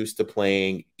is used to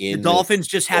playing in the Dolphins.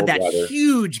 Just had that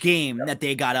huge game that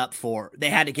they got up for. They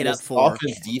had to get up for.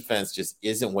 Dolphins defense just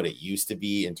isn't what it used to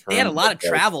be in terms. They had a lot of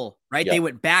travel, right? They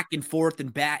went back and forth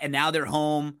and back, and now they're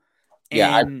home.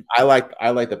 Yeah, I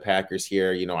like the Packers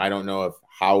here. I don't know if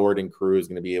Howard and Crew is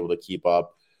going to be able to keep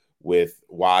up with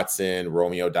Watson,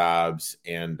 Romeo Doubs,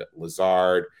 and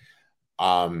Lazard.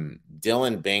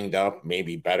 Dylan banged up,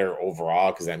 maybe better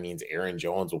overall, because that means Aaron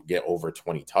Jones will get over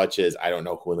 20 touches. I don't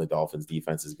know who in the Dolphins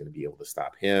defense is going to be able to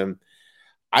stop him.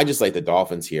 I just like the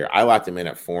Dolphins here. I locked them in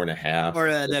at 4.5. Or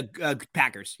the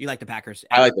Packers. You like the Packers?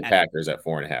 I like the Packers at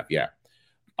 4.5. Yeah.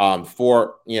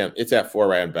 It's at 4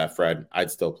 right on Betfred.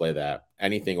 I'd still play that.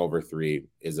 Anything over 3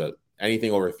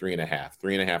 anything over 3.5.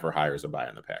 3.5 or higher is a buy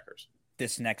on the Packers.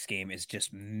 This next game is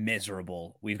just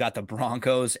miserable. We've got the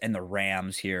Broncos and the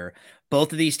Rams here.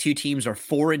 Both of these two teams are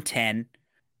 4-10,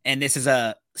 and this is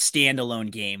a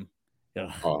standalone game.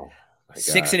 Ugh. Oh,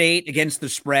 6-8 against the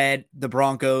spread. The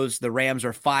Broncos, the Rams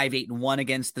are 5-8-1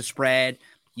 against the spread.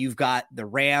 You've got the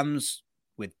Rams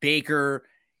with Baker.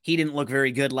 He didn't look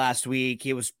very good last week.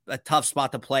 It was a tough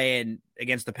spot to play in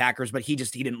against the Packers, but he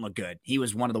didn't look good. He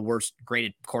was one of the worst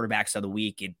graded quarterbacks of the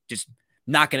week. It just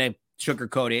not going to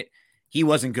sugarcoat it. He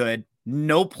wasn't good.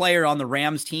 No player on the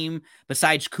Rams team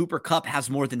besides Cooper Kupp has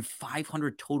more than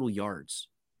 500 total yards.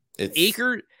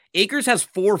 Akers has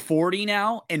 440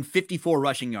 now and 54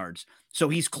 rushing yards. So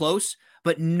he's close,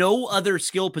 but no other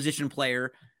skill position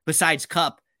player besides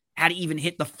Kupp had even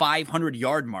hit the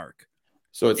 500-yard mark.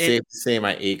 So it's safe to say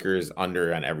my Akers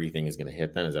under on everything is going to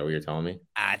hit then? Is that what you're telling me?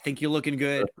 I think you're looking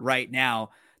good right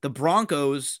now. The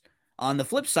Broncos, on the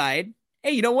flip side,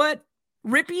 hey, you know what?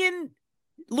 Ripien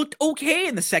looked okay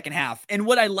in the second half. And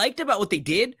what I liked about what they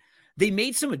did, they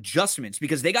made some adjustments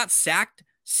because they got sacked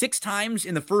 6 times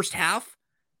in the first half,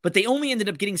 but they only ended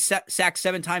up getting sacked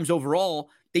 7 times overall.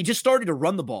 They just started to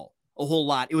run the ball a whole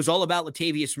lot. It was all about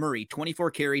Latavius Murray,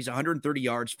 24 carries, 130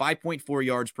 yards, 5.4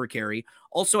 yards per carry.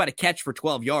 Also had a catch for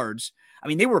 12 yards. I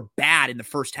mean, they were bad in the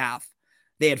first half.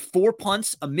 They had 4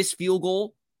 punts, a missed field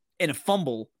goal, and a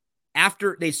fumble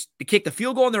after they kicked the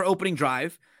field goal on their opening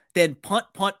drive, then punt,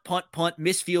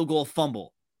 missed field goal,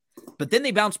 fumble. But then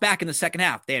they bounced back in the second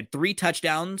half. They had 3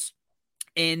 touchdowns,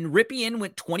 and Ripien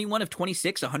went 21 of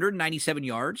 26, 197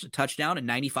 yards, a touchdown, and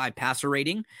 95 passer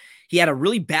rating. He had a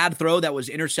really bad throw that was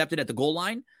intercepted at the goal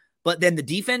line, but then the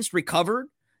defense recovered.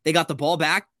 They got the ball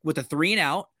back with a 3 and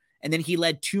out, and then he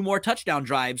led 2 more touchdown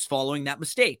drives following that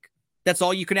mistake. That's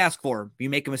all you can ask for. You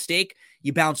make a mistake,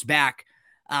 you bounce back.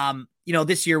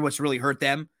 This year what's really hurt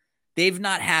them, they've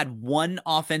not had one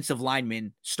offensive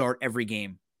lineman start every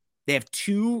game. They have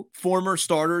 2 former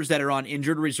starters that are on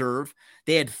injured reserve.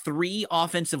 They had 3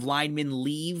 offensive linemen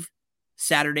leave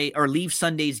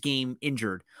Sunday's game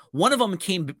injured. One of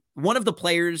the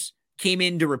players came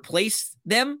in to replace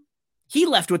them. He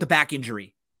left with a back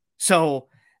injury. So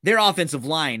their offensive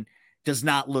line does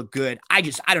not look good. I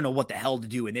don't know what the hell to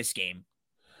do in this game,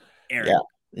 Aaron. Yeah,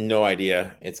 no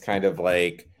idea. It's kind of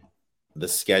like the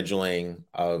scheduling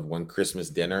of when Christmas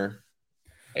dinner.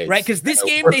 Right, because this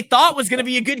game they thought was going to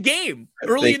be a good game.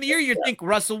 Early in the year, you think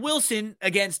Russell Wilson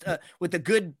against with a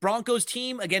good Broncos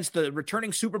team against the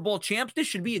returning Super Bowl champs, this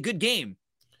should be a good game.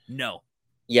 No.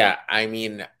 Yeah, I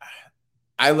mean,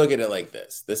 I look at it like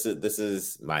this. This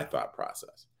is my thought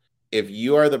process. If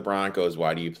you are the Broncos,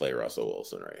 why do you play Russell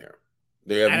Wilson right here?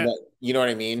 You know what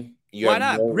I mean? Why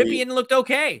not? Ripien looked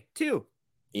okay too.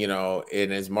 And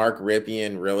is Mark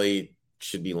Ripien really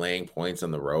should be laying points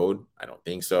on the road? I don't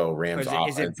think so. Rams.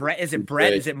 Is it Brett? Is it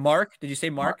Brett? Is it Mark? Did you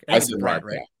say Mark? I said Mark,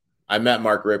 right? Yeah. I met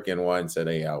Mark Ripken once at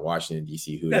a Washington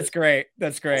D.C. Hooters. That's great.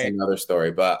 That's another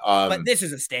story. But this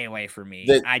is a stay away for me.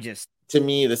 To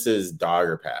me, this is dog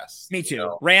or pass. Me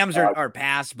too. Rams are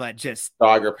pass, but just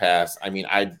dog or pass. I mean,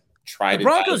 I tried to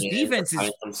Broncos defense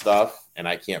find some stuff, and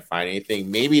I can't find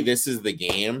anything. Maybe this is the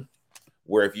game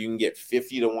where if you can get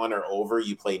 50-1 or over,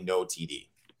 you play no TD.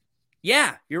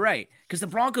 Yeah, you're right. Because the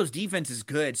Broncos defense is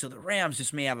good, so the Rams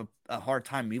just may have a hard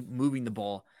time moving the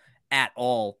ball at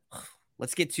all.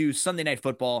 Let's get to Sunday Night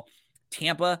Football.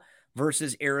 Tampa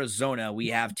versus Arizona. We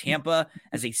have Tampa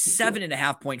as a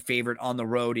 7.5-point favorite on the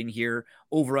road in here.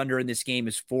 Over under in this game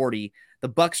is 40. The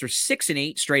Bucs are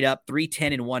 6-8 straight up,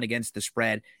 3-10-1 against the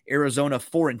spread. Arizona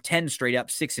 4-10 straight up,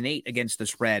 6-8 against the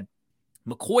spread.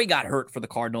 McCoy got hurt for the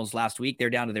Cardinals last week.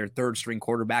 They're down to their 3rd string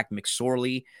quarterback,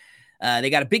 McSorley. They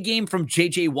got a big game from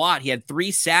J.J. Watt. He had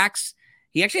 3 sacks.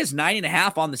 He actually has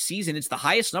 9.5 on the season. It's the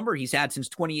highest number he's had since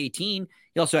 2018.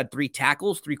 He also had 3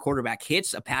 tackles, 3 quarterback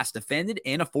hits, a pass defended,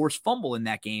 and a forced fumble in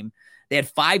that game. They had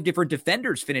 5 different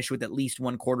defenders finish with at least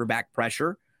 1 quarterback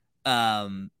pressure.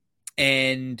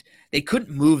 And they couldn't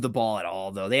move the ball at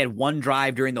all, though. They had 1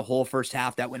 drive during the whole first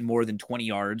half that went more than 20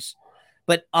 yards.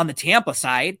 But on the Tampa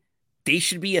side, they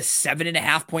should be a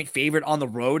 7.5-point favorite on the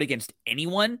road against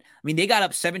anyone. I mean, they got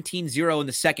up 17-0 in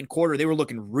the second quarter. They were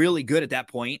looking really good at that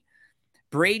point.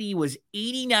 Brady was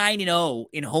 89-0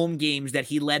 in home games that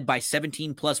he led by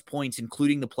 17-plus points,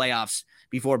 including the playoffs,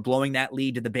 before blowing that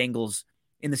lead to the Bengals.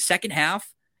 In the second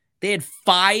half, they had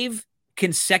 5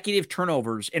 consecutive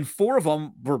turnovers, and 4 of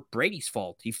them were Brady's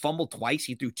fault. He fumbled twice.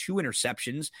 He threw 2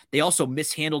 interceptions. They also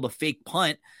mishandled a fake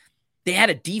punt. They had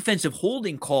a defensive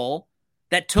holding call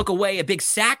that took away a big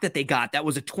sack that they got. That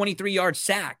was a 23-yard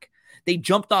sack. They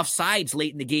jumped off sides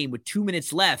late in the game with 2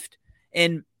 minutes left.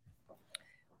 And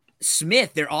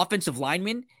Smith, their offensive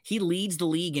lineman, he leads the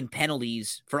league in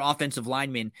penalties for offensive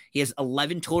linemen. He has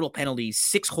 11 total penalties,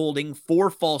 6 holding, 4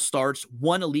 false starts,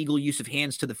 1 illegal use of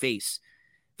hands to the face.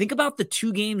 Think about the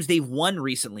 2 games they've won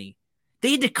recently.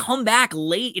 They had to come back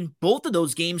late in both of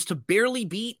those games to barely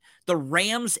beat the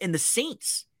Rams and the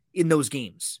Saints in those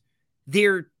games.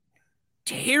 They're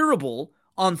terrible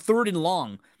on 3rd and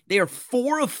long. They are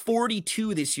 4 of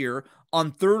 42 this year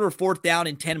on 3rd or 4th down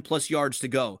and 10-plus yards to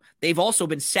go. They've also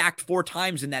been sacked 4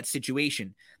 times in that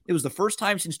situation. It was the first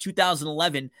time since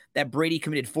 2011 that Brady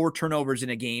committed 4 turnovers in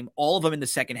a game, all of them in the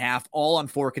second half, all on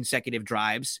 4 consecutive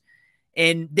drives.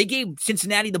 And they gave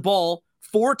Cincinnati the ball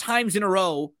 4 times in a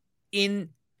row in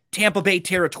Tampa Bay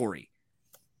territory.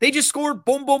 They just scored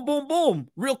boom, boom, boom, boom,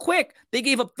 real quick. They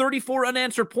gave up 34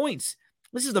 unanswered points.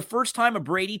 This is the first time a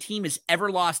Brady team has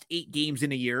ever lost 8 games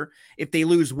in a year. If they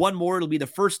lose 1 more, it'll be the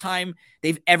first time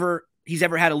he's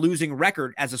ever had a losing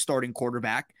record as a starting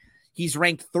quarterback. He's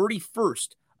ranked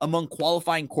 31st among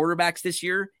qualifying quarterbacks this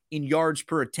year in yards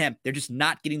per attempt. They're just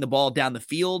not getting the ball down the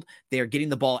field. They're getting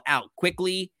the ball out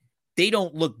quickly. They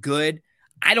don't look good.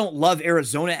 I don't love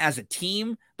Arizona as a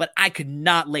team, but I could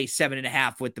not lay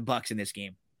 7.5 with the Bucs in this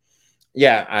game.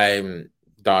 Yeah, I'm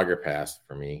Dogger pass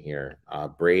for me here.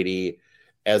 Brady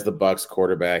as the Bucks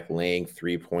quarterback laying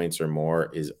 3 points or more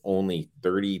is only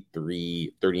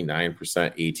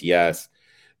 39% ATS.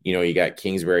 You got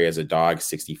Kingsbury as a dog,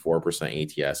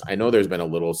 64% ATS. I know there's been a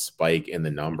little spike in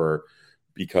the number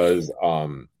because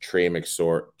Trey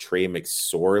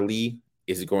McSorley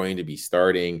is going to be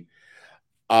starting.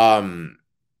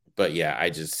 But yeah, I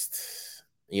just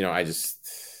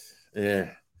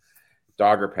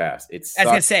Dogger pass. It I was gonna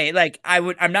sucks. say, like,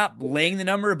 I'm not laying the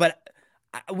number, but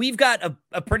we've got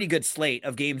a pretty good slate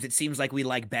of games. It seems like we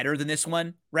like better than this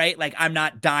one, right? Like, I'm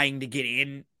not dying to get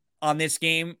in on this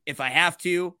game. If I have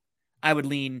to, I would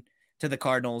lean to the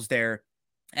Cardinals there.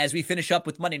 As we finish up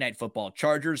with Monday Night Football,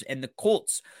 Chargers and the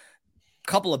Colts.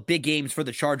 Couple of big games for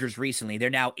the Chargers recently. They're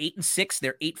now 8-6.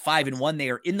 They're 8-5-1. They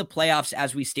are in the playoffs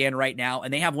as we stand right now,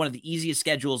 and they have one of the easiest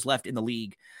schedules left in the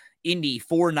league. Indy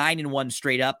 4-9-1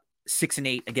 straight up,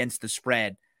 6-8 against the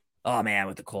spread. Oh man,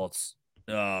 with the Colts.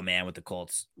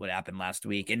 What happened last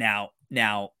week? And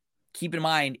now, keep in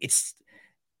mind, it's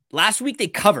last week they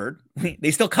covered.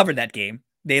 They still covered that game.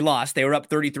 They lost. They were up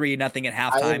 33-0 at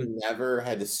halftime. I have never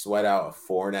had to sweat out a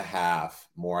 4.5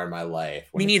 more in my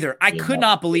life. Me neither. I could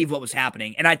not believe what was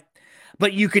happening.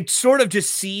 But you could sort of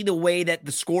just see the way that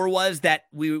the score was, that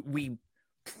we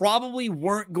probably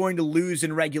weren't going to lose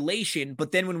in regulation.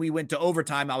 But then when we went to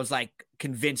overtime, I was like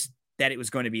convinced that it was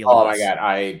going to be a loss. Oh my God.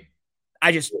 I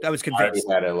was convinced.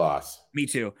 I had a loss. Me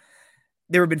too.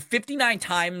 There have been 59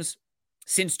 times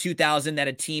since 2000 that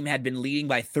a team had been leading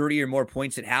by 30 or more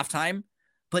points at halftime.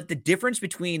 But the difference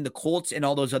between the Colts and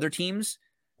all those other teams,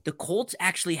 the Colts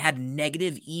actually had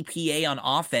negative EPA on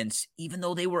offense, even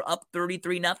though they were up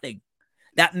 33-0.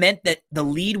 That meant that the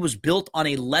lead was built on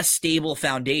a less stable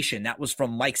foundation. That was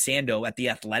from Mike Sando at The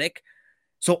Athletic.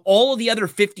 So all of the other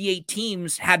 58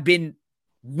 teams had been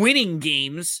winning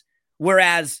games,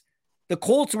 whereas the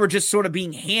Colts were just sort of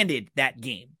being handed that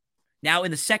game. Now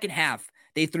in the second half,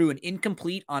 they threw an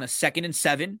incomplete on a 2nd and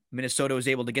 7. Minnesota was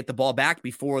able to get the ball back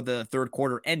before the third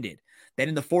quarter ended. Then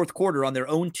in the fourth quarter, on their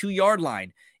own 2-yard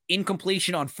line,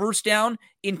 incompletion on first down,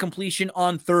 incompletion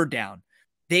on third down.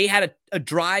 They had a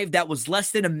drive that was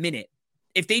less than a minute.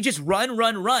 If they just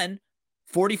run,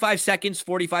 45 seconds,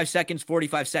 45 seconds,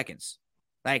 45 seconds.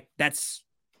 Like, that's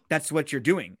what you're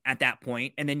doing at that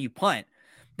point, and then you punt.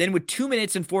 Then with 2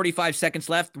 minutes and 45 seconds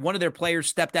left, one of their players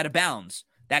stepped out of bounds.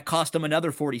 That cost them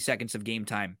another 40 seconds of game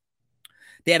time.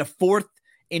 They had a 4th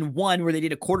and 1 where they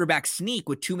did a quarterback sneak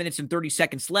with 2 minutes and 30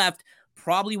 seconds left.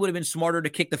 Probably would have been smarter to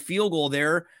kick the field goal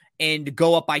there and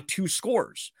go up by 2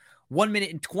 scores. 1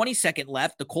 minute and 20 seconds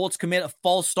left. The Colts commit a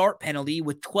false start penalty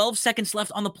with 12 seconds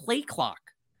left on the play clock.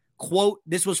 Quote,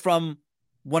 this was from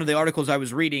one of the articles I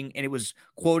was reading, and it was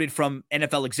quoted from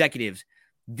NFL executives.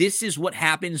 This is what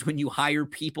happens when you hire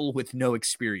people with no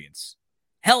experience.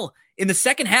 Hell, in the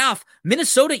second half,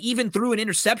 Minnesota even threw an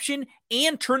interception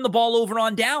and turned the ball over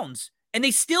on downs, and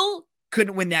they still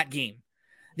couldn't win that game.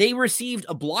 They received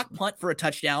a block punt for a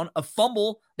touchdown, a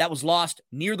fumble that was lost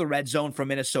near the red zone from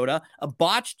Minnesota, a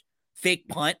botched fake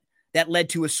punt that led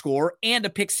to a score, and a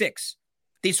pick six.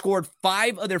 They scored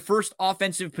 5 of their first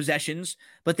offensive possessions,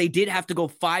 but they did have to go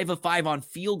 5 of 5 on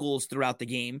field goals throughout the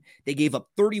game. They gave up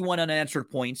 31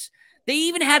 unanswered points. They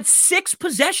even had 6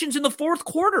 possessions in the fourth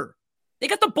quarter. They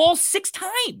got the ball 6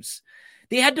 times.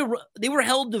 They were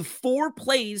held to 4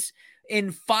 plays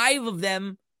in 5 of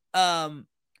them.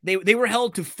 They were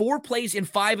held to 4 plays in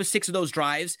 5 of 6 of those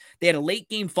drives. They had a late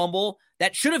game fumble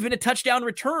that should have been a touchdown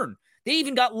return. They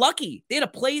even got lucky. They had a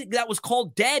play that was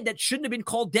called dead that shouldn't have been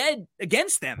called dead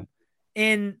against them.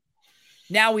 And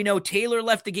now we know Taylor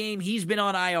left the game. He's been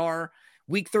on IR.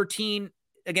 Week 13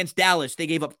 against Dallas, they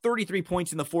gave up 33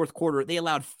 points in the fourth quarter. They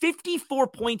allowed 54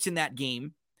 points in that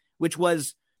game, which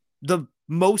was the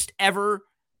most ever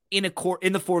in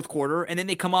the fourth quarter. And then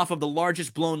they come off of the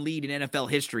largest blown lead in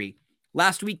NFL history.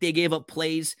 Last week, they gave up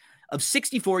plays of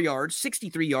 64 yards,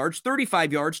 63 yards,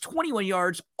 35 yards, 21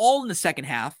 yards, all in the second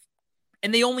half.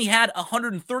 And they only had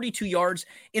 132 yards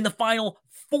in the final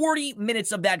 40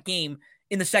 minutes of that game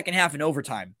in the second half in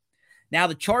overtime. Now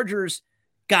the Chargers,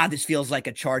 God, this feels like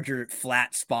a Charger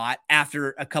flat spot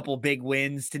after a couple big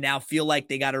wins to now feel like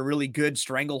they got a really good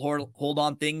stranglehold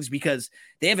on things because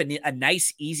they have a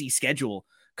nice, easy schedule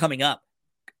coming up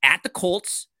at the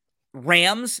Colts,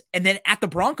 Rams, and then at the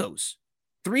Broncos.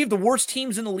 3 of the worst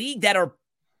teams in the league that are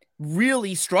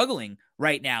really struggling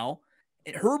right now.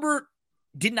 Herbert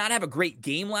did not have a great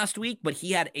game last week, but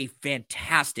he had a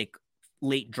fantastic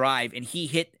late drive, and he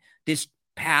hit this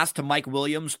pass to Mike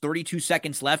Williams, 32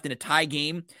 seconds left in a tie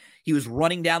game. He was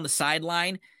running down the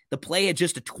sideline. The play had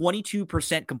just a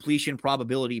 22% completion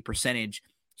probability percentage.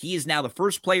 He is now the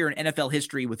first player in NFL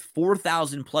history with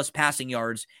 4,000 plus passing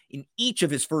yards in each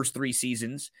of his first 3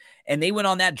 seasons. And they went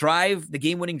on that drive, the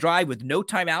game-winning drive, with no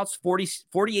timeouts,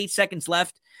 48 seconds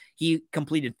left. He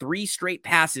completed 3 straight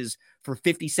passes for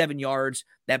 57 yards.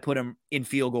 That put him in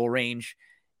field goal range.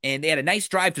 And they had a nice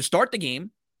drive to start the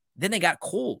game. Then they got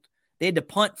cold. They had to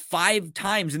punt 5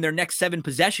 times in their next 7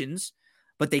 possessions,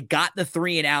 but they got the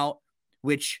 3 and out,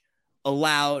 which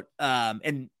allowed,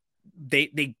 and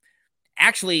they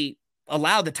actually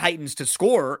allowed the Titans to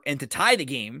score and to tie the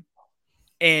game.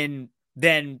 And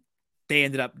then they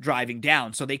ended up driving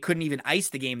down. So they couldn't even ice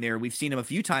the game there. We've seen them a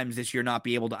few times this year not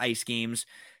be able to ice games.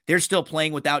 They're still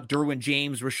playing without Derwin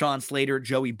James, Rashawn Slater,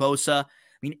 Joey Bosa. I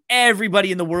mean,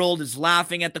 everybody in the world is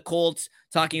laughing at the Colts,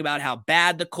 talking about how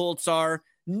bad the Colts are.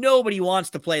 Nobody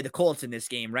wants to play the Colts in this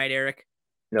game, right, Eric?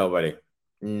 Nobody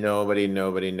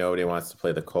wants to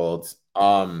play the Colts.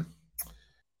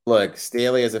 Look,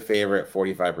 Staley is a favorite,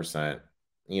 45%.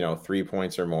 3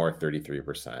 points or more,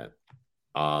 33%.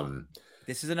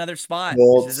 This is another spot.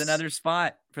 Colts, this is another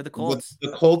spot for the Colts.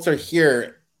 The Colts are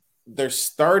here. They're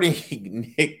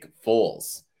starting Nick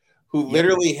Foles, who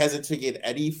literally hasn't taken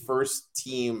any first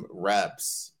team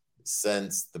reps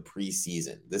since the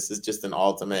preseason. This is just an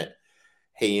ultimate,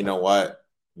 hey, you know what?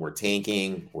 We're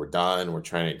tanking. We're done. We're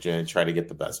trying to get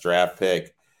the best draft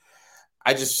pick.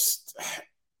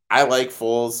 I like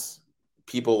Foles.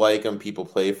 People like him. People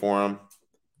play for him.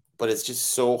 But it's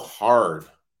just so hard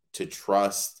to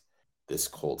trust this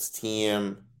Colts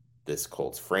team, this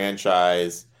Colts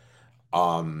franchise.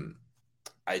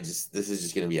 This is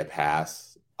just going to be a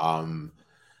pass.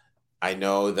 I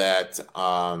know that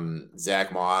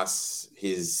Zach Moss,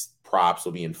 his props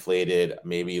will be inflated.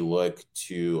 Maybe look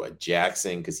to a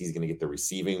Jackson because he's going to get the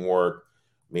receiving work.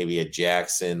 Maybe a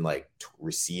Jackson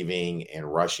receiving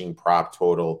and rushing prop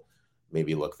total.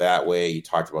 Maybe look that way. You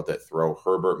talked about that throw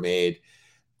Herbert made.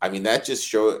 I mean, that just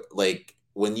showed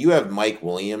when you have Mike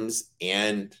Williams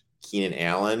and Keenan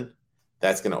Allen,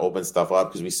 that's going to open stuff up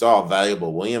because we saw how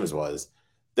valuable Williams was.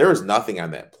 There was nothing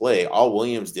on that play. All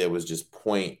Williams did was just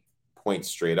point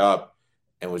straight up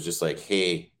and was just like,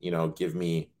 hey, give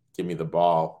me the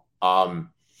ball.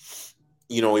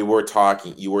 You were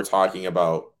talking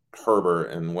about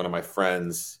Herbert, and one of my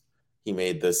friends, he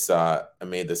made this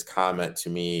comment to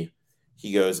me.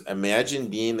 He goes, imagine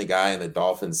being the guy in the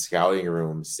Dolphins scouting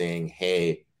room saying,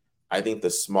 hey, I think the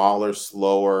smaller,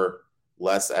 slower,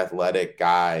 less athletic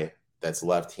guy that's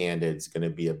left-handed is going to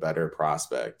be a better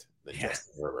prospect than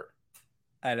Justin Herbert.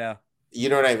 I know. You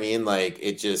know what I mean? I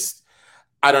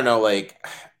don't know.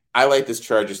 I like this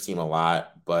Chargers team a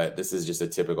lot, but this is just a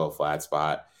typical flat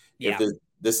spot. Yeah. If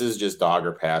this is just dog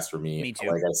or pass for me. Me too.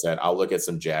 Like I said, I'll look at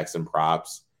some Jackson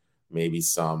props, maybe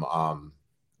some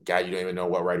guy you don't even know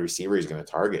what wide receiver he's going to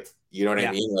target. You know what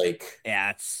I mean?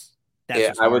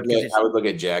 I would look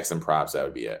at Jackson props. That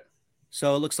would be it.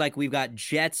 So it looks like we've got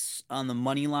Jets on the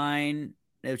money line,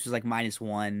 which is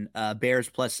 -1. Bears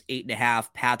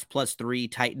 +8.5, Pats +3,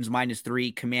 Titans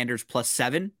 -3, Commanders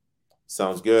 +7.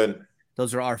 Sounds good.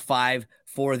 Those are our 5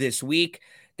 for this week.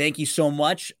 Thank you so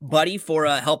much, buddy, for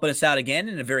helping us out again,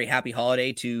 and a very happy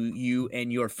holiday to you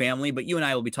and your family. But you and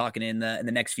I will be talking in the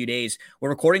next few days. We're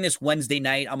recording this Wednesday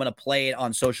night. I'm going to play it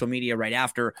on social media right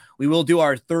after. We will do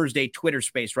our Thursday Twitter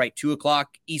space, right? 2:00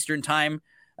 Eastern time,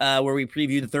 where we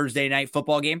preview the Thursday night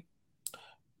football game.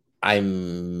 I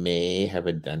may have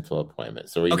a dental appointment,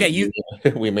 so we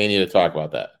may need to talk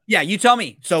about that. Yeah, you tell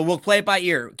me. So we'll play it by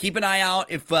ear. Keep an eye out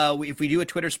if we do a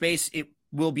Twitter space. It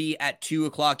will be at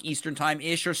 2:00 Eastern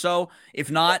time-ish or so. If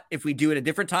not, if we do it a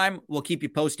different time, we'll keep you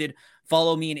posted.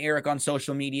 Follow me and Eric on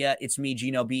social media. It's me,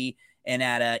 Gino B, and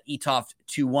at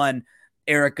Etoft21.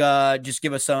 Eric, just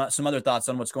give us some other thoughts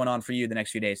on what's going on for you the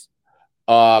next few days.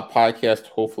 Podcast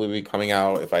hopefully will be coming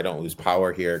out if I don't lose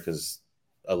power here, because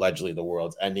allegedly the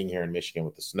world's ending here in Michigan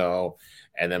with the snow.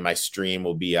 And then my stream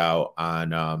will be out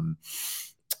on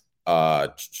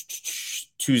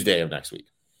Tuesday of next week.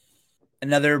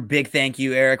 Another big thank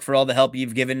you, Eric, for all the help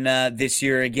you've given this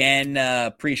year again.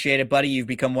 Appreciate it, buddy. You've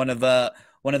become one of the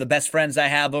best friends I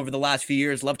have over the last few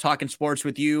years. Love talking sports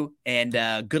with you, and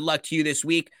good luck to you this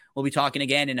week. We'll be talking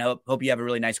again, and hope you have a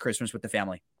really nice Christmas with the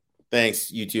family.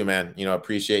 Thanks. You too, man.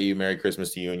 Appreciate you. Merry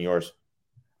Christmas to you and yours.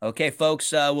 Okay,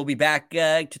 folks, we'll be back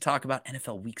to talk about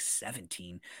NFL Week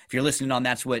 17. If you're listening on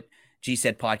That's What G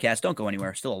Said podcast, don't go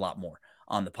anywhere. Still a lot more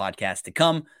on the podcast to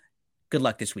come. Good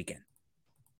luck this weekend.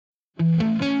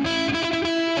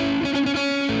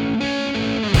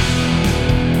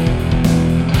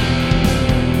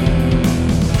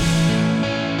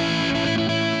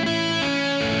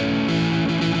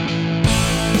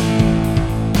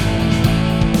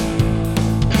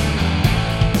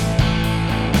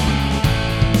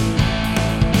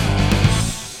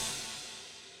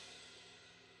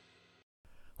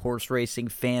 horse racing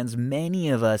fans, many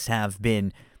of us have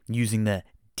been using the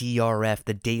DRF,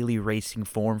 the daily racing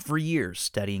form, for years,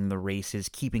 studying the races,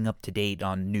 keeping up to date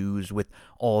on news with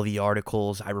all the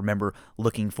articles. I remember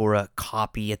looking for a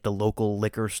copy at the local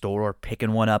liquor store or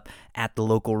picking one up at the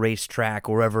local racetrack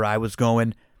wherever I was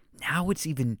going. Now it's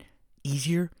even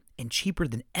easier and cheaper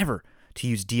than ever to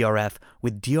use DRF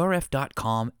with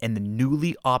DRF.com and the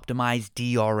newly optimized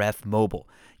DRF Mobile.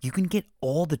 You can get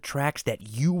all the tracks that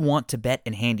you want to bet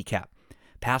and handicap.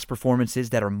 Past performances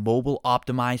that are mobile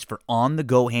optimized for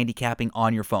on-the-go handicapping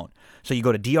on your phone. So you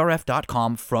go to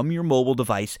DRF.com from your mobile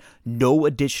device, no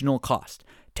additional cost.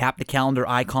 Tap the calendar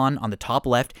icon on the top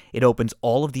left. It opens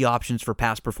all of the options for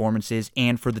past performances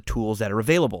and for the tools that are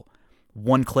available.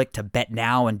 One click to bet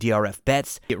now and DRF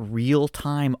bets. Get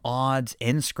real-time odds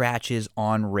and scratches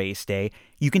on race day.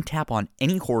 You can tap on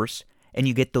any horse and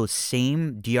you get those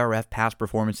same DRF past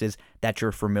performances that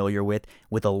you're familiar with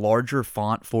a larger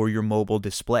font for your mobile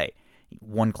display.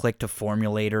 One click to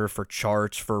Formulator for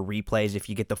charts, for replays if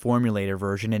you get the Formulator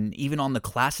version, and even on the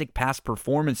classic past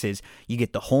performances, you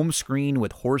get the home screen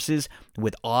with horses,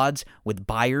 with odds, with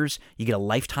buyers. You get a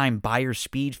lifetime buyer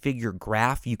speed figure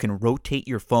graph. You can rotate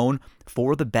your phone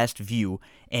for the best view,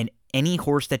 and any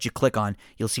horse that you click on,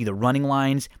 you'll see the running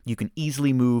lines. You can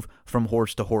easily move from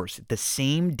horse to horse. The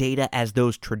same data as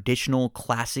those traditional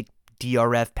classic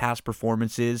DRF past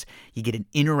performances. You get an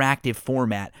interactive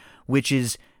format, which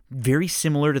is very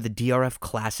similar to the DRF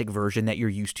Classic version that you're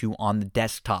used to on the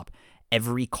desktop.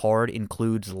 Every card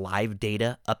includes live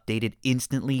data updated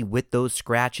instantly with those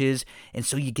scratches, and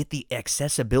so you get the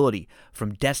accessibility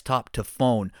from desktop to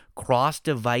phone,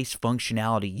 cross-device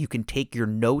functionality. You can take your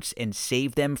notes and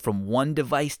save them from one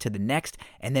device to the next,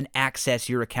 and then access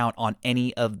your account on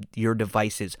any of your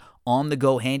devices.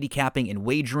 On-the-go handicapping and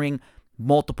wagering,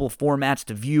 multiple formats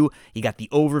to view. You got the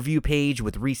overview page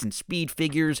with recent speed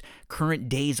figures, current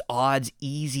day's odds,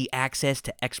 easy access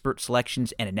to expert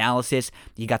selections and analysis.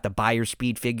 You got the buyer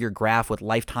speed figure graph with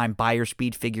lifetime buyer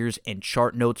speed figures and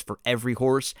chart notes for every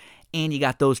horse. And you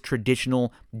got those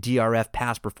traditional DRF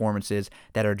past performances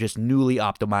that are just newly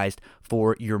optimized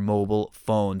for your mobile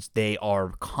phones. They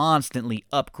are constantly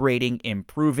upgrading,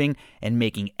 improving, and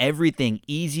making everything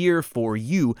easier for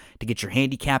you to get your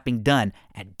handicapping done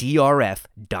at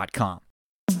DRF.com.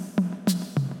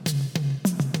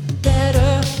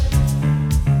 Better,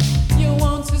 you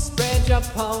want to spread your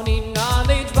pony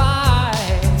knowledge wide.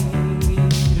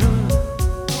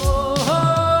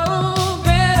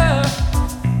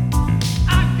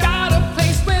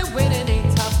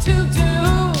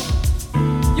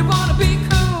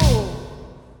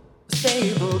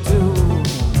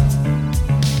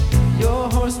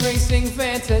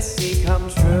 Fantasy come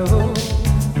true,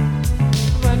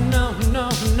 but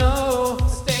no,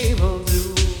 Stable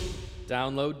Duel.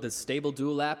 Download the Stable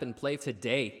Duel app and play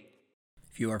today.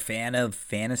 If you are a fan of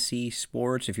fantasy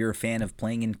sports, if you're a fan of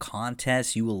playing in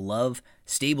contests, you will love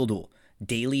Stable Duel.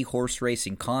 Daily horse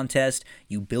racing contest.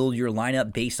 You build your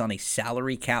lineup based on a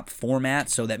salary cap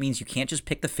format, so that means you can't just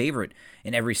pick the favorite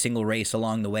in every single race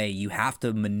along the way. You have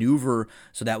to maneuver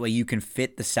so that way you can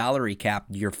fit the salary cap.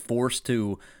 You're forced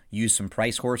to use some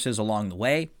price horses along the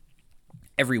way.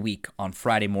 Every week on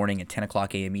Friday morning at 10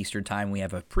 o'clock a.m. Eastern Time, we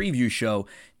have a preview show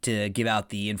to give out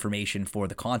the information for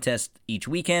the contest each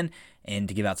weekend and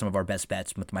to give out some of our best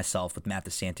bets with myself, with Matt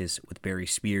DeSantis, with Barry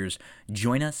Spears.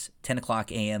 Join us 10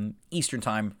 o'clock a.m. Eastern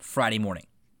Time, Friday morning.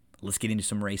 Let's get into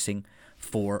some racing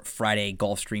for Friday,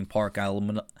 Gulfstream Park.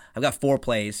 I've got 4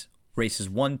 plays, races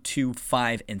 1, 2,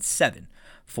 5, and 7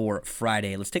 for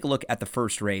Friday. Let's take a look at the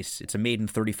first race. It's a maiden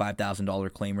 $35,000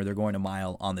 claimer. They're going a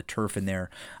mile on the turf in there.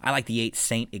 I like the 8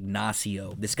 St.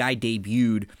 Ignacio. This guy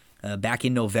debuted back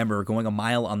in November going a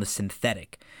mile on the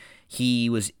synthetic. He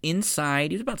was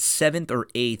inside. He was about 7th or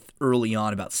 8th early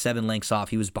on, about 7 lengths off.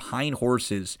 He was behind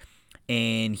horses,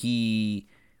 and he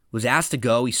was asked to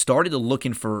go. He started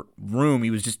looking for room.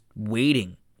 He was just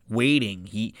waiting.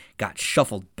 He got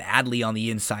shuffled badly on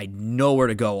the inside, nowhere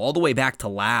to go, all the way back to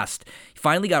last. He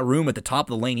finally got room at the top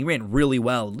of the lane. He ran really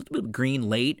well, a little bit green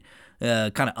late,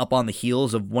 kind of up on the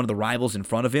heels of one of the rivals in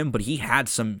front of him, but he had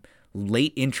some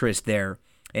late interest there,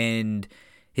 and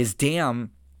his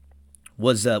dam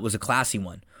was a classy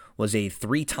one. Was a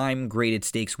 3-time graded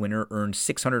stakes winner, earned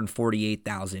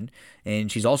 $648,000,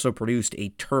 and she's also produced a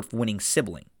turf-winning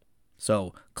sibling.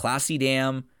 So classy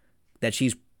dam that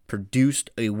she's produced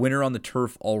a winner on the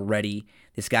turf already.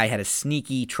 This guy had a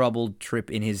sneaky, troubled trip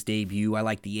in his debut. I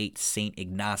like the 8 St.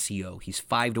 Ignacio. He's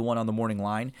 5-1 on the morning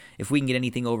line. If we can get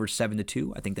anything over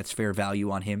 7-2, I think that's fair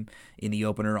value on him in the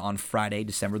opener on Friday,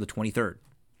 December the 23rd.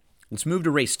 Let's move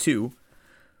to race 2.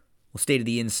 We'll stay to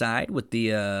the inside with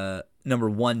the number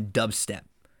 1 Dubstep.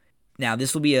 Now,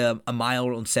 this will be a mile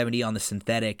and 70 on the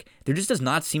synthetic. There just does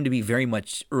not seem to be very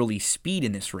much early speed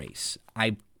in this race.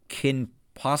 I can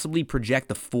possibly project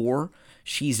the 4.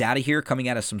 She's out of here, coming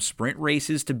out of some sprint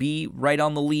races to be right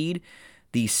on the lead.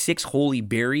 The 6 Holy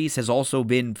Berries has also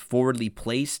been forwardly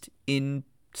placed in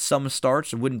some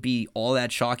starts. It wouldn't be all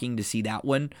that shocking to see that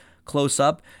one close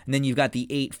up. And then you've got the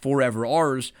 8 Forever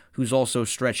R's, who's also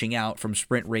stretching out from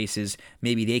sprint races.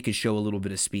 Maybe they could show a little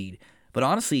bit of speed. But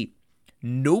honestly,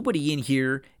 nobody in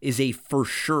here is a for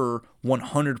sure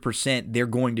 100% they're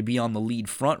going to be on the lead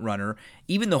front runner.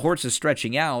 Even the horses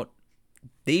stretching out,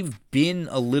 they've been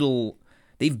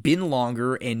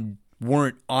longer and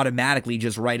weren't automatically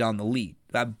just right on the lead.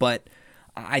 But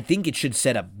I think it should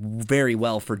set up very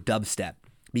well for Dubstep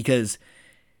because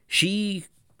she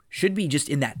should be just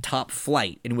in that top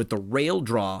flight. And with the rail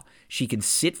draw, she can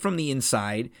sit from the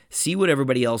inside, see what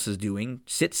everybody else is doing,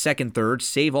 sit second, third,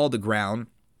 save all the ground,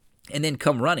 and then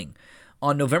come running.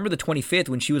 On November the 25th,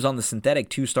 when she was on the synthetic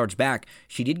 2 starts back,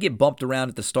 she did get bumped around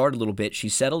at the start a little bit. She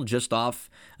settled just off,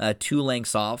 2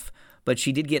 lengths off, but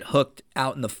she did get hooked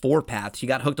out in the 4 path. She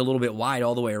got hooked a little bit wide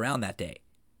all the way around that day.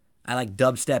 I like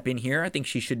Dubstep in here. I think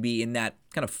she should be in that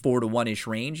kind of 4-1-ish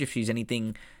range. If she's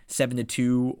anything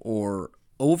 7-2 or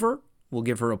over, we'll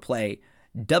give her a play.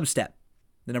 Dubstep,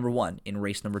 the number 1 in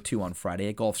race number 2 on Friday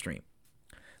at Gulfstream.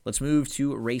 Let's move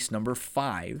to race number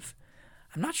 5.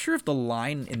 I'm not sure if the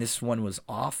line in this one was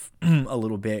off a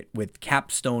little bit with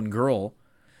Capstone Girl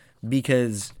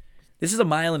because this is a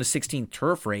mile and a 16th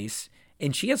turf race,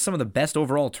 and she has some of the best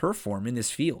overall turf form in this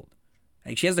field.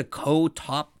 Like she has the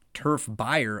co-top turf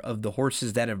buyer of the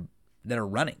horses that are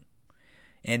running.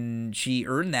 And she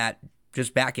earned that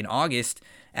just back in August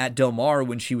at Del Mar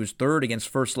when she was 3rd against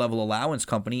First Level Allowance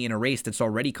Company in a race that's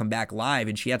already come back live,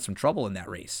 and she had some trouble in that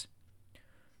race.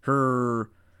 Her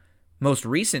most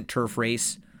recent turf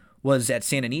race was at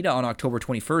Santa Anita on October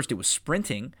 21st. It was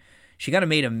sprinting. She kind of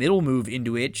made a middle move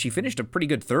into it. She finished a pretty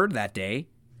good 3rd that day.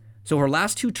 So her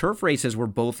last 2 turf races were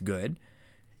both good.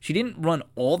 She didn't run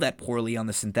all that poorly on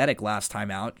the synthetic last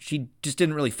time out. She just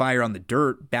didn't really fire on the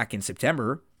dirt back in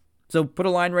September. So put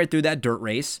a line right through that dirt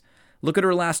race. Look at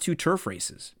her last 2 turf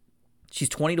races. She's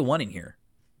 20-1 in here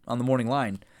on the morning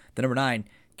line. The number 9,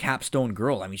 Capstone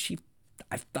Girl. I mean,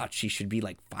 I thought she should be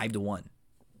like 5-1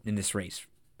 in this race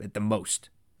at the most.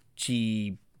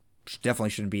 She definitely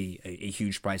shouldn't be a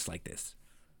huge price like this.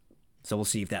 So we'll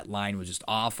see if that line was just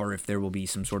off or if there will be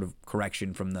some sort of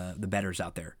correction from the bettors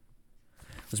out there.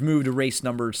 Let's move to race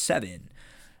number 7.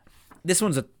 This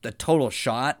one's a total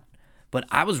shot, but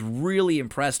I was really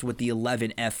impressed with the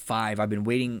 11 F5. I've been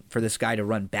waiting for this guy to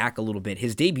run back a little bit.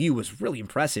 His debut was really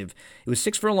impressive. It was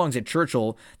 6 furlongs at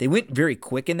Churchill. They went very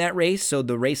quick in that race, so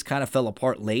the race kind of fell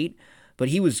apart late, but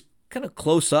he was kind of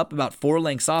close up, about 4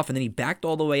 lengths off, and then he backed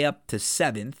all the way up to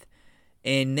 7th,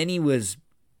 and then he was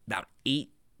about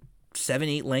 7,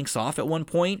 8 lengths off at one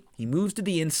point. He moves to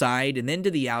the inside and then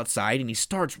to the outside, and he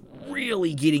starts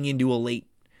really getting into a late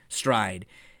stride.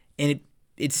 And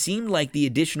it seemed like the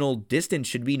additional distance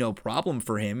should be no problem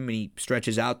for him, and he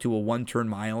stretches out to a 1-turn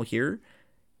mile here.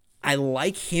 I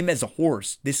like him as a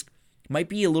horse. This might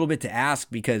be a little bit to ask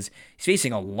because he's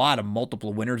facing a lot of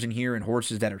multiple winners in here and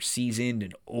horses that are seasoned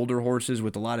and older horses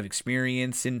with a lot of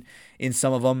experience in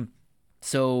some of them.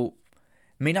 So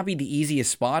may not be the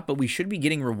easiest spot, but we should be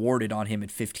getting rewarded on him at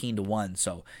 15-1.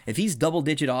 So if he's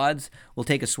double-digit odds, we'll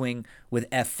take a swing with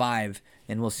F5,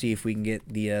 and we'll see if we can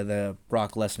get the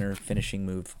Brock Lesnar finishing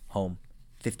move home.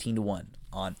 15-1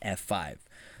 on F5.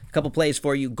 A couple plays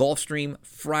for you. Gulfstream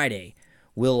Friday.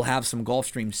 We'll have some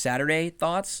Gulfstream Saturday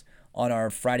thoughts on our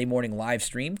Friday morning live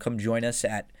stream. Come join us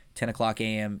at 10 o'clock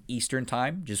a.m. Eastern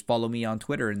time. Just follow me on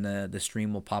Twitter, and the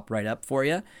stream will pop right up for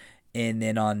you. And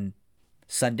then on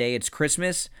Sunday, it's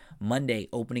Christmas. Monday,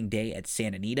 opening day at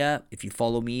Santa Anita. If you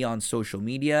follow me on social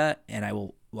media, and I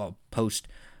will post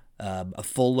a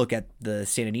full look at the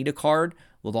Santa Anita card.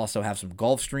 We'll also have some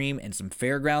Gulfstream and some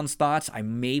Fairgrounds thoughts. I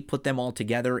may put them all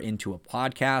together into a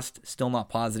podcast. Still not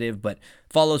positive, but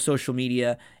follow social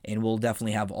media, and we'll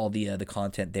definitely have all the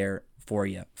content there for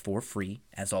you for free,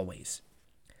 as always.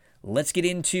 Let's get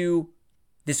into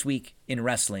this week in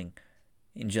wrestling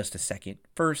in just a second.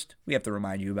 First, we have to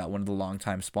remind you about one of the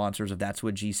longtime sponsors of That's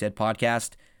What G Said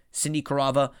podcast, Cindy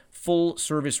Carava,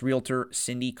 full-service realtor,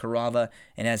 Cindy Carava.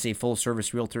 And as a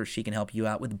full-service realtor, she can help you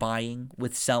out with buying,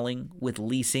 with selling, with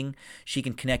leasing. She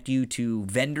can connect you to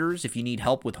vendors if you need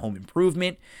help with home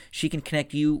improvement. She can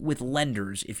connect you with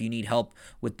lenders if you need help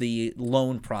with the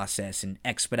loan process and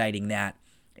expediting that.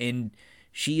 And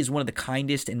she is one of the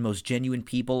kindest and most genuine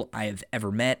people I have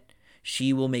ever met.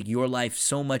 She will make your life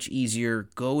so much easier.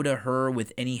 Go to her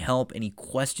with any help, any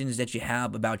questions that you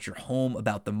have about your home,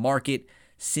 about the market.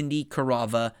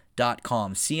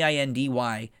 CindyCarava.com.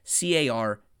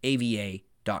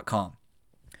 CindyCarava.com.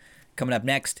 Coming up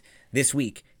next this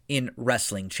week in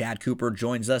wrestling, Chad Cooper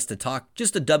joins us to talk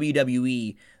just a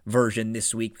WWE version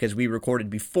this week because we recorded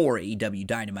before AEW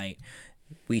Dynamite.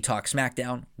 We talk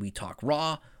SmackDown, we talk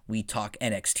Raw, we talk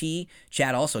NXT.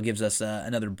 Chad also gives us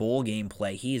another bowl game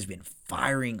play. He has been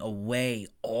firing away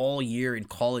all year in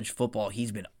college football.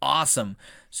 He's been awesome.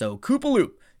 So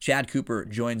Koopaloop, Chad Cooper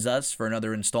joins us for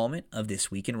another installment of This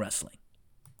Week in Wrestling.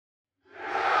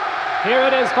 Here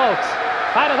it is, folks.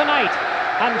 Fight of the night.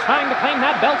 And trying to claim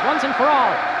that belt once and for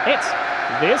all. It's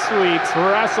this week's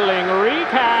wrestling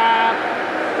recap.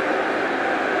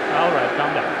 All right,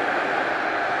 calm down.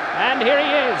 And here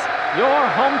he is, your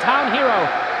hometown hero,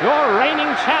 your reigning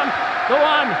champ, the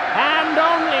one and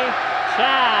only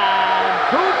Chad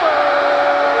Cooper.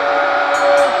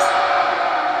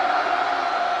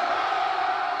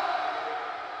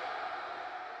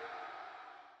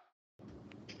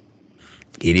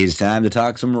 It is time to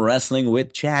talk some wrestling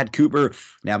with Chad Cooper.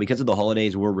 Now, because of the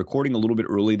holidays, we're recording a little bit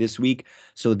early this week.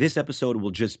 So this episode will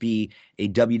just be a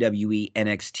WWE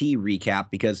NXT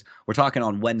recap because we're talking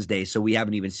on Wednesday. So we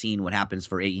haven't even seen what happens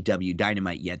for AEW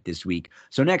Dynamite yet this week.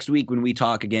 So next week when we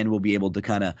talk again, we'll be able to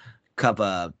kind of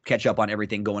catch up on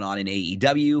everything going on in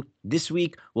AEW. This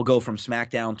week, we'll go from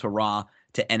SmackDown to Raw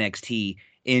to NXT.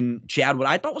 In Chad, what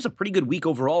I thought was a pretty good week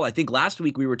overall. I think last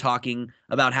week we were talking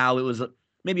about how it was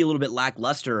maybe a little bit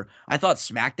lackluster. I thought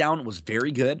SmackDown was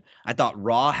very good. I thought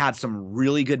Raw had some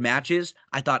really good matches.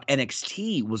 I thought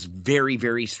NXT was very,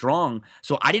 very strong.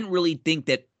 So I didn't really think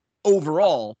that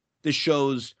overall the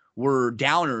shows were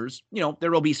downers. You know,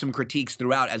 there will be some critiques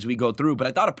throughout as we go through, but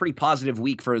I thought a pretty positive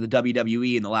week for the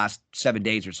WWE in the last 7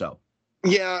 days or so.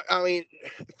 Yeah, I mean,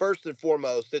 first and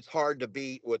foremost, it's hard to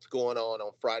beat what's going on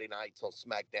Friday nights on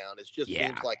SmackDown. It just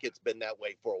seems like it's been that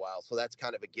way for a while, so that's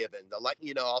kind of a given.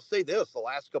 I'll say this: the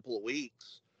last couple of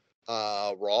weeks,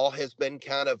 Raw has been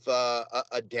kind of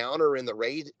a downer in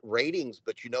the ratings,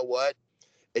 but you know what?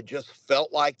 It just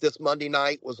felt like this Monday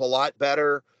night was a lot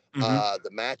better.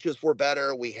 The matches were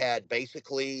better. We had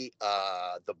basically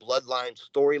the Bloodline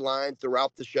storyline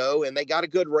throughout the show, and they got a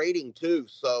good rating too.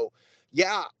 So.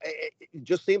 Yeah, it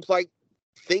just seems like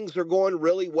things are going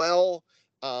really well.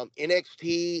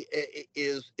 NXT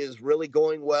is really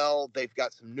going well. They've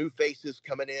got some new faces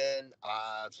coming in,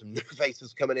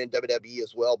 WWE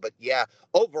as well. But yeah,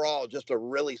 overall, just a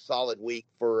really solid week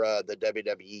for the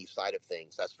WWE side of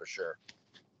things. That's for sure.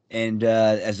 And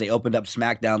as they opened up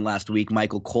SmackDown last week,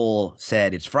 Michael Cole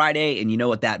said it's Friday, and you know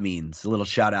what that means. A little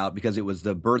shout out because it was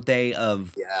the birthday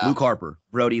of Luke Harper,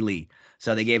 Brody Lee.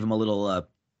 So they gave him a little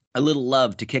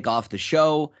love to kick off the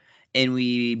show, and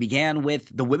we began with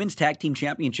the Women's Tag Team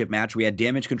Championship match. We had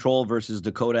Damage Control versus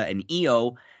Dakota and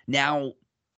Io. Now,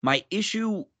 my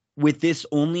issue with this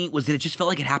only was that it just felt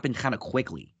like it happened kind of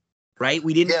quickly, right?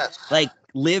 We didn't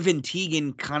Liv and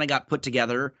Tegan kind of got put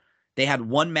together. They had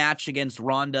one match against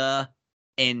Ronda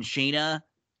and Shayna,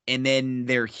 and then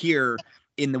they're here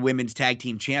in the Women's Tag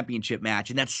Team Championship match,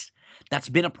 and that's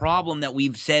been a problem that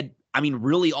we've said. I mean,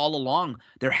 really all along,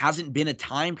 there hasn't been a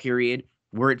time period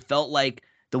where it felt like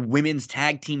the women's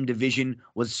tag team division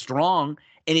was strong.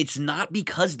 And it's not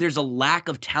because there's a lack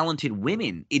of talented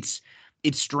women. It's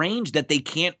strange that they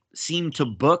can't seem to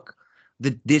book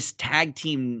this tag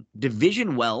team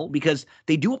division well, because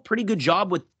they do a pretty good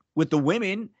job with the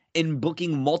women in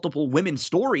booking multiple women's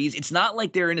stories. It's not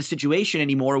like they're in a situation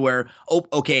anymore where, oh,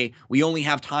 okay, we only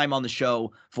have time on the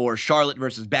show for Charlotte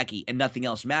versus Becky and nothing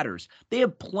else matters. They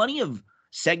have plenty of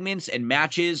segments and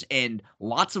matches and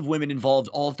lots of women involved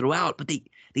all throughout, but they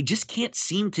just can't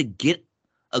seem to get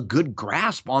a good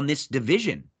grasp on this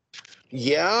division.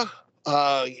 Yeah.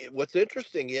 What's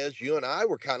interesting is you and I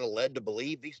were kind of led to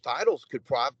believe these titles could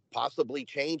possibly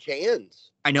change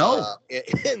hands. I know.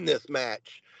 In this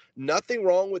match. Nothing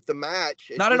wrong with the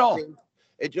match. Not at all.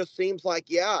 It just seems like,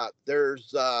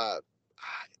 there's, we'll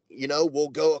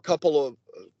go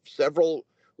several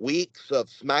weeks of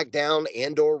SmackDown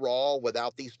and or Raw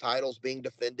without these titles being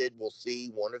defended. We'll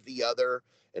see one or the other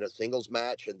in a singles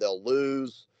match and they'll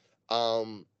lose.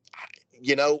 The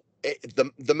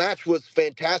match was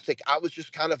fantastic. I was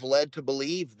just kind of led to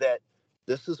believe that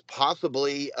this is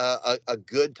possibly a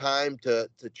good time to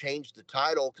change the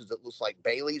title, because it looks like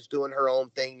Bayley's doing her own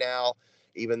thing now,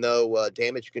 even though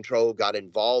Damage Control got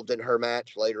involved in her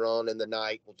match later on in the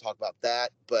night. We'll talk about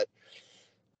that. But,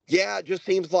 yeah, it just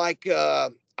seems like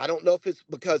I don't know if it's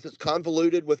because it's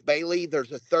convoluted with Bailey.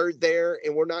 There's a third there,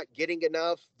 and we're not getting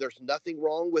enough. There's nothing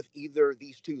wrong with either of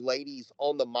these two ladies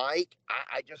on the mic.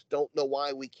 I just don't know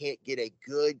why we can't get a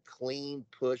good, clean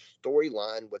push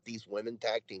storyline with these women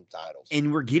tag team titles.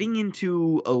 And we're getting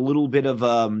into a little bit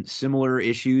of similar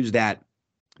issues that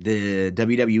the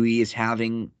WWE is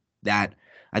having, that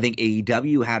I think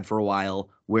AEW had for a while,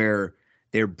 where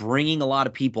they're bringing a lot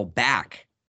of people back,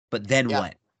 but then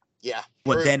what? Yeah.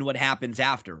 What happens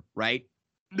after, right?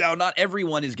 Now, not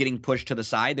everyone is getting pushed to the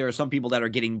side. There are some people that are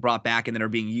getting brought back and that are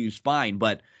being used fine,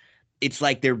 but it's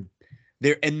like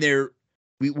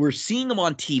we're seeing them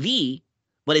on TV,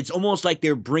 but it's almost like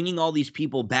they're bringing all these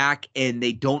people back and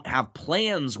they don't have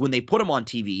plans when they put them on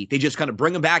TV. They just kind of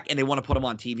bring them back and they want to put them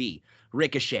on TV.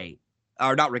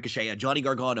 Johnny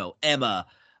Gargano, Emma,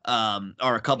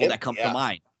 are a couple that come to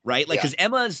mind, right? Like, because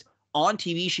Emma's on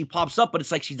TV, she pops up, but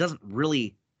it's like she doesn't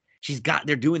really.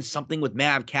 They're doing something with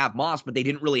Madcap Moss, but they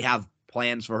didn't really have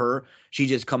plans for her. She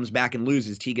just comes back and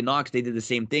loses. Tegan Nox, they did the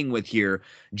same thing with here.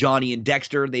 Johnny and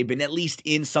Dexter, they've been at least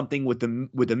in something with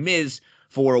the Miz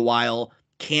for a while.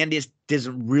 Candice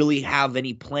doesn't really have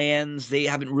any plans. They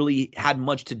haven't really had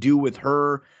much to do with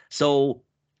her. So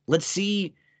let's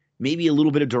see maybe a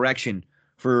little bit of direction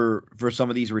for some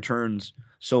of these returns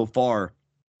so far.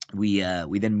 We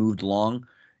then moved along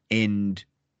and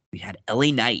we had LA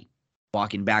Knight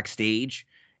walking backstage,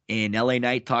 and LA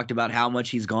Knight talked about how much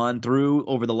he's gone through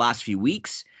over the last few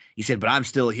weeks. He said, but I'm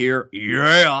still here.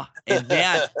 Yeah. And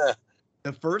man,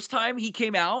 the first time he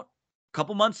came out a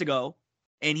couple months ago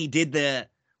and he did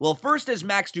first as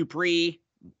Max Dupree,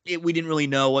 we didn't really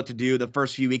know what to do. The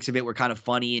first few weeks of it were kind of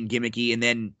funny and gimmicky, and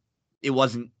then it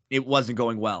wasn't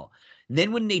going well. And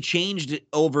then when they changed it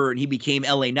over and he became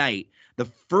LA Knight, the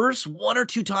first one or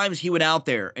two times he went out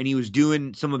there and he was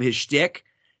doing some of his shtick,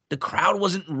 the crowd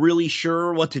wasn't really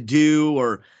sure what to do,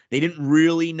 or they didn't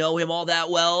really know him all that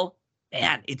well.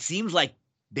 Man, it seems like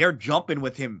they're jumping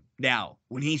with him now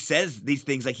when he says these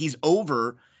things, like he's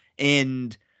over,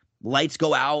 and lights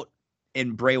go out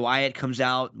and Bray Wyatt comes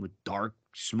out with dark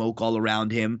smoke all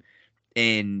around him,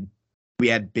 and we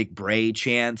had Big Bray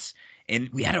chants, and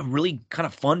we had a really kind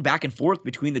of fun back and forth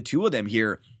between the two of them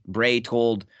here. Bray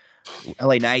told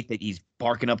LA Knight that he's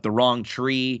barking up the wrong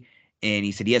tree, and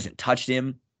he said he hasn't touched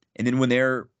him. And then when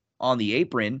they're on the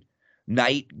apron,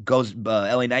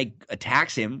 LA Knight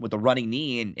attacks him with a running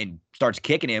knee and starts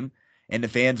kicking him, and the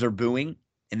fans are booing.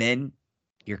 And then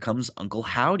here comes Uncle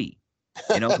Howdy.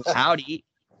 And Uncle Howdy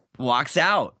walks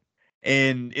out.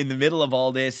 And in the middle of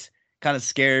all this, kind of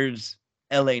scares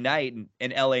LA Knight,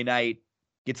 and LA Knight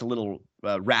gets a little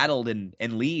rattled and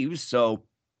leaves. So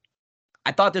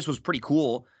I thought this was pretty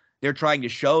cool. They're trying to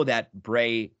show that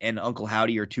Bray and Uncle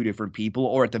Howdy are two different people,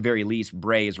 or at the very least,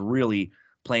 Bray is really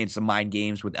playing some mind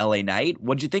games with LA Knight.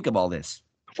 What did you think of all this?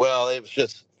 Well, it was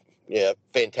just,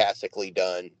 fantastically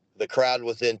done. The crowd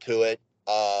was into it.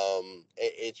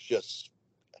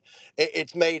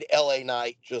 It's made LA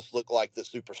Knight just look like the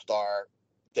superstar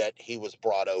that he was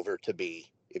brought over to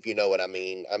be, if you know what I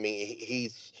mean. I mean,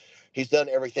 he's done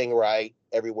everything right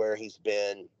everywhere he's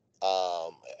been.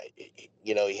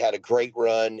 He had a great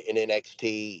run in NXT,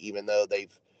 even though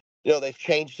they've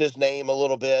changed his name a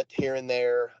little bit here and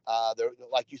there.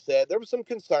 Like you said, there was some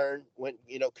concern when,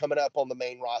 coming up on the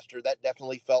main roster. That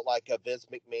definitely felt like a Vince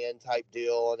McMahon type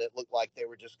deal, and it looked like they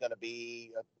were just going to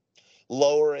be a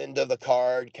lower end of the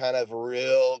card, kind of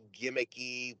real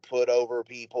gimmicky, put over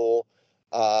people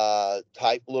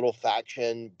type little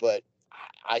faction. But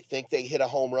I think they hit a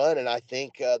home run, and I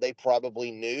think they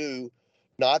probably knew.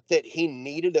 Not that he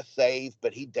needed a save,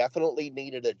 but he definitely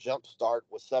needed a jump start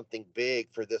with something big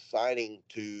for this signing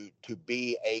to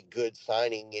be a good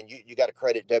signing. And you got to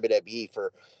credit WWE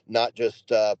for not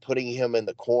just putting him in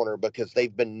the corner, because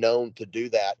they've been known to do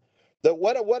that.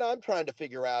 What I'm trying to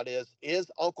figure out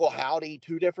is Uncle Howdy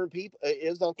two different people?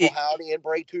 Is Uncle Howdy and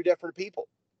Bray two different people?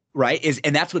 Right.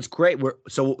 And that's what's great.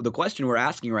 So the question we're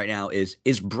asking right now is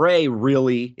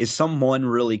someone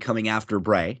really coming after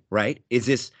Bray? Right.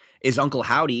 Is Uncle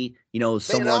Howdy,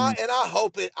 someone? And I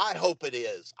hope it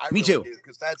is. Me too,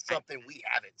 because that's something we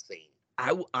haven't seen.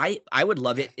 I would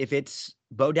love it if it's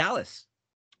Bo Dallas,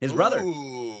 his brother.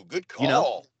 Ooh, good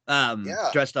call.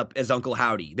 Dressed up as Uncle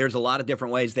Howdy. There's a lot of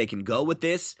different ways they can go with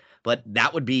this, but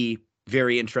that would be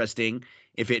very interesting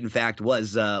if it in fact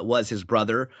was his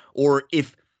brother, or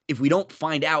if we don't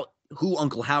find out who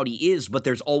Uncle Howdy is, but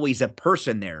there's always a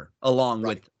person there along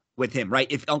with him, right?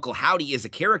 If Uncle Howdy is a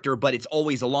character, but it's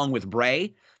always along with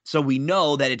Bray, so we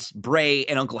know that it's Bray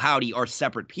and Uncle Howdy are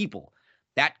separate people.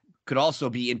 That could also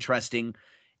be interesting.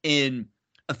 In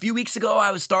a few weeks ago,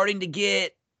 I was starting to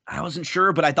get I wasn't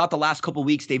sure, but I thought the last couple of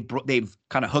weeks they've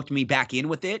kind of hooked me back in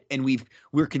with it, and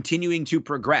we're continuing to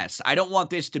progress. I don't want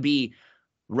this to be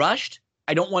rushed.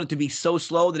 I don't want it to be so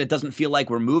slow that it doesn't feel like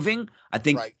we're moving. I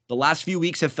think the last few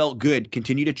weeks have felt good.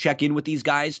 Continue to check in with these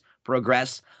guys,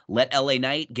 progress. Let LA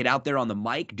Knight get out there on the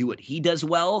mic, do what he does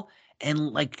well,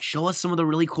 and like show us some of the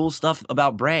really cool stuff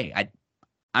about Bray.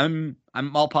 I'm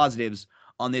all positives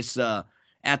on this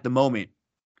at the moment.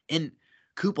 And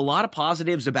Coop, a lot of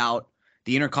positives about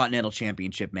the Intercontinental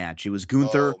Championship match. It was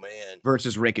Gunther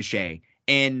versus Ricochet.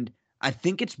 And I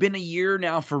think it's been a year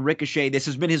now for Ricochet. This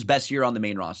has been his best year on the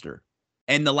main roster.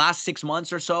 And the last 6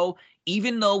 months or so,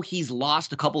 even though he's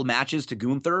lost a couple of matches to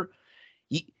Gunther,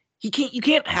 you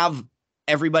can't have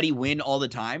everybody win all the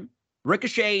time.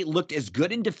 Ricochet looked as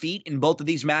good in defeat in both of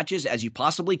these matches as you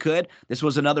possibly could. This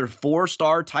was another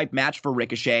 4-star type match for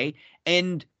Ricochet.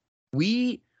 And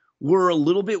we were a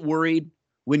little bit worried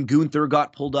when Gunther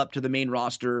got pulled up to the main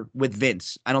roster with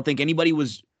Vince. I don't think anybody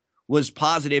was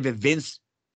positive if Vince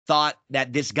thought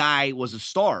that this guy was a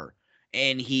star.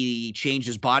 And he changed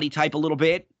his body type a little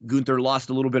bit. Gunther lost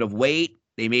a little bit of weight.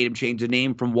 They made him change the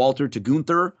name from Walter to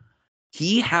Gunther.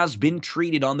 He has been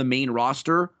treated on the main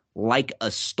roster like a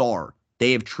star.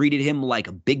 They have treated him like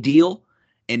a big deal.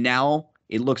 And now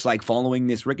it looks like following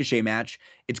this Ricochet match,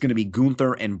 it's going to be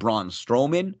Gunther and Braun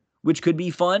Strowman, which could be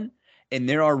fun. And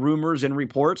there are rumors and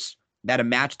reports that a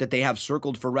match that they have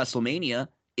circled for WrestleMania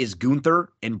is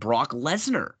Gunther and Brock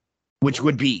Lesnar, which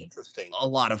would be a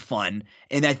lot of fun.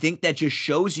 And I think that just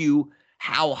shows you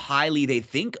how highly they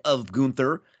think of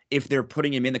Gunther if they're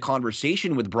putting him in the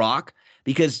conversation with Brock.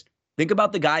 Because think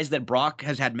about the guys that Brock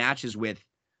has had matches with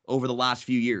over the last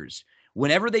few years.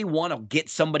 Whenever they want to get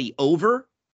somebody over,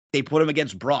 they put him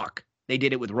against Brock. They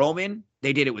did it with Roman.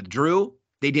 They did it with Drew.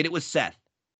 They did it with Seth.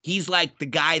 He's like the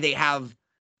guy they have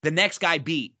the next guy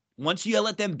beat. Once you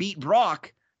let them beat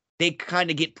Brock, they kind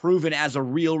of get proven as a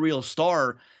real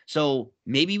star. So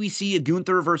maybe we see a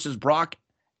Gunther versus Brock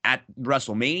at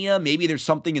WrestleMania. Maybe there's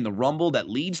something in the Rumble that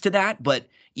leads to that. But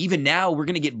even now, we're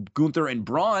going to get Gunther and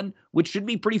Braun, which should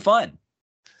be pretty fun.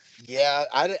 Yeah,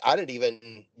 I didn't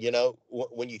even,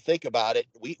 when you think about it,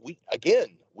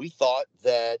 we thought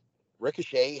that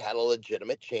Ricochet had a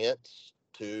legitimate chance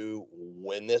to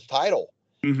win this title.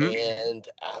 Mm-hmm. And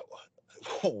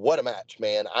what a match,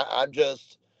 man. I'm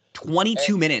just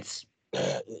 22 minutes.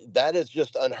 That is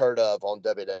just unheard of on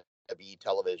WWE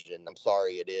television. I'm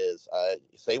sorry, it is.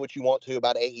 Say what you want to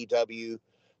about AEW,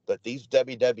 but these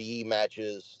WWE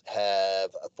matches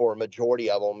have, for a majority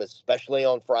of them, especially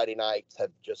on Friday nights, have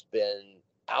just been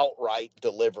outright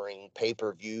delivering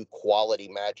pay-per-view quality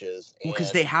matches.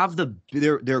 Because they have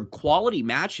they're quality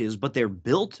matches, but they're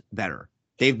built better.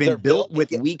 They've been built with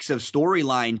weeks of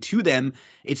storyline to them.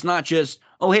 It's not just,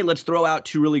 oh, hey, let's throw out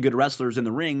 2 really good wrestlers in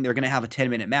the ring. They're going to have a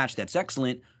 10-minute match that's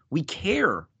excellent. We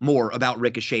care more about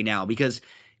Ricochet now because,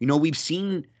 we've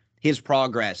seen his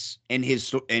progress and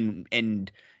his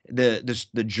and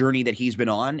the journey that he's been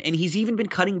on. And he's even been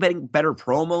cutting better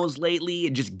promos lately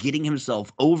and just getting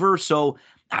himself over. So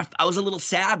I was a little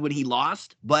sad when he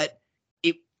lost, but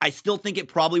I still think it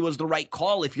probably was the right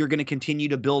call if you're going to continue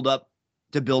to build up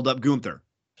Gunther.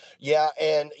 Yeah,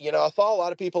 and, I saw a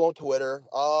lot of people on Twitter,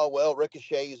 oh, well,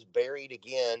 Ricochet is buried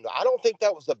again. I don't think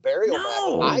that was a burial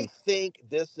match. I think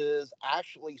this is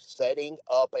actually setting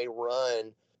up a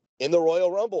run in the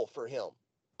Royal Rumble for him.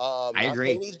 I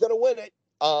agree. He's going to win it,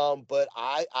 but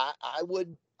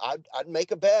I'd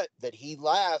make a bet that he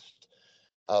lasts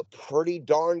a pretty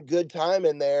darn good time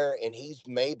in there, and he's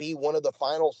maybe one of the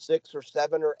final 6 or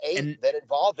 7 or 8 that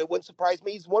involved. It wouldn't surprise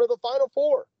me. He's one of the final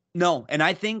 4. No, and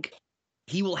I think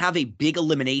he will have a big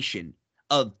elimination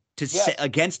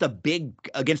against a big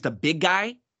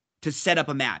guy to set up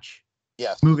a match.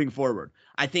 Yes. Moving forward,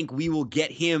 I think we will get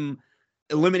him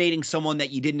eliminating someone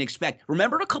that you didn't expect.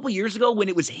 Remember a couple years ago when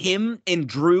it was him and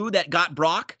Drew that got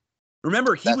Brock?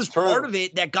 Remember, he was part of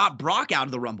it that got Brock out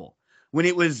of the Rumble when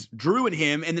it was Drew and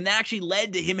him, and then that actually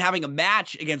led to him having a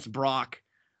match against Brock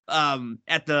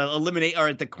at the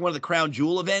one of the Crown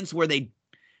Jewel events where they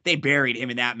buried him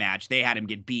in that match. They had him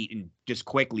get beaten just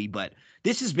quickly, but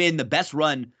this has been the best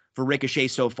run for Ricochet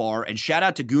so far, and shout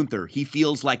out to Gunther. He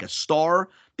feels like a star.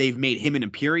 They've made him an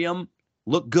Imperium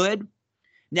look good.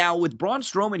 Now, with Braun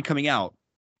Strowman coming out,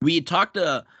 we had talked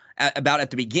about at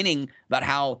the beginning about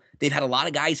how they've had a lot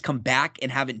of guys come back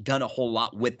and haven't done a whole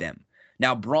lot with them.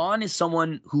 Now, Braun is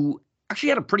someone who actually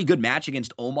had a pretty good match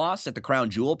against Omos at the Crown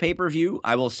Jewel pay-per-view.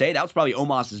 I will say that was probably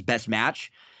Omos's best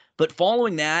match, but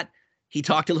following that, he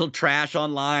talked a little trash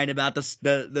online about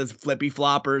the flippy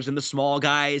floppers and the small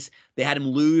guys. They had him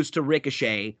lose to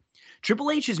Ricochet.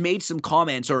 Triple H has made some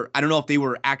comments, or I don't know if they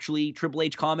were actually Triple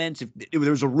H comments. If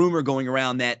there was a rumor going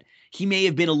around that he may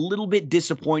have been a little bit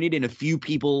disappointed in a few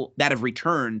people that have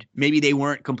returned. Maybe they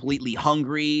weren't completely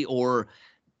hungry, or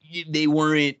they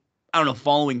weren't, I don't know,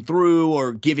 following through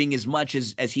or giving as much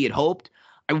as he had hoped.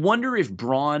 I wonder if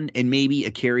Braun and maybe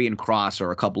a Karrion Kross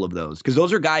are a couple of those, because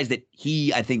those are guys that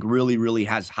he, I think, really, really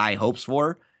has high hopes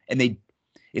for. And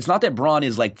it's not that Braun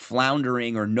is like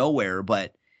floundering or nowhere,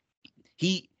 but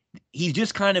he's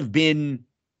just kind of been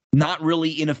not really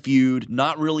in a feud,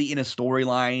 not really in a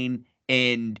storyline,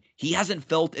 and he hasn't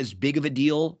felt as big of a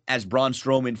deal as Braun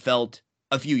Strowman felt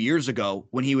a few years ago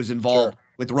when he was involved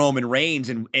with Roman Reigns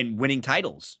and winning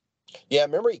titles. Yeah,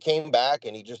 remember he came back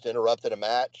and he just interrupted a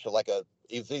match, like it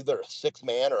was either a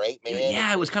 6-man or 8-man.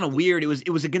 Yeah, it was kind of weird. It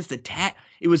was against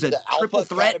it was a triple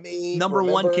threat Academy, number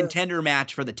one contender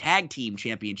match for the tag team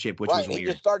championship, which was weird. He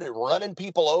just started running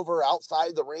people over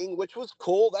outside the ring, which was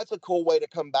cool. That's a cool way to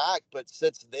come back. But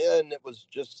since then,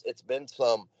 it's been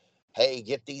some, hey,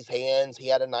 get these hands. He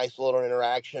had a nice little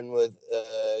interaction with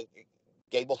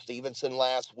Gable Stevenson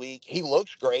last week. He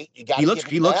looks great. He looks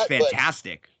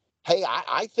fantastic. Hey,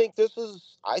 I think this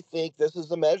is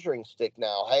a measuring stick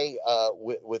now. Hey,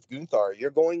 with Gunther,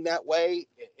 you're going that way.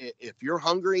 If you're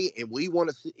hungry and we want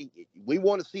to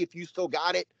see if you still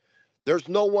got it, there's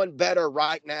no one better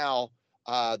right now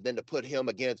than to put him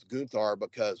against Gunther,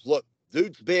 because look,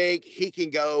 dude's big. He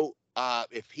can go.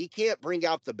 If he can't bring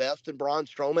out the best in Braun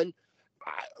Strowman,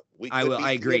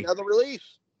 I agree. Another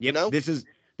release. Yep, you know? This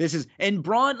is and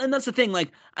Braun, and that's the thing. Like,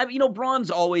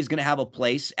 Braun's always going to have a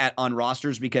place on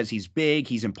rosters because he's big,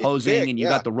 he's imposing, and you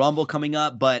got the Rumble coming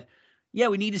up. But yeah,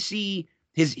 we need to see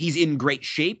he's in great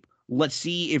shape. Let's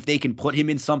see if they can put him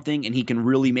in something and he can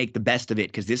really make the best of it,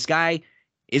 because this guy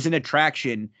is an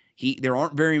attraction. There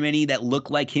aren't very many that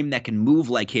look like him, that can move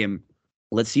like him.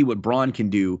 Let's see what Braun can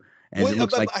do. It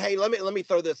looks like. Hey, let me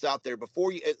throw this out there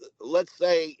before you. Let's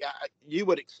say you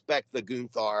would expect the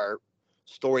Gunther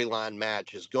storyline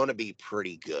match is going to be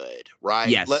pretty good, right?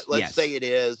 Yes. Let's say it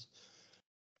is.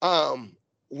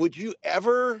 Would you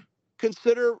ever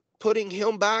consider putting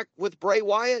him back with Bray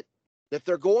Wyatt? If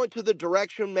they're going to the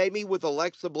direction maybe with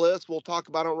Alexa Bliss, we'll talk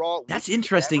about it on Raw. That's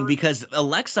interesting because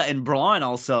Alexa and Braun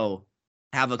also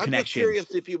have a connection. I'm just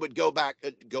curious if you would go back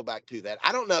to that.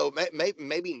 I don't know,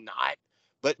 maybe not.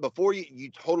 But before you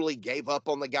totally gave up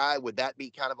on the guy, would that be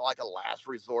kind of like a last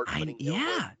resort?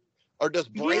 Or does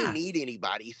Bray need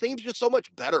anybody? He seems just so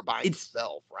much better by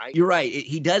himself, right? You're right.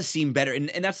 He does seem better. And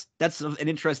that's an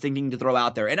interesting thing to throw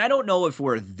out there. And I don't know if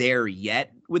we're there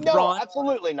yet with Braun. No,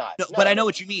 absolutely not. No, but I know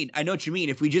what you mean.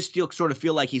 If we just sort of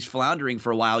feel like he's floundering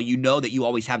for a while, you know that you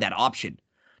always have that option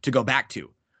to go back to.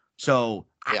 So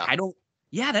I don't.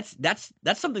 Yeah, that's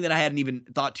something that I hadn't even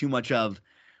thought too much of.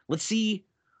 Let's see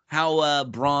how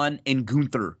Braun and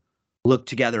Gunther look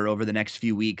together over the next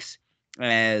few weeks,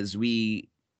 as we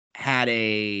had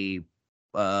a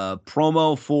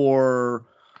promo for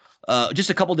just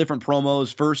a couple different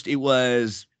promos. First, it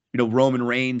was Roman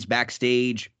Reigns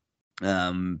backstage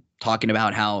talking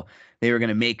about how they were going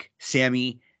to make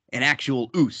Sammy an actual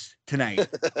Uso tonight,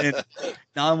 and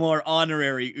not more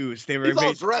honorary Uso. He's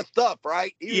all dressed up,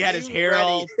 right? He had his hair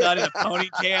all done in a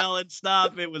ponytail and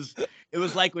stuff. It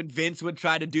was like when Vince would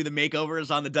try to do the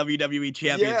makeovers on the WWE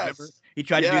champions. Yes. Remember? He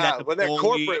tried to do that to when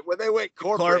they went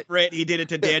corporate. He did it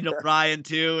to Daniel Bryan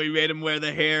too. He made him wear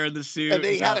the hair and the suit. And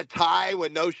he had a tie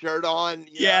with no shirt on.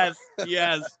 Yes.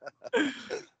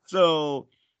 So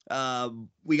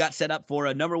we got set up for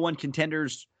a number one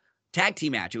contenders tag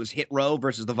team match. It was Hit Row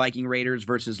versus the Viking Raiders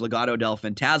versus Legado del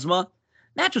Fantasma.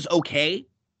 Match was okay.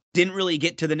 Didn't really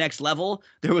get to the next level.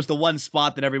 There was the one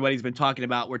spot that everybody's been talking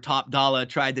about where Top Dollar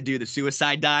tried to do the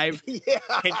suicide dive. Yeah.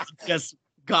 And he just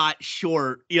got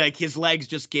short. Like his legs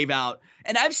just gave out.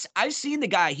 And I've seen the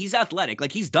guy. He's athletic.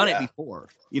 Like he's done it before,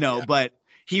 but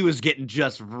he was getting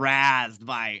just razzed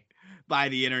by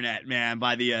the internet, man,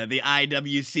 by the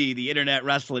IWC, the internet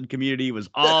wrestling community was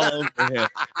all over him.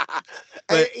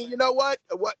 But, you know what?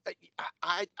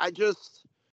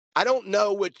 I don't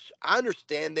know which. I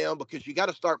understand them, because you got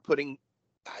to start putting,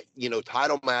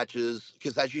 title matches.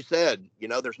 Because as you said,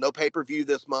 there's no pay-per-view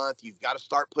this month. You've got to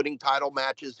start putting title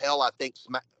matches. Hell, I think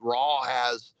Raw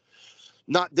has,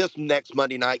 not this next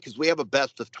Monday night, because we have a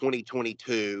best of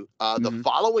 2022. The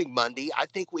following Monday, I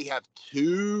think we have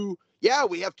two. Yeah,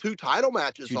 we have two title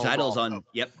matches. Two titles on.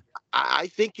 Yep. I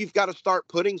think you've got to start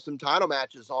putting some title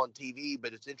matches on TV,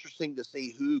 but it's interesting to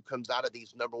see who comes out of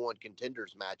these number one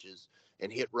contenders matches.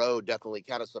 And Hit Row definitely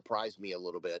kind of surprised me a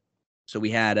little bit. So we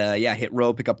had, Hit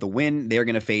Row pick up the win. They're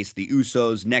going to face the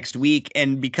Usos next week.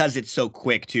 And because it's so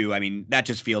quick, too, I mean, that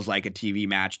just feels like a TV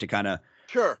match to kind of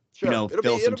Sure. fill some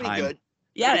It'll be time. good.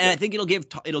 Yeah, and I think it'll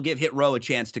give Hit Row a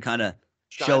chance to kind of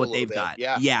show what they've got.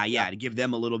 Yeah, to give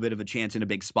them a little bit of a chance in a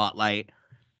big spotlight.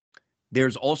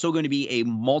 There's also going to be a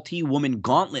multi-woman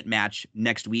gauntlet match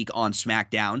next week on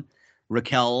SmackDown.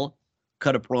 Raquel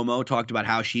cut a promo, talked about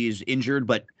how she is injured,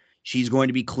 but she's going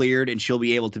to be cleared and she'll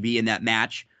be able to be in that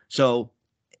match. So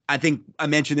I think I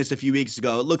mentioned this a few weeks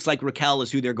ago. It looks like Raquel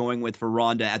is who they're going with for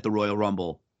Ronda at the Royal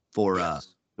Rumble for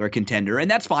their contender.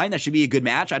 And that's fine. That should be a good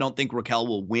match. I don't think Raquel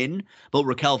will win, but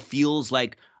Raquel feels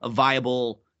like a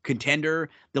viable contender.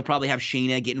 They'll probably have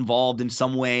Shayna get involved in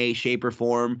some way, shape, or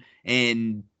form.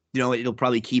 And it'll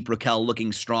probably keep Raquel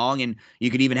looking strong. And you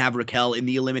could even have Raquel in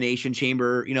the Elimination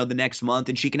Chamber, the next month.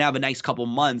 And she can have a nice couple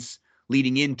months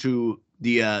leading into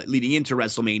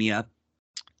WrestleMania.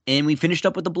 And we finished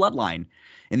up with the Bloodline.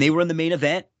 And they were in the main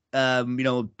event, a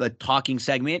talking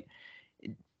segment.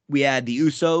 We had the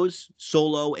Usos,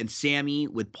 Solo, and Sammy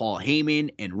with Paul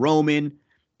Heyman and Roman.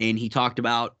 And he talked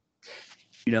about,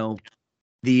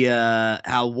 the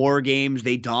how War Games,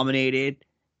 they dominated.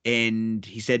 And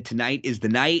he said tonight is the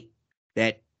night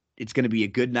that it's going to be a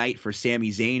good night for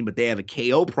Sami Zayn, but they have a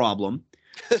KO problem.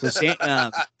 So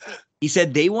he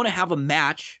said they want to have a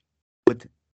match with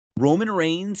Roman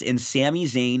Reigns and Sami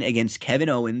Zayn against Kevin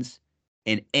Owens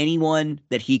and anyone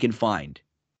that he can find.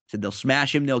 Said they'll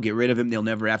smash him, they'll get rid of him, they'll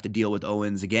never have to deal with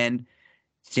Owens again.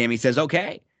 Sami says,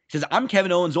 okay. He says, I'm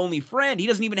Kevin Owens' only friend. He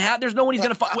doesn't even there's no one he's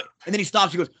going to fight. And then he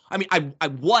stops. He goes, I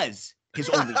was his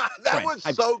only that friend.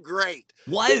 was so great.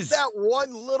 Was that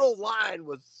one little line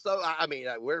was so, we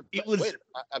were. It was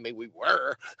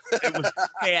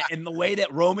and the way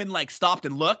that Roman stopped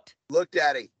and looked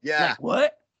at him. Yeah. Like,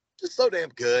 what? Just so damn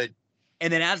good.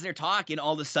 And then as they're talking,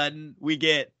 all of a sudden we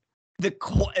get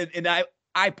and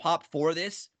I popped for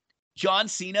this. John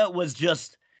Cena was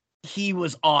he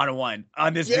was on one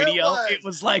on this video. It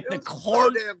was like the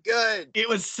corn. So damn good. It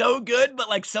was so good,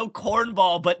 but so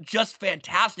cornball, but just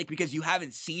fantastic because you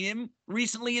haven't seen him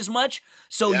recently as much.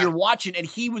 So you're watching, and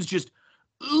he was just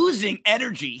oozing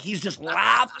energy. He's just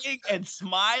laughing and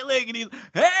smiling, and he's,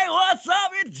 hey, what's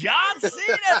up? It's John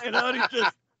Cena. And he's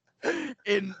just,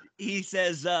 and he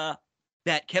says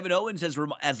that Kevin Owens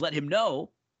has let him know.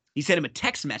 He sent him a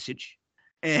text message.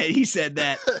 And he said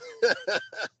that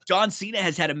John Cena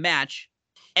has had a match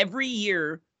every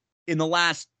year in the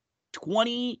last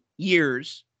 20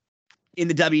 years in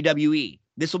the WWE.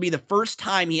 This will be the first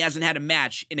time he hasn't had a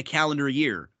match in a calendar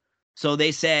year. So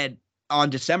they said on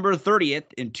December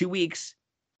 30th, in 2 weeks,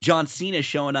 John Cena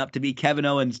showing up to be Kevin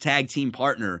Owens' tag team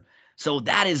partner. So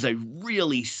that is a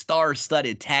really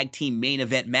star-studded tag team main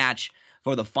event match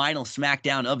for the final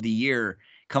SmackDown of the year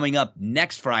coming up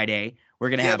next Friday. We're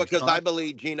going to have because I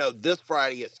believe, Gino, this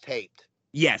Friday is taped.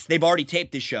 Yes, they've already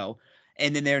taped this show.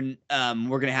 And then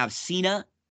we're going to have Cena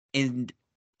and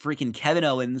freaking Kevin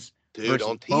Owens versus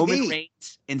on TV. Roman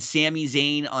Reigns and Sami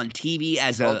Zayn on TV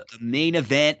as a main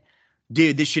event.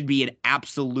 Dude, this should be an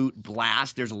absolute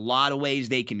blast. There's a lot of ways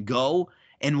they can go.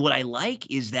 And what I like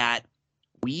is that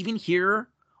we even hear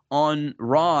on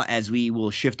Raw, as we will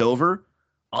shift over,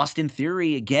 Austin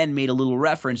Theory again made a little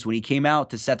reference when he came out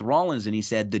to Seth Rollins and he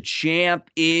said, the champ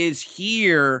is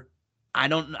here.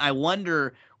 I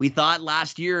wonder, we thought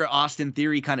last year Austin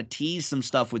Theory kind of teased some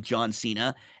stuff with John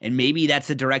Cena, and maybe that's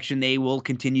the direction they will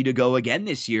continue to go again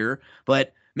this year.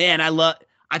 But man, I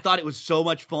thought it was so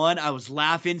much fun. I was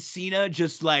laughing. Cena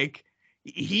just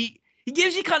he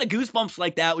gives you kind of goosebumps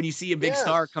like that when you see a big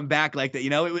star come back like that.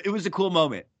 It was a cool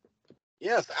moment.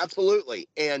 Yes, absolutely.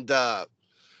 And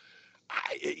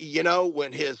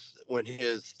when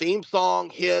his theme song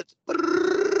hits,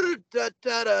 da,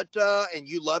 da, da, da, and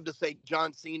you love to say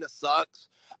John Cena sucks.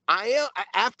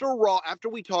 After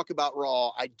we talk about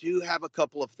Raw, I do have a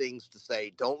couple of things to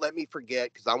say. Don't let me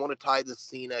forget, because I want to tie the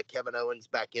Cena Kevin Owens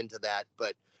back into that.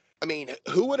 But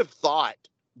who would have thought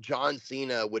John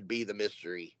Cena would be the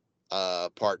mystery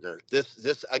partner?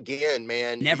 This again,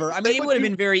 man. Never. It would have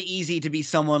been very easy to be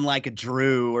someone like a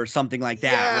Drew or something like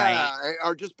that, right?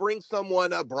 Or just bring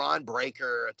someone, a Braun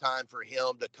Breaker, a time for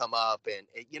him to come up and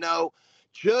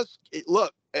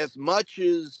look, as much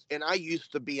as, and I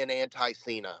used to be an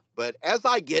anti-Cena, but as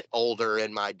I get older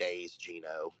in my days,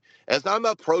 Gino, as I'm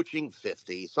approaching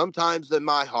 50, sometimes in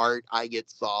my heart I get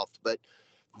soft, but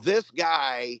this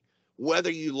guy,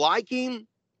 whether you like him,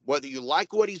 whether you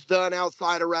like what he's done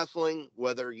outside of wrestling,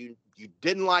 whether you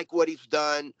didn't like what he's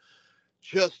done,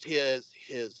 just his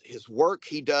work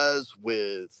he does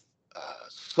with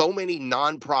so many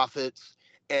nonprofits,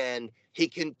 and he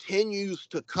continues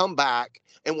to come back.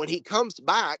 And when he comes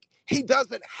back, he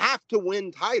doesn't have to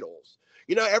win titles.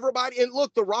 everybody, and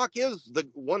look, The Rock is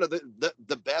one of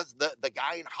the best, the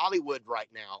guy in Hollywood right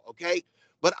now. Okay.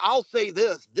 But I'll say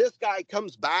this guy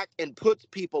comes back and puts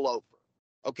people over.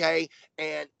 Okay.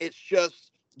 And it's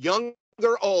just young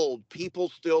or old, people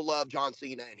still love John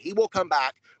Cena, and he will come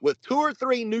back with 2 or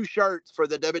 3 new shirts for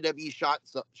the WWE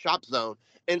Shop Zone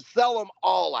and sell them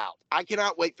all out. I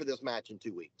cannot wait for this match in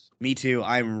 2 weeks. Me too.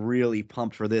 I'm really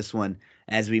pumped for this one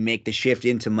as we make the shift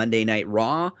into Monday Night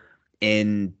Raw.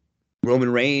 And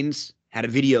Roman Reigns had a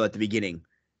video at the beginning.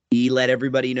 He let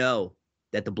everybody know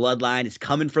that the Bloodline is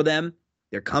coming for them.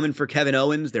 They're coming for Kevin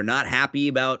Owens. They're not happy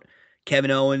about Kevin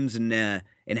Owens and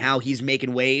how he's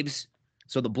making waves.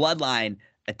 So the Bloodline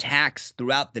attacks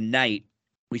throughout the night.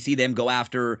 We see them go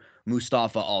after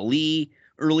Mustafa Ali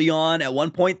early on. At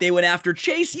one point, they went after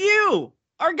Chase U,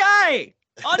 our guy.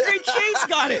 Andre Chase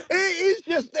got it. He's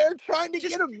just there trying to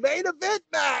get a main event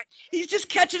match. He's just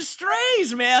catching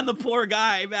strays, man, the poor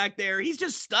guy back there. He's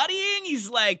just studying. He's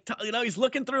like, he's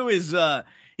looking through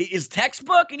his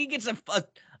textbook, and he gets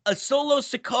a solo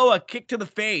Sikoa kick to the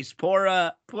face.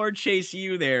 Poor Chase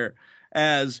U there,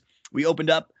 as we opened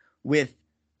up with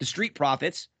the Street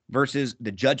Profits versus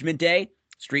the Judgment Day.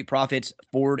 Street Profits,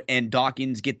 Ford and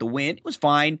Dawkins get the win. It was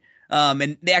fine.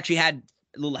 And they actually had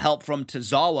a little help from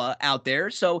Tozawa out there.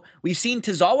 So we've seen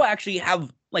Tozawa actually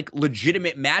have like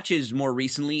legitimate matches more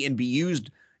recently and be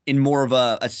used in more of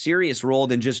a serious role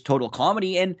than just total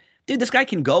comedy. And dude, this guy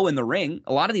can go in the ring.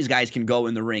 A lot of these guys can go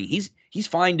in the ring. He's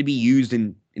fine to be used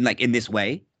in this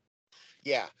way.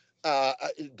 Yeah.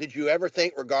 Did you ever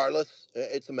think, regardless,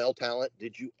 it's a male talent,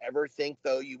 did you ever think,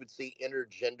 though, you would see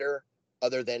intergender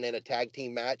other than in a tag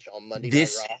team match on Monday Night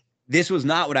Raw? This was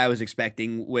not what I was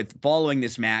expecting. With following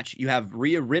this match, you have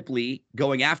Rhea Ripley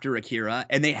going after Akira,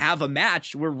 and they have a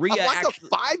match where Rhea a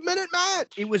 5-minute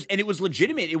match. It was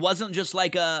legitimate. It wasn't just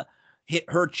like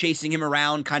her chasing him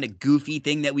around kind of goofy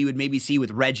thing that we would maybe see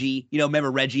with Reggie. Remember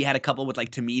Reggie had a couple with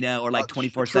like Tamina or like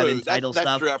 24/7 title stuff.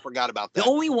 That's true. I forgot about that. The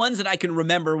only ones that I can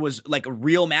remember was like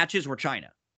real matches were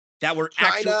China. That were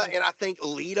China, and I think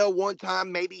Lita one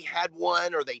time maybe had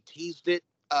one, or they teased it.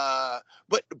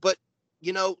 But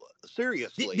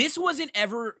seriously, this wasn't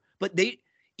ever. But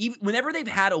whenever they've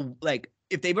had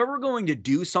if they've ever going to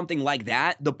do something like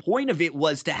that, the point of it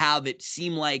was to have it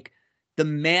seem like the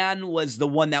man was the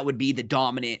one that would be the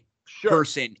dominant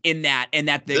person in that, and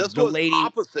that the lady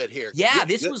opposite here. Yeah,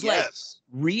 this was like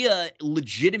Rhea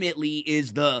legitimately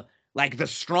is the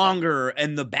stronger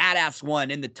and the badass one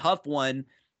and the tough one.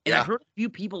 And I've heard a few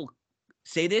people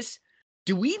say this.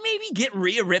 Do we maybe get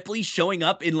Rhea Ripley showing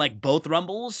up in like both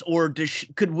Rumbles, or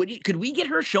could we get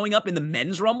her showing up in the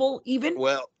men's Rumble even?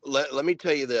 Well, let me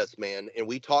tell you this, man. And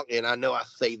we talk, and I know I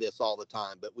say this all the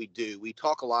time, but we do. We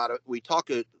talk a lot of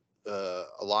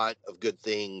good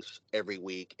things every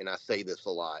week, and I say this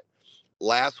a lot.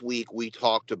 Last week we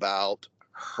talked about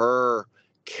her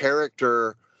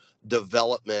character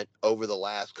development over the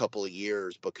last couple of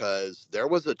years, because there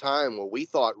was a time where we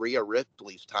thought Rhea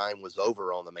Ripley's time was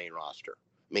over on the main roster.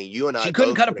 I mean, you and I. She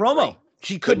couldn't cut a promo.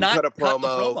 She could not cut a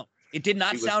promo. It did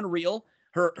not sound real.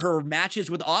 Her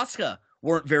matches with Asuka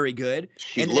weren't very good.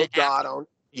 She looked odd on.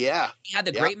 Yeah. She had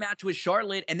the great match with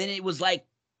Charlotte, and then it was like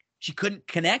she couldn't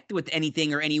connect with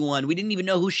anything or anyone. We didn't even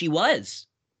know who she was.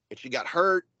 And she got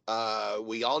hurt.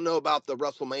 We all know about the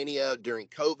WrestleMania during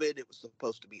COVID. It was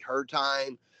supposed to be her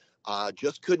time.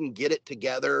 Just couldn't get it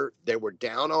together. They were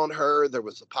down on her. There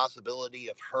was a possibility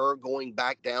of her going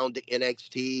back down to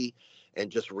NXT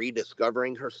and just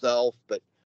rediscovering herself. But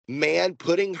man,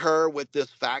 putting her with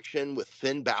this faction with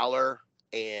Finn Balor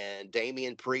and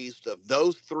Damian Priest, of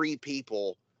those 3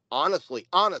 people, honestly,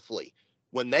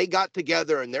 when they got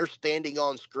together and they're standing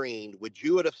on screen, would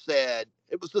you have said,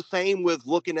 it was the same with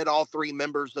looking at all 3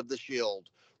 members of the Shield,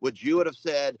 would you have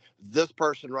said this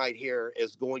person right here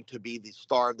is going to be the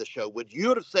star of the show? Would you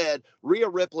have said Rhea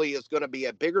Ripley is going to be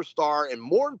a bigger star and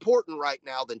more important right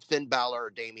now than Finn Balor or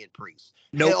Damian Priest?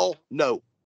 Nope. Hell no.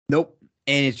 Nope.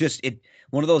 And it's just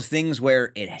one of those things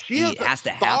where it has to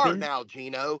happen now,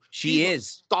 Gino. She's a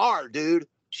star, dude.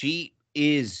 She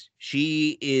is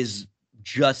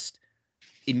just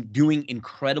doing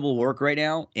incredible work right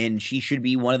now, and she should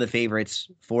be one of the favorites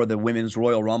for the Women's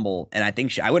Royal Rumble. And I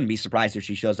think I wouldn't be surprised if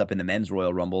she shows up in the Men's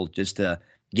Royal Rumble just to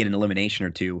get an elimination or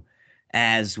two.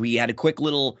 As we had a quick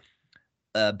little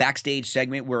backstage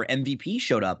segment where MVP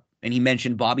showed up, and he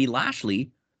mentioned Bobby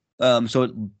Lashley.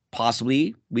 So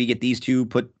possibly we get these two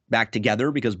put back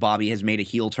together because Bobby has made a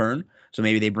heel turn. So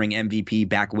maybe they bring MVP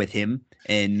back with him,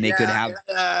 and they could have.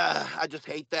 I just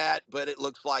hate that, but it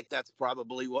looks like that's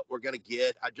probably what we're gonna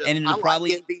get. I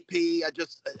probably like MVP.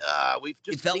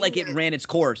 It felt like it ran its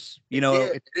course.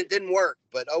 It didn't work,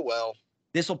 but oh well.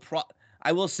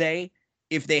 I will say,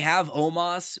 if they have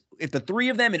Omos, if the three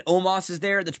of them and Omos is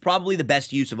there, that's probably the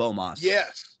best use of Omos.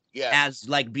 Yes. As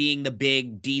like being the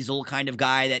big Diesel kind of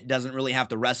guy that doesn't really have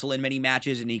to wrestle in many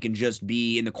matches and he can just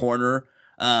be in the corner.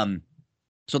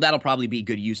 So that'll probably be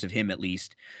good use of him at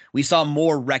least. We saw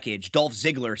more wreckage. Dolph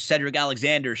Ziggler, Cedric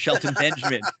Alexander, Shelton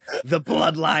Benjamin. The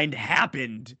bloodline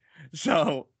happened.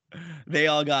 So they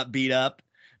all got beat up.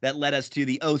 That led us to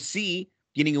the OC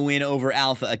getting a win over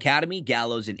Alpha Academy.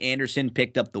 Gallows and Anderson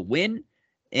picked up the win.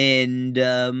 And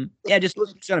let's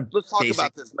talk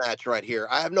about this match right here.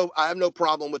 I have no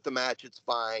problem with the match. It's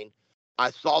fine. I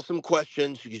saw some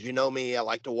questions because you know me, I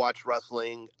like to watch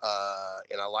wrestling,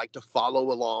 and I like to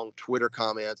follow along Twitter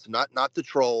comments, not the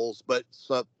trolls, but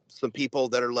some people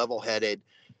that are level-headed.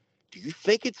 Do you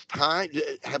think it's time?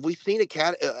 Have we seen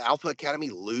Alpha Academy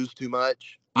lose too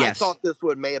much? Yes. I thought this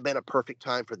may have been a perfect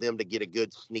time for them to get a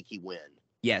good sneaky win.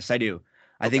 Yes, I do.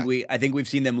 I think we've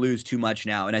seen them lose too much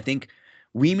now, and I think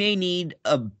we may need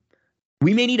a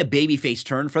babyface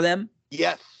turn for them.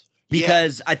 Yes.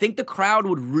 Because I think the crowd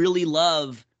would really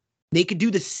love. They could do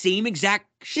the same exact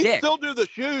shit. He still do the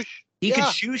shoosh. He could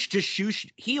shoosh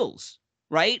heels,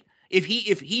 right? If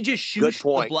he just shooshed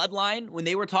the Bloodline when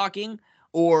they were talking,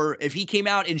 or if he came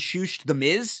out and shooshed the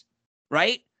Miz,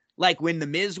 right? Like when the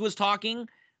Miz was talking,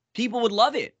 people would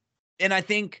love it. And I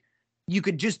think you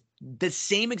could just the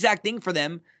same exact thing for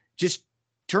them, just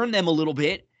turn them a little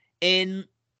bit, and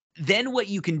then what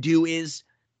you can do is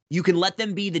you can let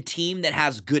them be the team that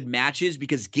has good matches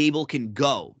because Gable can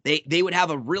go. They would have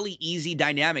a really easy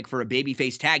dynamic for a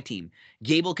babyface tag team.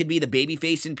 Gable could be the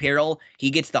babyface in peril. He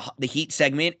gets the heat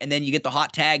segment, and then you get the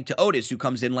hot tag to Otis, who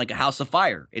comes in like a house of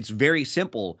fire. It's very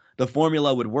simple. The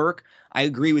formula would work. I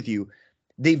agree with you.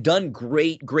 They've done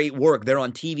great work. They're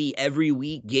on TV every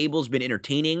week. Gable's been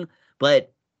entertaining,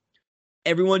 but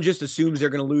everyone just assumes they're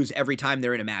going to lose every time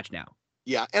they're in a match now.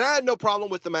 Yeah, and I had no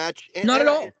problem with the match. Not at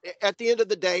all. At the end of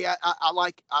the day, I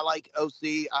like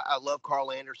OC. I love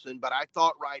Carl Anderson, but I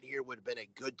thought right here would have been a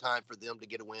good time for them to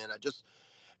get a win.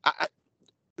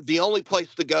 The only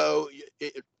place to go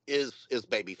is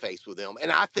babyface with them,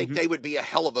 and I think they would be a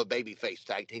hell of a babyface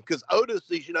tag team because Otis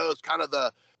is kind of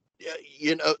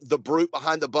the brute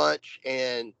behind the bunch,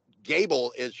 and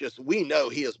Gable is we know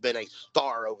he has been a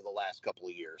star over the last couple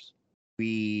of years.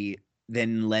 We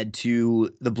then led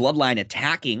to the Bloodline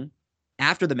attacking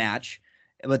after the match,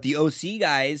 but the OC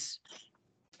guys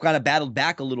kind of battled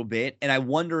back a little bit, and I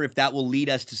wonder if that will lead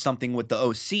us to something with the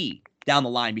OC down the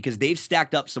line because they've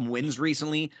stacked up some wins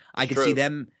recently. I could see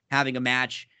them having a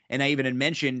match, and I even had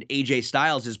mentioned AJ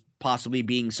Styles as possibly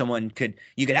being someone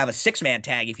you could have a 6-man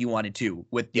tag if you wanted to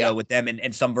with with them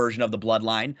and some version of the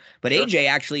Bloodline. But AJ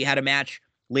actually had a match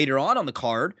later on the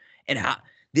card, and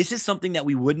this is something that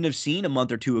we wouldn't have seen a month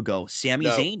or two ago. Sami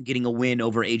Zayn getting a win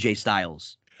over AJ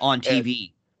Styles on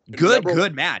TV.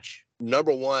 Good match.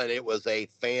 Number one, it was a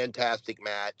fantastic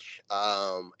match.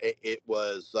 It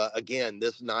was, again,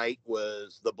 this night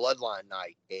was the Bloodline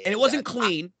night. And it wasn't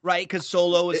clean, right? Because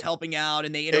Solo was helping out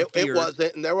and they interfered. It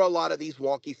wasn't. And there were a lot of these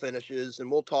wonky finishes,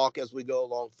 and we'll talk as we go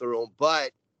along through them.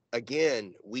 But,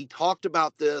 again, we talked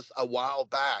about this a while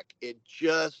back. It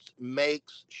just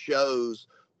makes shows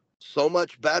so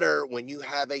much better when you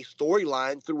have a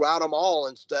storyline throughout them all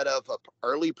instead of an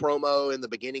early promo in the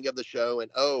beginning of the show and,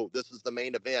 this is the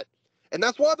main event. And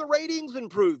that's why the ratings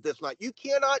improved this night. You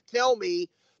cannot tell me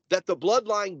that the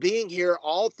Bloodline being here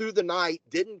all through the night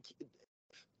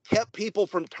kept people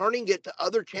from turning it to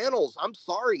other channels. I'm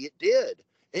sorry, it did.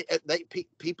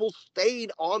 People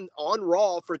stayed on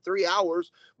Raw for 3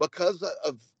 hours because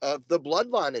of the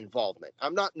Bloodline involvement.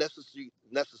 I'm not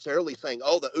necessarily saying,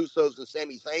 the Usos and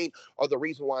Sami Zayn are the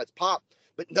reason why it's popped.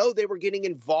 But no, they were getting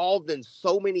involved in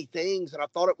so many things, and I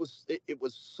thought it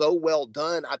was so well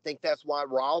done. I think that's why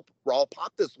Raw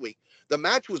popped this week. The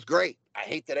match was great. I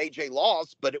hate that AJ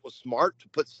lost, but it was smart to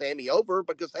put Sami over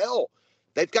because, hell,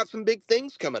 they've got some big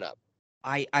things coming up.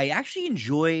 I actually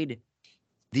enjoyed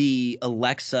the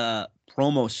Alexa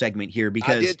promo segment here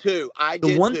because I did too.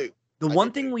 The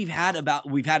one thing we've had a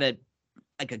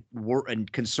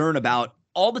concern about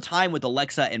all the time with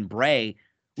Alexa and Bray,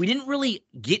 we didn't really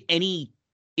get any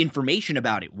information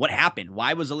about it. What happened?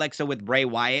 Why was Alexa with Bray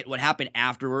Wyatt? What happened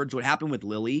afterwards? What happened with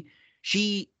Lily?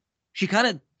 She kind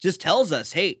of just tells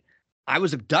us, hey, I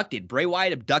was abducted. Bray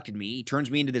Wyatt abducted me. He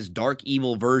turns me into this dark,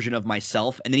 evil version of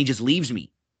myself, and then he just leaves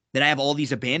me. Then I have all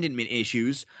these abandonment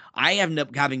issues. I end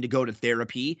up having to go to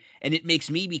therapy, and it makes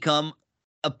me become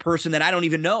a person that I don't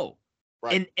even know.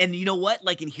 Right. And you know what?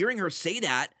 Like, in hearing her say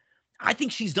that, I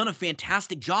think she's done a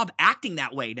fantastic job acting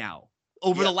that way now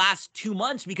over the last 2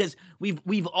 months because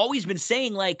we've always been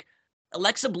saying, like,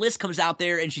 Alexa Bliss comes out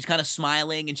there and she's kind of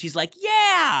smiling and she's like,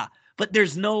 yeah, but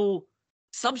there's no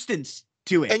substance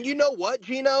to it. And you know what,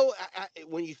 Gino?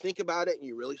 When you think about it and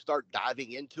you really start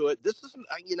diving into it, this is,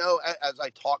 as I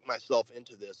talk myself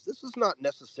into this is not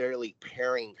necessarily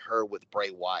pairing her with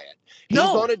Bray Wyatt.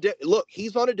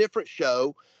 He's on a different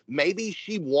show. Maybe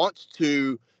she wants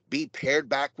to be paired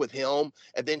back with him,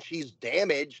 and then she's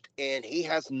damaged, and he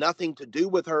has nothing to do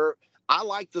with her. I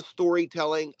like the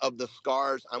storytelling of the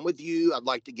scars. I'm with you. I'd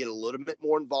like to get a little bit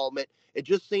more involvement. It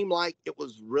just seemed like it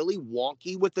was really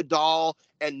wonky with the doll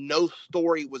and no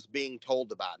story was being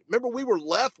told about it. Remember, we were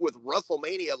left with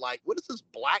WrestleMania like, what is this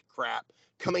black crap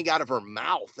coming out of her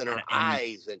mouth and her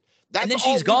eyes? And that's then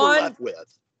all she's we gone. were left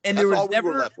with. And That's there was all we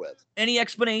never were left with. any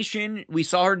explanation. We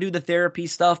saw her do the therapy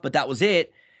stuff, but that was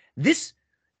it. This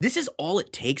is all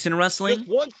it takes in wrestling. Just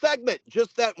one segment,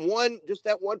 just that one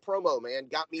promo, man,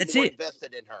 got me more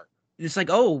invested in her. It's like,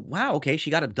 oh, wow, okay, she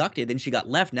got abducted, then she got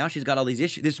left. Now she's got all these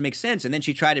issues. This makes sense. And then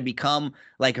she tried to become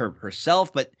like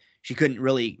herself, but she couldn't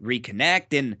really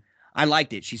reconnect. And I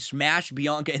liked it. She smashed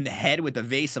Bianca in the head with a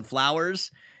vase of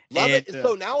flowers. Love it.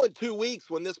 So now in 2 weeks,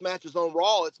 when this match is on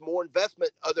Raw, it's more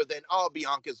investment other than,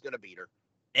 Bianca's going to beat her.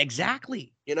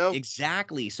 Exactly. You know?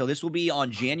 Exactly. So this will be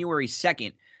on January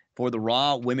 2nd for the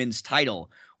Raw Women's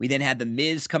title. We then had The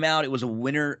Miz come out. It was a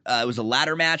winner. It was a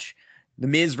ladder match. The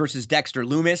Miz versus Dexter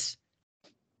Lumis.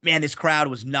 Man, this crowd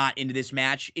was not into this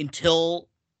match until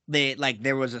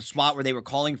there was a spot where they were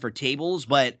calling for tables,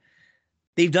 but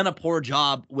they've done a poor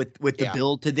job with the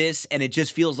build to this, and it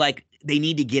just feels like they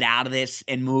need to get out of this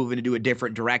and move into a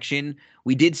different direction.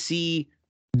 We did see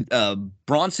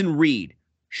Bronson Reed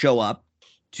show up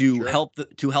to help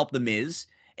the Miz,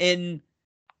 and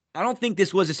I don't think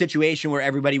this was a situation where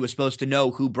everybody was supposed to know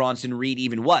who Bronson Reed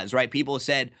even was, right? People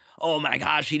said, oh my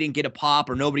gosh, he didn't get a pop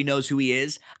or nobody knows who he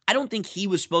is. I don't think he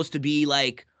was supposed to be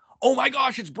like, oh my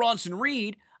gosh, it's Bronson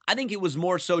Reed. I think it was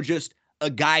more so just a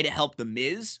guy to help the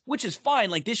Miz, which is fine.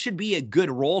 Like, this should be a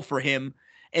good role for him.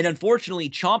 And unfortunately,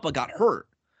 Ciampa got hurt.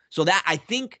 So that, I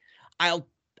think I'll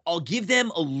give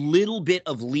them a little bit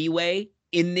of leeway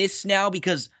in this now,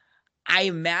 because I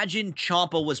imagine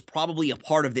Ciampa was probably a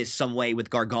part of this some way with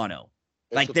Gargano.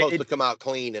 It's supposed to come out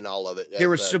clean and all of it. There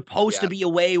was supposed to be a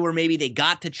way where maybe they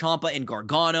got to Ciampa and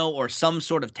Gargano or some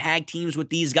sort of tag teams with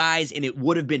these guys, and it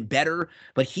would have been better.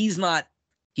 But he's not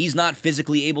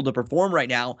physically able to perform right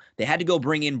now. They had to go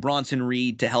bring in Bronson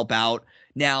Reed to help out.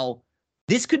 Now,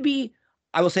 this could be,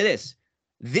 I will say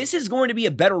this is going to be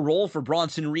a better role for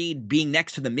Bronson Reed being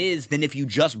next to The Miz than if you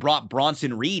just brought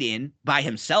Bronson Reed in by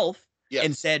himself. Yes.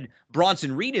 And said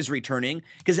Bronson Reed is returning,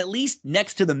 because at least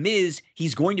next to The Miz,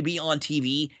 he's going to be on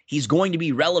TV, he's going to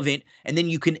be relevant, and then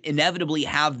you can inevitably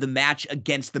have the match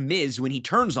against The Miz when he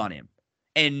turns on him.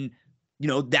 And,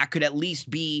 that could at least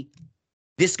be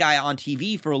this guy on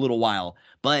TV for a little while.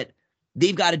 But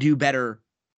they've got to do better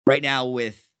right now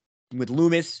with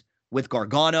Lumis, with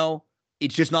Gargano.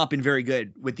 It's just not been very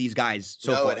good with these guys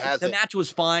so far. It hasn't. The match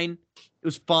was fine. It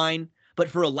was fine. But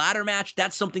for a ladder match,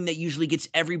 that's something that usually gets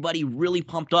everybody really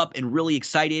pumped up and really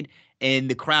excited, and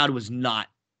the crowd was not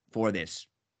for this.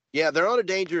 Yeah, they're on a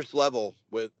dangerous level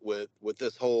with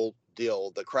this whole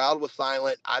deal. The crowd was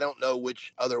silent. I don't know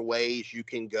which other ways you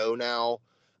can go now.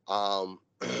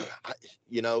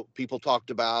 People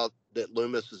talked about that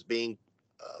Lumis is being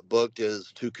booked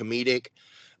as too comedic.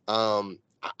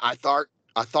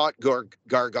 I thought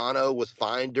Gargano was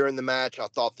fine during the match. I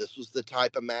thought this was the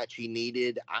type of match he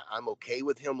needed. I'm okay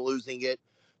with him losing it,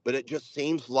 but it just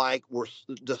seems like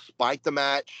despite the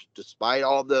match, despite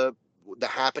all the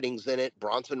happenings in it,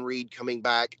 Bronson Reed coming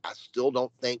back, I still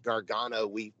don't think Gargano,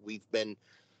 we've been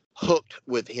hooked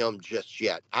with him just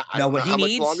yet. I don't know how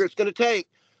much longer it's going to take.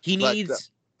 He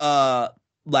needs one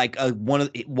of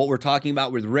what we're talking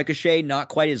about with Ricochet, not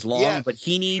quite as long, but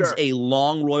he needs a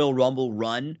long Royal Rumble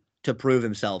run to prove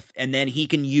himself. And then he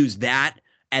can use that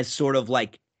as sort of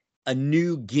like a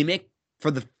new gimmick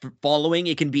for the following.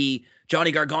 It can be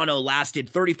Johnny Gargano lasted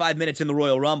 35 minutes in the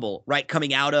Royal Rumble, right?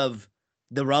 Coming out of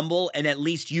the Rumble. And at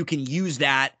least you can use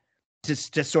that to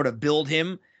sort of build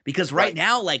him, because right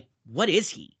now, like, what is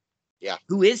he? Yeah.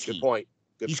 Who is he? Good point.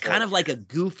 He's kind of like a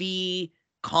goofy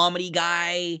comedy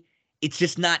guy. It's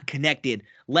just not connected.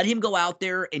 Let him go out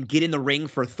there and get in the ring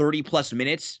for 30 plus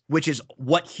minutes, which is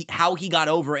how he got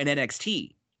over in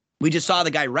NXT. We just saw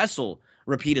the guy wrestle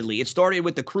repeatedly. It started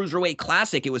with the Cruiserweight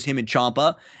Classic. It was him and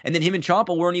Ciampa, and then him and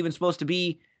Ciampa weren't even supposed to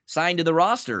be signed to the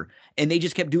roster, and they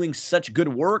just kept doing such good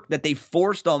work that they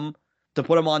forced them to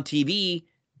put him on TV.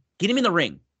 Get him in the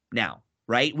ring now,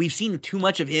 right? We've seen too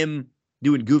much of him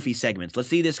doing goofy segments. Let's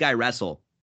see this guy wrestle.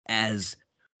 As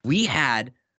we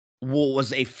had what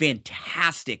was a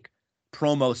fantastic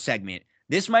promo segment.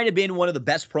 This might have been one of the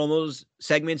best promos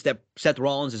segments that Seth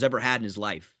Rollins has ever had in his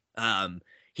life.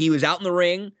 He was out in the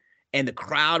ring and the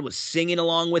crowd was singing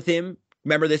along with him.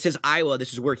 Remember, this is Iowa.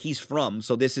 This is where he's from.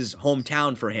 So this is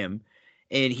hometown for him.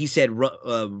 And he said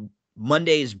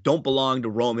Mondays don't belong to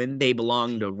Roman. They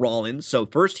belong to Rollins. So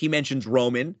first he mentions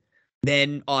Roman.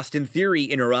 Then Austin Theory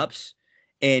interrupts.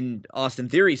 And Austin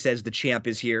Theory says the champ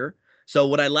is here. So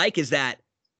what I like is that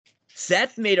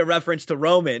Seth made a reference to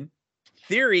Roman.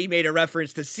 Theory made a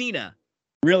reference to Cena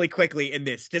really quickly in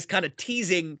this, just kind of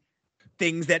teasing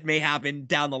things that may happen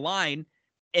down the line.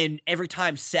 And every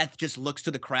time Seth just looks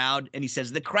to the crowd and he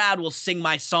says, the crowd will sing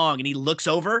my song. And he looks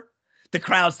over, the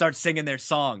crowd starts singing their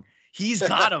song. He's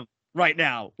got him right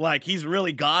now. Like, he's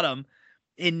really got him.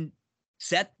 And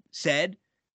Seth said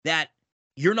that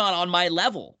you're not on my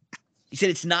level. He said,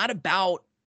 it's not about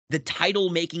the title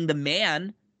making the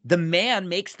man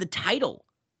makes the title.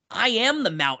 I am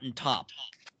the mountaintop,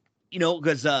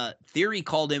 because Theory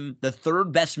called him the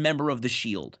third best member of the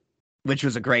Shield, which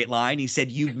was a great line. He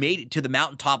said, you've made it to the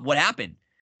mountaintop. What happened?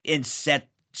 And Seth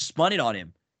spun it on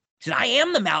him. He said, I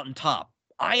am the mountaintop.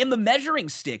 I am the measuring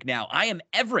stick now. I am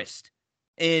Everest.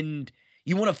 And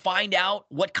you want to find out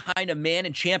what kind of man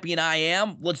and champion I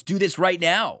am? Let's do this right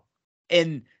now.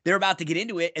 And they're about to get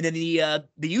into it. And then the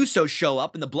Usos show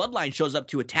up and the Bloodline shows up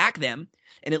to attack them.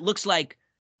 And it looks like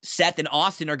Seth and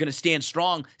Austin are going to stand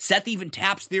strong. Seth even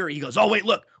taps Theory. He goes, oh, wait,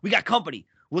 look, we got company.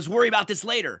 Let's worry about this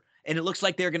later. And it looks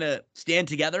like they're going to stand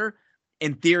together.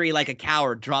 And Theory, like a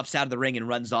coward, drops out of the ring and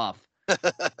runs off.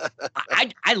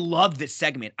 I love this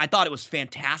segment. I thought it was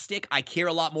fantastic. I care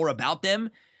a lot more about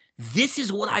them. This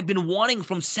is what I've been wanting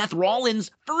from Seth Rollins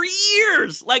for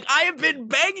years. Like, I have been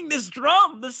banging this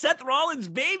drum, the Seth Rollins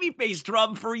babyface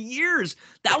drum, for years.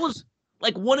 That was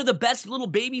like one of the best little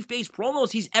babyface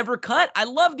promos he's ever cut. I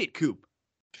loved it, Coop.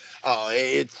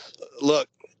 Oh, look,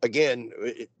 again,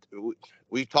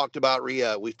 we've talked about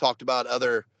Rhea. We've talked about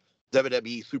other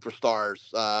WWE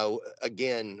superstars.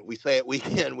 Again, we say it week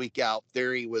in, week out.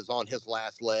 Theory was on his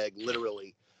last leg,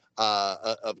 literally,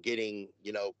 of getting,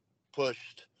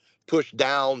 pushed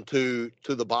down to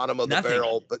the bottom of the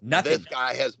barrel. But this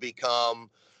guy has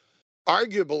become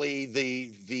arguably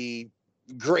the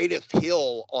greatest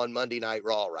heel on Monday Night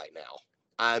Raw right now.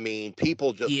 I mean,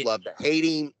 people just love to hate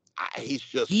him. He's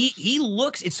just he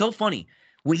looks. It's so funny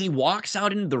when he walks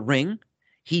out into the ring.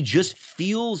 He just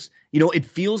feels, it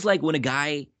feels like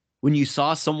when you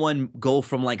saw someone go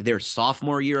from like their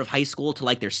sophomore year of high school to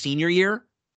like their senior year.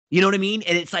 You know what I mean?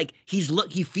 And it's like he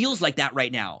feels like that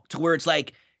right now, to where it's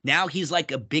like now he's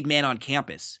like a big man on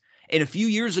campus. And a few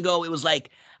years ago, it was like,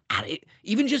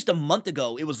 even just a month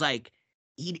ago, it was like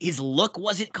his look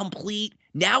wasn't complete.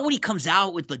 Now when he comes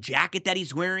out with the jacket that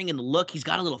he's wearing and the look, he's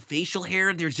got a little facial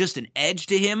hair. There's just an edge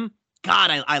to him.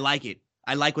 God, I like it.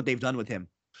 I like what they've done with him.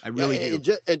 I really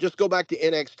do. And just go back to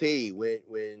NXT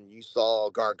when you saw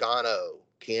Gargano,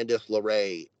 Candice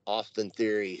LeRae, Austin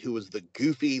Theory, who was the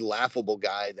goofy, laughable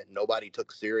guy that nobody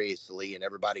took seriously and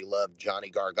everybody loved, Johnny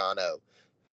Gargano.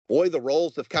 Boy, the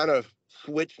roles have kind of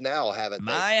switched now, haven't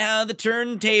they? My, how the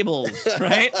turntables,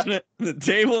 right? The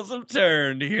tables have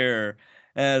turned here.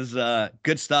 As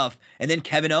good stuff. And then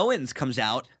Kevin Owens comes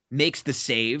out, makes the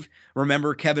save.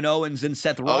 Remember Kevin Owens and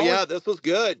Seth Rollins? Oh, yeah, this was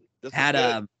good. Had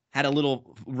a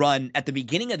little run at the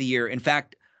beginning of the year. In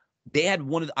fact, they had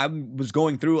I was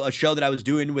going through a show that I was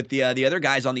doing with the other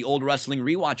guys on the Old Wrestling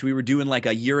Rewatch. We were doing like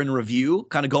a year in review,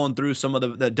 kind of going through some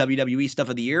of the WWE stuff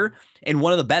of the year. And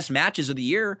one of the best matches of the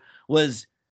year was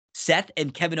Seth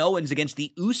and Kevin Owens against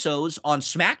the Usos on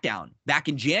SmackDown back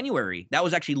in January. That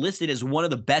was actually listed as one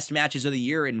of the best matches of the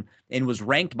year and was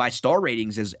ranked by star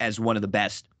ratings as one of the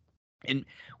best. And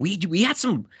we had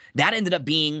that ended up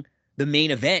being the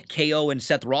main event, KO and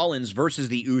Seth Rollins versus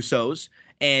the Usos,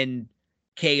 and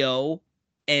KO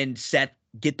and Seth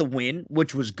get the win,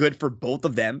 which was good for both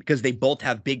of them because they both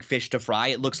have big fish to fry.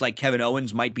 It looks like Kevin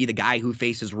Owens might be the guy who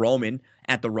faces Roman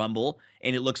at the Rumble,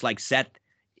 and it looks like Seth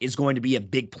is going to be a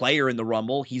big player in the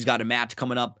Rumble. He's got a match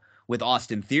coming up with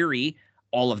Austin Theory.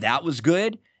 All of that was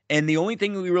good. And the only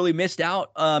thing we really missed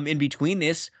out in between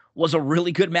this was a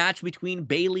really good match between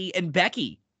Bayley and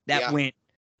Becky that went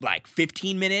like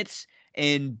 15 minutes,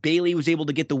 and Bayley was able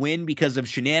to get the win because of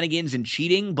shenanigans and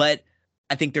cheating. But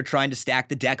I think they're trying to stack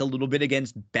the deck a little bit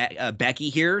against Becky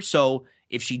here. So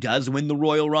if she does win the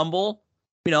Royal Rumble,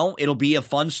 it'll be a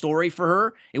fun story for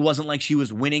her. It wasn't like she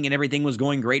was winning and everything was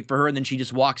going great for her, and then she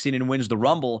just walks in and wins the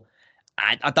Rumble.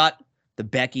 I thought the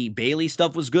Becky Bayley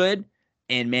stuff was good,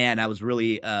 and man, I was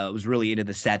really into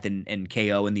the Seth and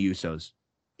KO and the Usos.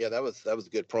 Yeah, that was a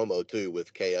good promo too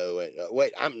with KO. And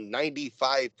wait, I'm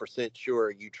 95%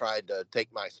 sure you tried to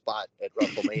take my spot at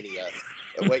WrestleMania.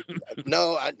 Wait,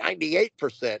 no,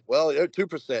 98%. Well,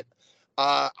 2%.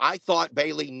 I thought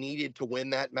Bayley needed to win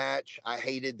that match. I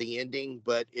hated the ending,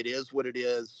 but it is what it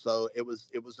is. So it was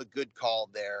a good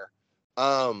call there.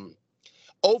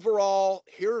 Overall,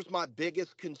 here's my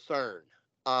biggest concern.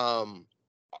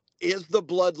 Is the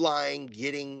bloodline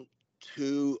getting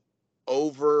too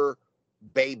over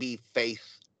baby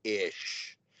face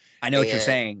ish? I know what you're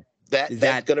saying.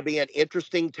 That's going to be an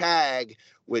interesting tag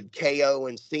with KO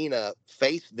and Cena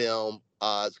face them.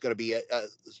 It's going to be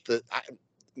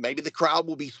maybe the crowd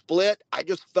will be split. I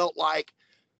just felt like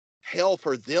hell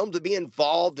for them to be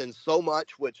involved in so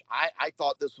much, which I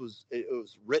thought it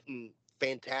was written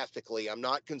fantastically. I'm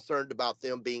not concerned about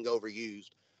them being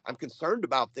overused. I'm concerned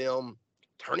about them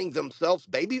turning themselves,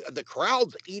 baby. The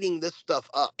crowd's eating this stuff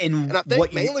up. And I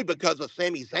think mainly because of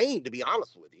Sami Zayn, to be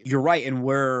honest with you. You're right. And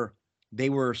where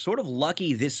they were sort of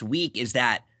lucky this week is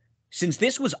that since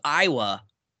this was Iowa,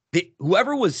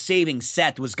 whoever was saving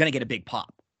Seth was going to get a big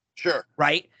pop. Sure.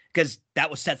 Right? Because that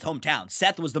was Seth's hometown.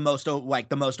 Seth was the most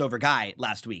over guy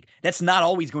last week. That's not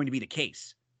always going to be the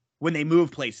case when they move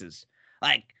places.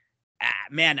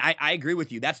 Man, I agree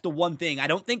with you. That's the one thing. I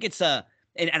don't think it's and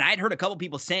I'd heard a couple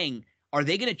people saying, are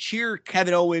they going to cheer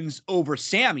Kevin Owens over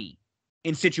Sammy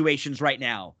in situations right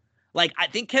now? I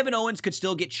think Kevin Owens could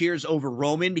still get cheers over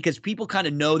Roman because people kind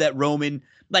of know that Roman,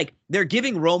 they're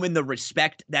giving Roman the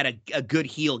respect that a good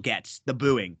heel gets, the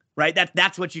booing, right?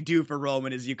 That's what you do for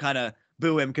Roman is you kind of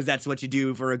boo him because that's what you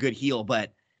do for a good heel.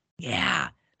 But yeah,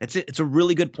 that's it. It's a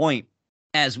really good point.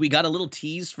 As we got a little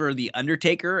tease for The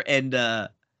Undertaker and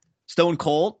Stone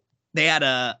Cold, they had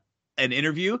an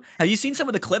interview. Have you seen some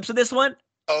of the clips of this one?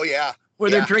 Oh, yeah. Where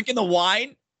they're drinking the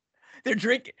wine.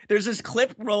 There's this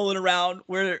clip rolling around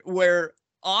where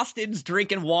Austin's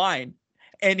drinking wine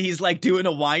and he's doing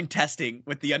a wine testing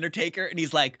with The Undertaker. And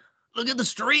he's like, look at the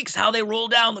streaks, how they roll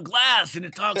down the glass. And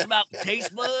it talks about the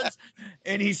taste buds.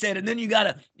 And he said, and then you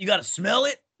gotta smell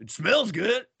it. It smells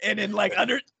good. And then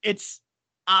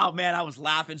oh man, I was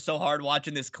laughing so hard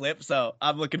watching this clip. So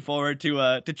I'm looking forward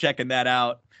to checking that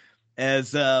out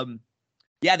as,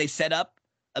 they set up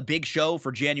a big show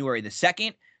for January the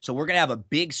 2nd. So we're going to have a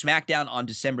big SmackDown on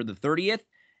December the 30th,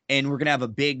 and we're going to have a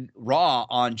big Raw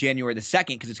on January the 2nd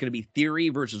because it's going to be Theory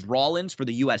versus Rollins for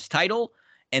the U.S. title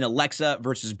and Alexa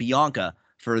versus Bianca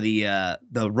for the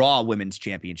Raw Women's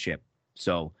Championship.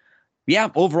 So, yeah,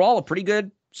 overall, a pretty good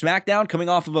SmackDown coming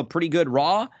off of a pretty good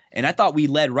Raw, and I thought we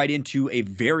led right into a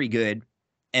very good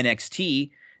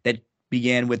NXT that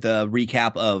began with a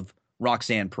recap of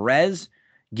Roxanne Perez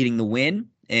getting the win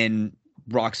and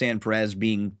Roxanne Perez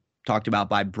being talked about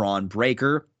by Braun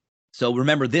Breaker. So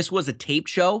remember, this was a tape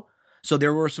show, so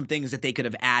there were some things that they could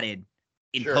have added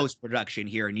in post-production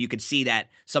here, and you could see that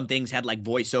some things had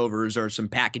voiceovers or some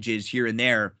packages here and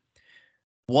there.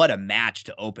 What a match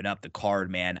to open up the card,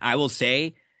 man. I will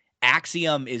say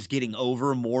Axiom is getting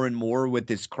over more and more with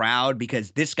this crowd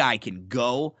because this guy can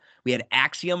go. We had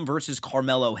Axiom versus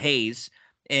Carmelo Hayes,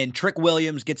 and Trick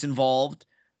Williams gets involved,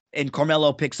 and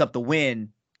Carmelo picks up the win.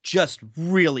 Just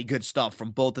really good stuff from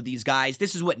both of these guys.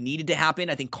 This is what needed to happen.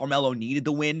 I think Carmelo needed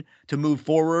the win to move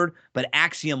forward, but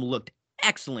Axiom looked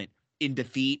excellent in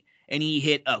defeat, and he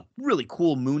hit a really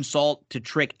cool moonsault to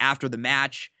Trick after the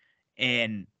match.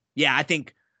 And yeah, I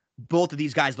think both of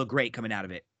these guys look great coming out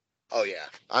of it. Oh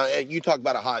yeah, you talk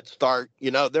about a hot start.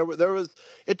 There was.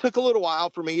 It took a little while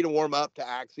for me to warm up to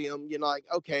Axiom.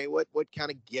 Okay, what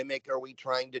kind of gimmick are we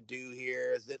trying to do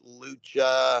here? Is it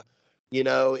lucha?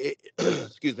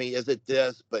 Excuse me, is it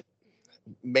this? But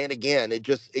man, again,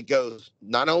 it goes,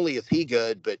 not only is he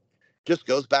good, but just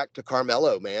goes back to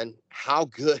Carmelo, man. How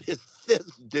good is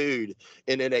this dude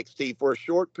in NXT for a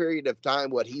short period of time?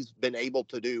 What he's been able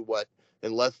to do,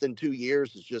 in less than 2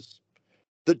 years is just,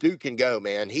 the dude can go,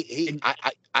 man.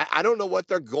 I don't know what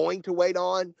they're going to wait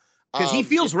on. Because he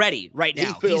feels ready right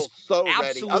now. He feels so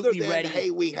ready. Other than, ready.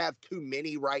 Hey, we have too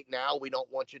many right now. We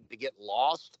don't want you to get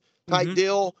lost type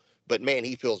deal. But, man,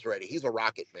 he feels ready. He's a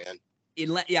rocket, man.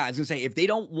 I was going to say, if they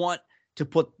don't want to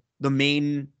put the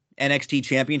main NXT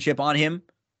championship on him,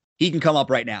 he can come up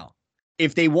right now.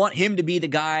 If they want him to be the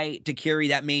guy to carry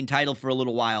that main title for a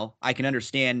little while, I can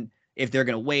understand if they're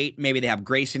going to wait. Maybe they have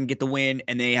Grayson get the win,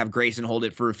 and they have Grayson hold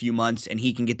it for a few months, and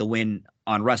he can get the win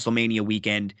on WrestleMania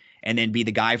weekend and then be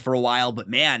the guy for a while. But,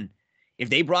 man, if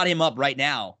they brought him up right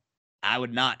now, I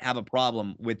would not have a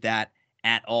problem with that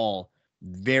at all.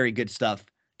 Very good stuff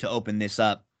to open this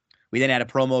up. We then had a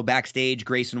promo backstage.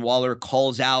 Grayson Waller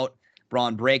calls out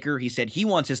Braun Breaker. He said he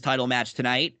wants his title match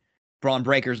tonight. Braun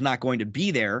Breaker's not going to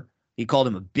be there, He called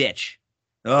him a bitch.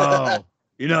 Oh,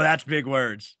 that's big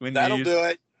words. When That'll do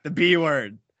it. The B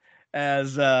word.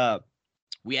 As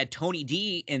we had Tony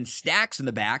D and Stacks in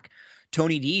the back.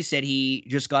 Tony D said he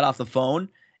just got off the phone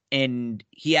and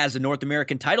he has a North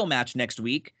American title match next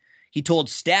week. He told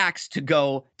Stacks to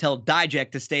go tell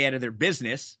Dijak to stay out of their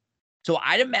business. So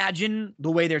I'd imagine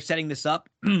the way they're setting this up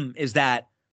is that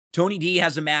Tony D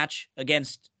has a match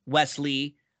against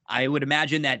Wesley. I would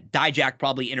imagine that Dijak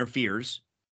probably interferes.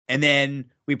 And then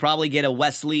we probably get a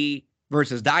Wesley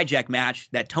versus Dijak match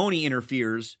that Tony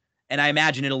interferes. And I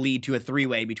imagine it'll lead to a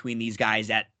three-way between these guys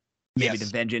at maybe the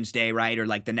Vengeance Day, right? Or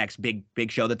like the next big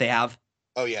show that they have.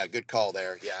 Oh, yeah. Good call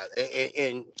there. Yeah.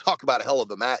 And talk about a hell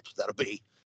of a match that'll be.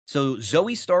 So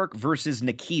Zoe Stark versus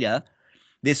Nikita.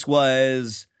 This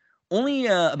was only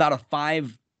about a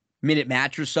 5-minute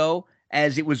match or so,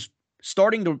 as it was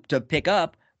starting to pick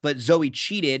up, but Zoe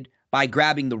cheated by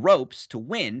grabbing the ropes to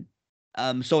win.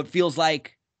 So it feels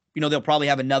like, they'll probably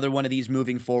have another one of these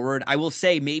moving forward. I will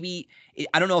say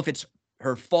I don't know if it's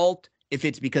her fault, if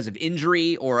it's because of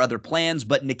injury or other plans,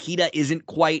 but Nikita isn't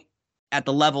quite at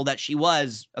the level that she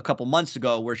was a couple months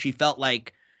ago, where she felt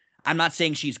like, I'm not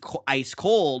saying she's ice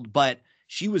cold, but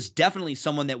she was definitely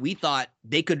someone that we thought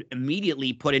they could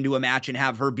immediately put into a match and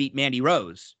have her beat Mandy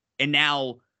Rose. And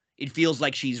now it feels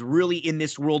like she's really in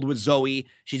this world with Zoe.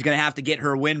 She's going to have to get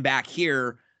her win back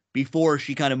here before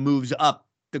she kind of moves up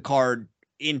the card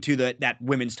into that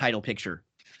women's title picture.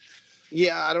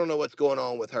 Yeah, I don't know what's going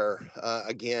on with her.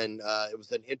 Again, it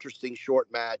was an interesting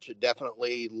short match. It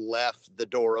definitely left the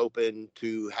door open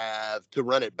to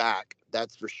run it back.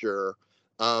 That's for sure.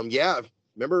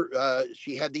 Remember,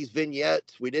 she had these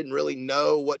vignettes. We didn't really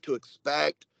know what to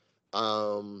expect.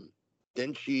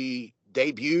 Then she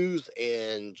debuts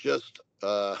and just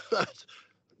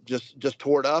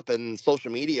tore it up, and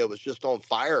social media was just on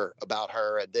fire about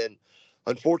her. And then,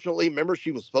 unfortunately, remember,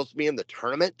 she was supposed to be in the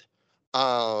tournament.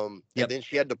 And then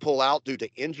she had to pull out due to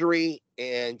injury,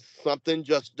 and something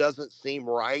just doesn't seem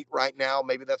right now.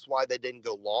 Maybe that's why they didn't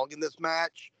go long in this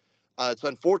match. It's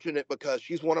unfortunate because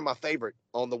she's one of my favorite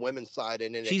on the women's side,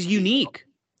 and she's unique.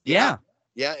 Yeah.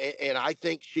 And I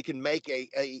think she can make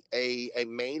a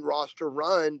main roster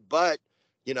run, but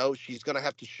she's going to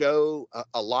have to show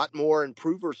a lot more and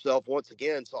prove herself once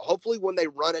again. So hopefully when they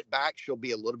run it back, she'll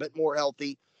be a little bit more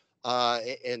healthy,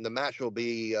 and the match will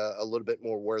be a little bit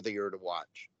more worthier to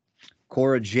watch.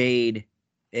 Cora Jade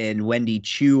and Wendy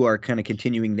Chu are kind of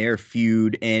continuing their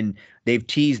feud, and they've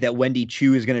teased that Wendy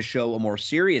Chu is going to show a more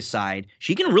serious side.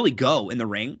 She can really go in the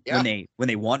ring when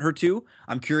they want her to.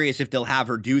 I'm curious if they'll have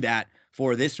her do that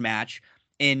for this match.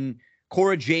 And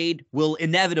Cora Jade will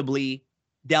inevitably,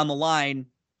 down the line,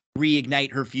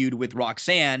 reignite her feud with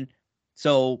Roxanne.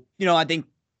 So, I think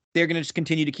they're going to just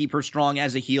continue to keep her strong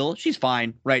as a heel. She's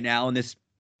fine right now, and this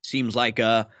seems like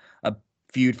a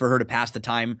feud for her to pass the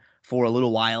time for a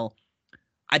little while.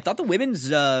 I thought the women's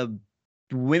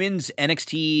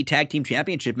NXT Tag Team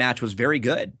Championship match was very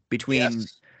good between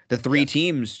the three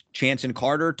teams: Chance and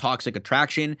Carter, Toxic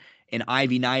Attraction, and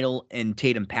Ivy Nidal and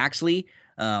Tatum Paxley.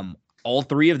 All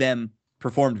three of them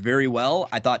performed very well.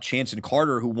 I thought Chance and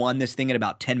Carter, who won this thing in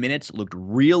about 10 minutes, looked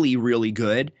really, really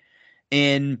good.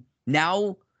 And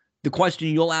now the question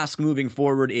you'll ask moving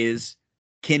forward is,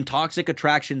 can Toxic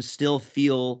Attraction still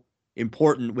feel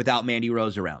important without Mandy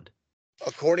Rose around?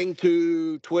 According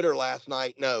to Twitter last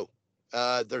night, no.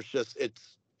 There's just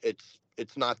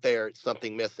it's not there. It's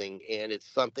something missing, and it's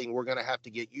something we're going to have to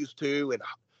get used to. And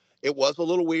it was a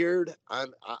little weird.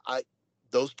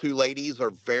 Those two ladies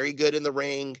are very good in the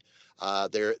ring.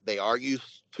 We are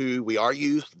used to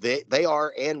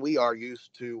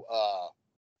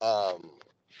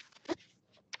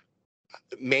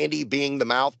Mandy being the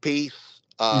mouthpiece.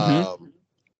 We're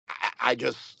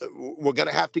going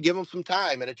to have to give them some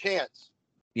time and a chance.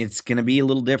 It's going to be a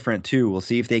little different too. We'll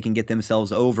see if they can get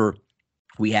themselves over.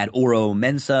 We had Oro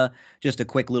Mensah, just a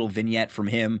quick little vignette from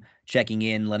him checking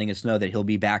in, letting us know that he'll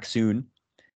be back soon.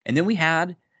 And then we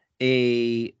had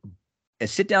a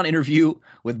sit-down interview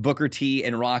with Booker T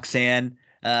and Roxanne.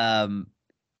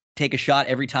 Take a shot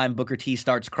every time Booker T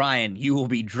starts crying. You will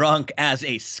be drunk as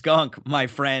a skunk, my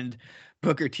friend.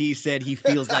 Booker T said he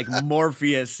feels like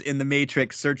Morpheus in the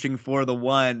Matrix searching for the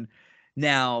one.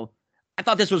 Now, I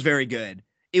thought this was very good.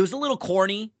 It was a little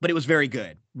corny, but it was very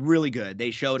good. Really good.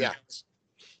 They showed,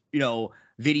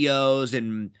 videos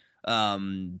and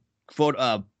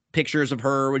pictures of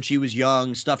her when she was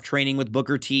young, stuff training with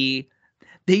Booker T.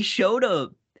 They showed a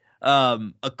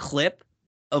clip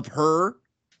of her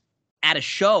at a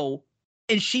show,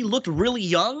 and she looked really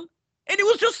young. And it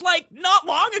was just like not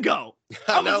long ago.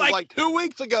 I know, like 2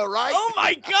 weeks ago, right? Oh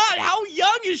my God, how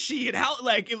young is she? And how,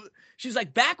 like, she's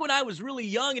like, back when I was really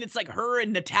young, and it's like her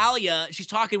and Natalia, she's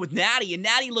talking with Natty, and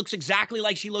Natty looks exactly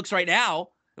like she looks right now.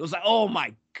 It was like, oh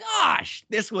my gosh,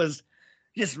 this was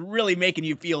just really making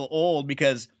you feel old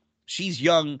because she's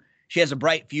young. She has a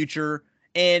bright future.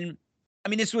 And I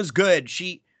mean, this was good.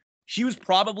 She was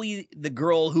probably the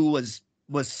girl who was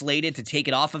slated to take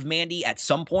it off of Mandy at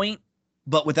some point,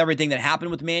 but with everything that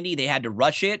happened with Mandy, they had to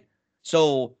rush it.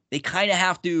 So they kind of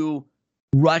have to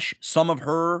rush some of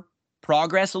her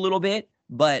progress a little bit,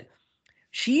 but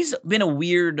she's been a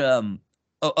weird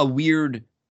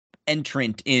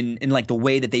entrant in like the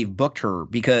way that they've booked her,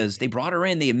 because they brought her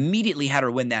in, they immediately had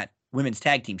her win that women's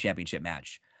tag team championship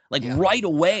match. Like right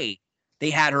away, they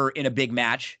had her in a big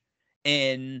match.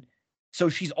 And so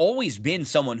she's always been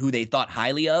someone who they thought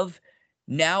highly of.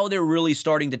 Now they're really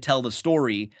starting to tell the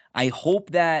story. I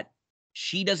hope that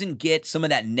she doesn't get some of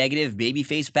that negative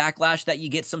babyface backlash that you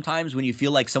get sometimes when you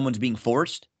feel like someone's being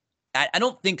forced. I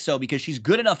don't think so, because she's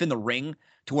good enough in the ring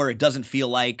to where it doesn't feel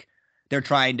like they're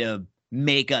trying to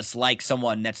make us like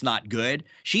someone that's not good.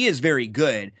 She is very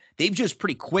good. They've just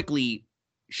pretty quickly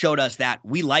showed us that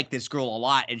we like this girl a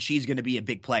lot and she's going to be a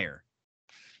big player.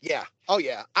 Yeah. Oh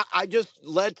yeah. I just,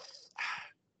 let's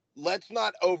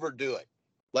not overdo it.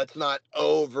 Let's not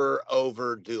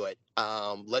overdo it.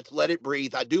 Let's let it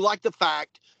breathe. I do like the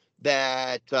fact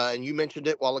that, and you mentioned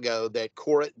it a while ago, that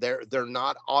Cora, they're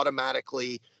not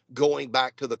automatically going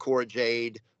back to the Cora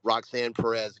Jade, Roxanne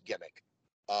Perez gimmick.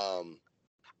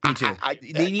 Me too.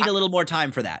 They need a little more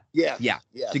time for that. Yes.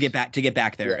 To get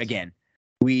back there again.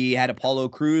 We had Apollo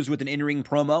Crews with an in-ring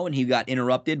promo, and he got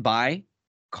interrupted by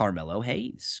Carmelo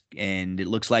Hayes. And it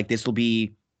looks like this will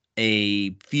be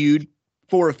a feud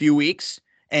for a few weeks,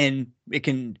 and it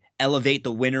can elevate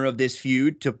the winner of this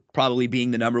feud to probably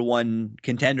being the number one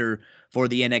contender for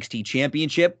the NXT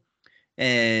Championship.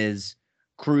 As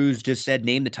Crews just said,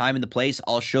 name the time and the place.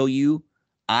 I'll show you.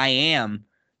 I am.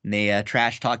 And they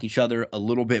trash talk each other a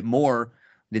little bit more.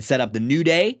 They set up the New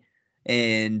Day,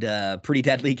 and Pretty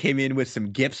Deadly came in with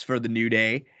some gifts for the New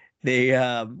Day. They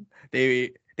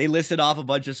listed off a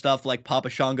bunch of stuff like Papa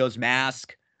Shango's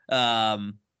mask.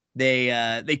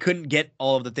 They couldn't get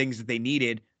all of the things that they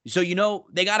needed. So,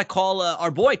 they got to call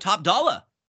our boy Top Dollar,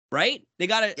 right? They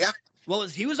got to. Yeah. Well,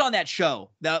 he was on that show.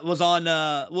 That was on.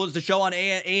 What was the show on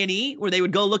A&E where they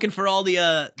would go looking for all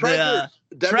the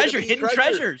hidden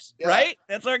treasures, right?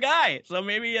 That's our guy. So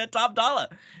maybe Top Dollar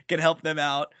can help them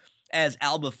out, as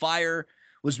Alba Fire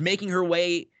was making her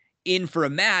way in for a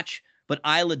match, but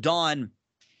Isla Dawn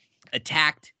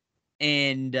attacked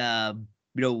and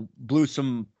blew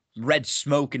some red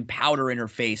smoke and powder in her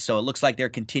face. So it looks like they're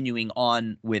continuing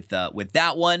on with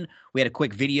that one. We had a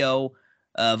quick video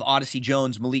of Odyssey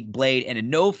Jones, Malik Blade, and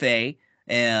Enofe,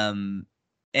 and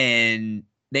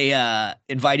they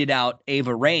invited out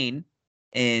Ava Rain,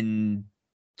 and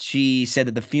she said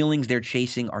that the feelings they're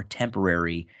chasing are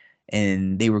temporary,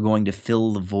 and they were going to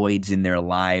fill the voids in their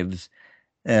lives.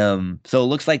 So it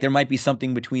looks like there might be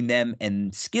something between them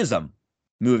and Schism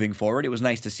moving forward. It was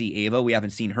nice to see Ava. We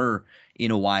haven't seen her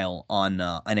in a while on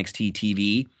NXT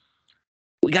TV.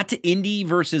 We got to Indy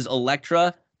versus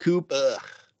Elektra. Coop.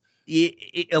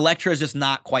 Elektra is just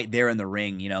not quite there in the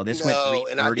ring. This went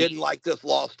 3:30. And I didn't like this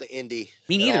loss to Indy.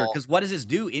 Me neither, because what does this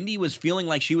do? Indy was feeling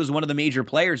like she was one of the major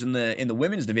players in the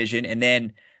women's division, and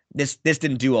then this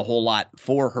didn't do a whole lot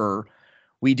for her.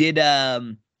 We did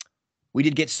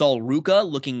get Sol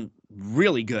Ruka looking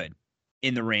really good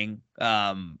in the ring.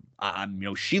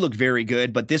 She looked very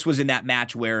good, but this was in that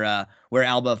match where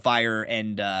Alba Fire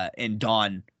and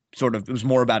Dawn sort of, it was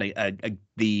more about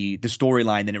the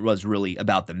storyline than it was really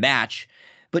about the match.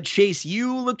 But Chase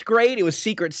U looked great. It was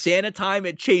Secret Santa time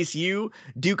at Chase U.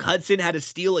 Duke Hudson had to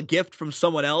steal a gift from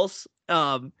someone else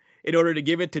in order to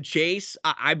give it to Chase.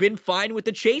 I've been fine with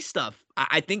the Chase stuff.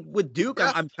 I think with Duke,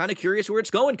 I'm kind of curious where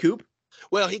it's going, Coop.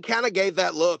 Well, he kind of gave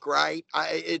that look, right?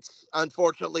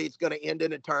 Unfortunately, it's going to end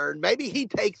in a turn. Maybe he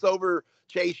takes over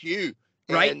Chase U.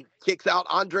 Right. And kicks out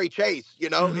Andre Chase.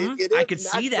 Mm-hmm. It is I could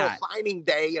see that. Signing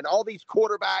day, and all these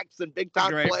quarterbacks and big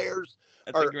time players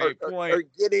are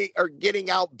getting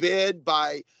outbid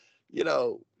by,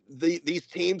 these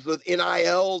teams with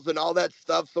NILs and all that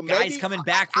stuff. So guys coming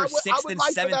back for sixth and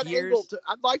seventh years.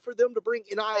 I'd like for them to bring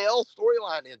NIL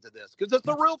storyline into this, because it's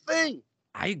a real thing.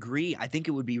 I agree. I think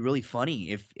it would be really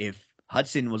funny if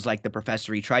Hudson was like the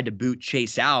professor. He tried to boot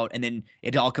Chase out, and then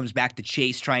it all comes back to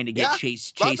Chase trying to get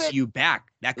Chase U back.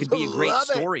 That could be a great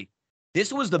story.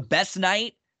 This was the best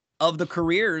night of the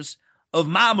careers of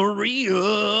my Maria.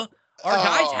 Our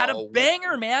guys had a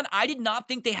banger, man. I did not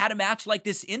think they had a match like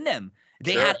this in them.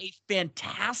 They had a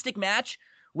fantastic match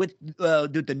with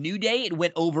the New Day. It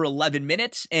went over 11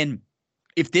 minutes. And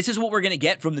if this is what we're going to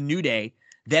get from the New Day,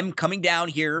 them coming down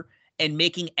here and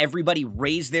making everybody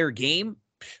raise their game,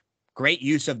 great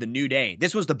use of the New Day.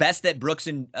 This was the best that Brooks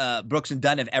and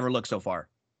Dunn have ever looked so far.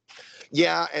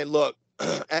 Yeah, and look,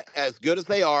 as good as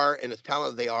they are and as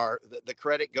talented they are, the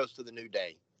credit goes to the New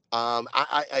Day. I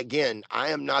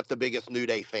am not the biggest New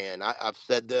Day fan. I've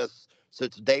said this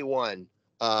since day one,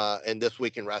 and This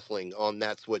Week in Wrestling on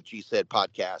That's What G Said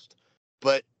podcast.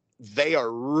 But they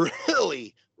are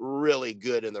really, really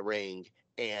good in the ring,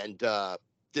 and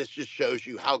this just shows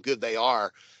you how good they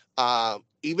are.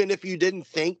 Even if you didn't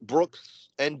think Brooks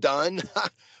and Dunn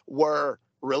were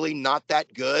really not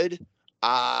that good,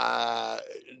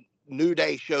 New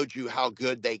Day showed you how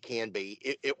good they can be.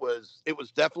 It was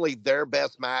definitely their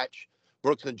best match,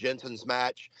 Brooks and Jensen's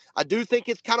match. I do think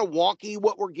it's kind of wonky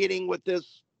what we're getting with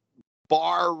this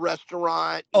bar,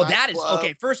 restaurant. Oh, that is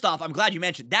okay. First off, I'm glad you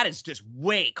mentioned that is just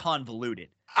way convoluted.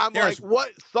 Like, what?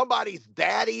 Somebody's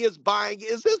daddy is buying?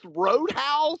 Is this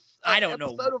Roadhouse? I don't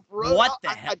know what the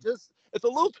hell. It's a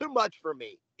little too much for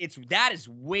me. That is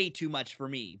way too much for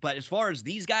me. But as far as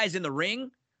these guys in the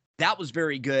ring, that was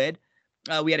very good.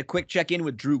 We had a quick check-in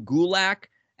with Drew Gulak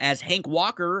as Hank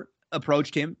Walker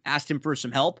approached him, asked him for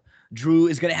some help. Drew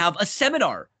is going to have a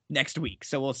seminar next week.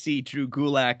 So we'll see Drew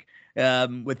Gulak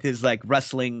with his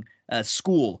wrestling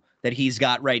school that he's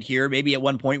got right here. Maybe at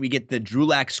one point we get the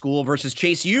Drulak school versus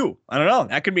Chase U. I don't know.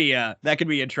 That could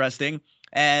be interesting.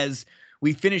 As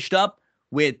we finished up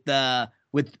with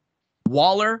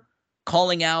Waller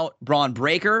calling out Braun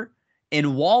Breaker,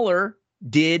 and Waller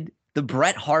did the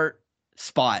Bret Hart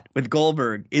spot with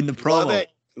Goldberg in the promo. Love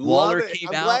it. Waller came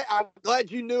out. I'm glad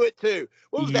you knew it too.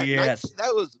 What was that? Yes.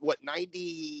 That was what,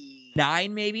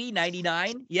 99, maybe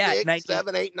 99. Yeah,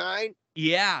 7, 8, 9.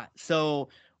 Yeah. So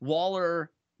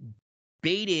Waller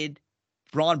baited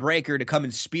Braun Breaker to come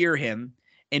and spear him,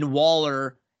 and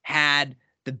Waller had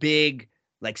the big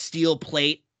steel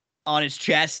plate on his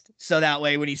chest, so that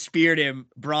way when he speared him,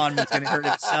 Braun was going to hurt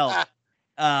himself.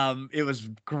 It was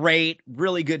great,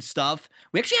 really good stuff.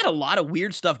 We actually had a lot of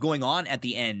weird stuff going on at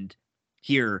the end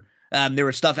here. There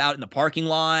was stuff out in the parking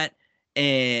lot,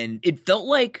 and it felt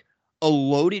like a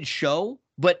loaded show.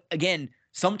 But again,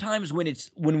 sometimes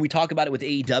when we talk about it with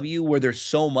AEW, where there's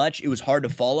so much, it was hard to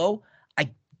follow.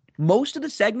 Most of the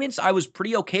segments I was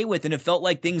pretty okay with, and it felt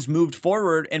like things moved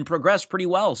forward and progressed pretty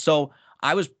well. So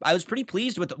I was pretty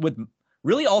pleased with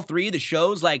really all three of the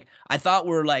shows. I thought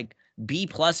were B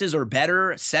pluses or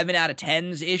better, 7 out of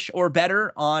 10s ish or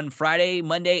better on Friday,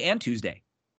 Monday, and Tuesday.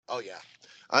 Oh yeah.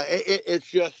 It's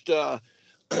just,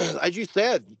 as you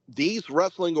said, these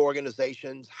wrestling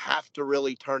organizations have to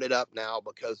really turn it up now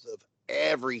because of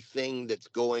everything that's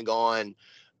going on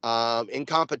in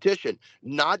competition.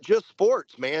 Not just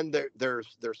sports, man. There's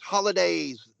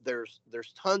holidays. There's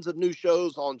tons of new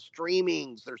shows on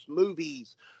streamings. There's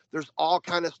movies. There's all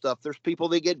kind of stuff. There's people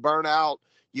that get burnt out.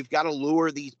 You've got to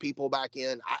lure these people back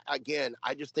in. I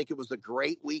just think it was a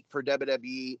great week for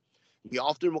WWE. You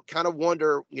often kind of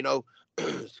wonder,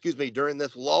 excuse me, during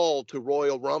this lull to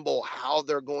Royal Rumble, how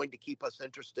they're going to keep us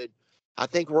interested. I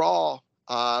think Raw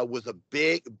was a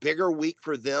bigger week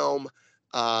for them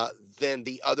than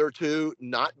the other two.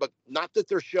 Not that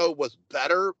their show was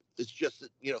better. It's just that,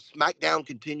 SmackDown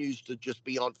continues to just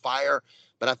be on fire.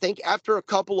 But I think after a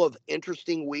couple of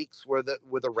interesting weeks where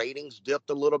the ratings dipped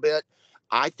a little bit,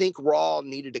 I think Raw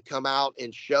needed to come out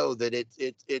and show that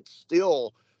it's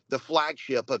still the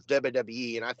flagship of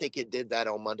WWE, and I think it did that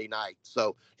on Monday night.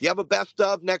 So you have a best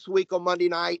of next week on Monday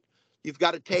night. You've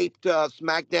got a taped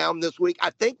SmackDown this week.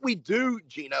 I think we do,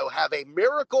 Gino, have a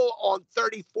Miracle on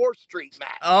 34th Street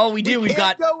match. Oh, we do. We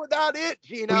can't go without it,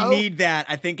 Gino. We need that.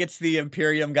 I think it's the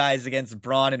Imperium guys against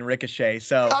Braun and Ricochet.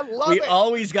 So we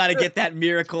always got to get that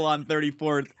Miracle on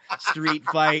 34th Street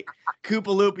fight. Koopa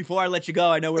Loop, before I let you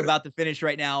go, I know we're about to finish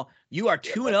right now. You are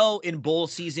 2-0 in bowl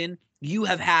season. You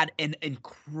have had an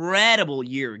incredible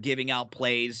year giving out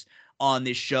plays on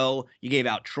this show. You gave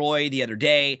out Troy the other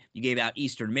day. You gave out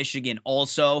Eastern Michigan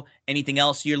also. Anything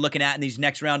else you're looking at in these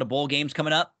next round of bowl games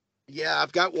coming up? Yeah,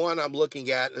 I've got one I'm looking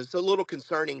at. It's a little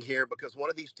concerning here because one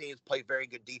of these teams played very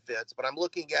good defense, but I'm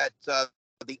looking at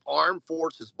the Armed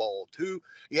Forces Bowl. You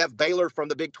have Baylor from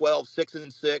the Big 12,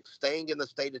 6-6, staying in the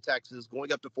state of Texas,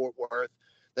 going up to Fort Worth.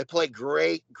 They play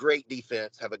great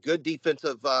defense, have a good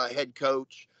defensive head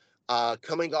coach,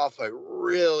 coming off a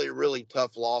really, really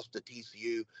tough loss to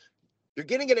TCU. You're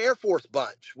getting an Air Force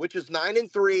bunch, which is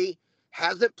 9-3,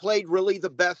 hasn't played really the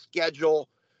best schedule.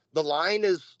 The line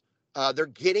is, they're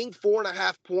getting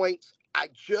 4.5 points. I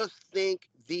just think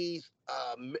these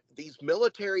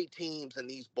military teams and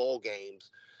these bowl games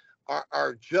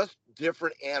are just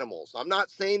different animals. I'm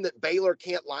not saying that Baylor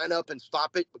can't line up and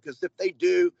stop it, because if they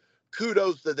do,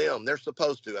 kudos to them. They're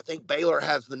supposed to. I think Baylor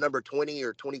has the number 20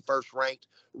 or 21st ranked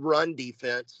run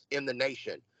defense in the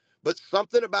nation. But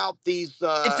something about these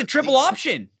it's the triple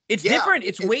option. It's different.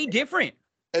 It's way different.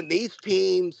 And these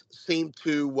teams seem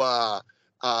to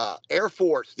Air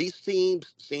Force, these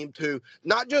teams seem to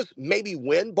not just maybe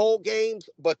win bowl games,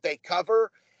 but they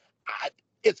cover.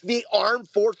 It's the Armed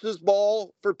Forces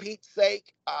Bowl, for Pete's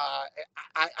sake.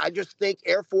 I just think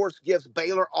Air Force gives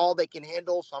Baylor all they can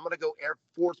handle, so I'm going to go Air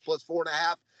Force plus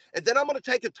 4.5. And then I'm going to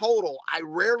take a total. I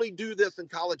rarely do this in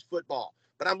college football,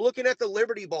 but I'm looking at the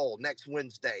Liberty Bowl next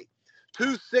Wednesday.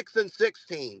 2 6-6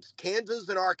 teams, Kansas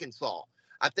and Arkansas.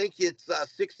 I think it's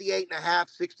 68.5,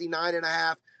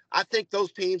 69.5. I think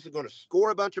those teams are going to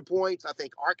score a bunch of points. I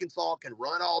think Arkansas can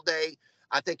run all day.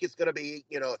 I think it's going to be,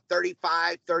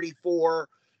 35, 34,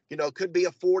 could be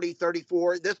a 40,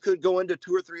 34. This could go into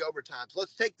 2 or 3 overtimes.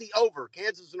 Let's take the over,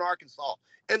 Kansas and Arkansas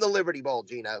and the Liberty Bowl,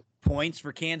 Gino. Points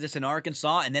for Kansas and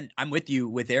Arkansas. And then I'm with you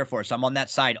with Air Force. I'm on that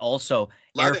side also.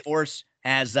 Air Force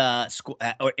has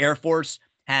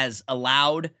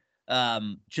allowed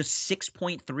just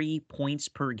 6.3 points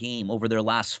per game over their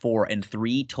last 4 and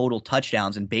 3 total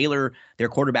touchdowns. And Baylor, their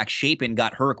quarterback Shapen,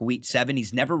 got hurt week 7.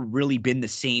 He's never really been the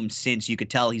same since. You could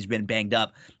tell he's been banged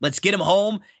up. Let's get him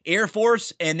home, Air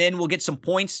Force, and then we'll get some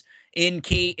points in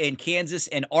Kansas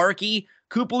and Arky.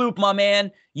 Koopaloop, my man,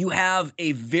 you have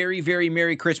a very, very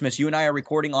Merry Christmas. You and I are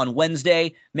recording on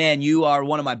Wednesday. Man, you are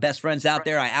one of my best friends out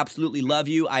there. I absolutely love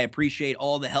you. I appreciate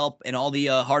all the help and all the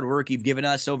hard work you've given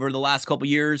us over the last couple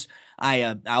years.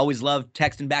 I always love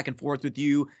texting back and forth with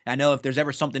you. I know if there's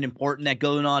ever something important that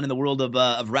going on in the world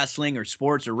of wrestling or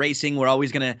sports or racing, we're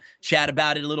always going to chat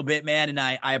about it a little bit, man. And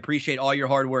I appreciate all your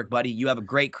hard work, buddy. You have a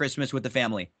great Christmas with the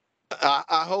family.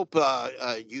 I hope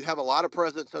you have a lot of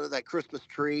presents under that Christmas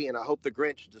tree, and I hope the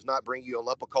Grinch does not bring you a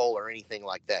lump of coal or anything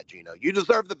like that, Gino. You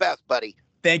deserve the best, buddy.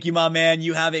 Thank you, my man.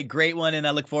 You have a great one, and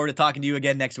I look forward to talking to you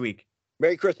again next week.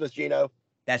 Merry Christmas, Gino.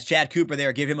 That's Chad Cooper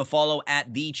there. Give him a follow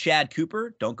at the Chad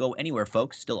Cooper. Don't go anywhere,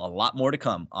 folks. Still a lot more to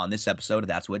come on this episode of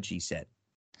That's What G Said.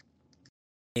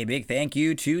 A big thank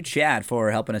you to Chad for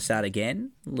helping us out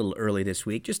again a little early this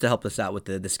week, just to help us out with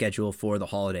the schedule for the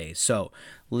holidays. So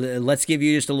let's give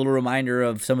you just a little reminder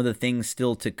of some of the things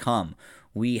still to come.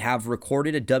 We have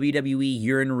recorded a WWE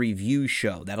Year in Review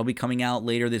show. That'll be coming out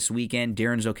later this weekend.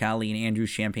 Darren Zocali and Andrew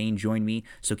Champagne join me,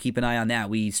 so keep an eye on that.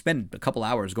 We spent a couple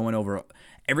hours going over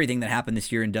everything that happened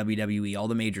this year in WWE, all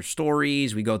the major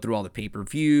stories. We go through all the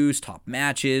pay-per-views, top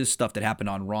matches, stuff that happened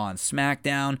on Raw and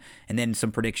SmackDown, and then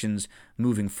some predictions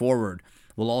moving forward.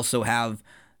 We'll also have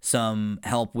some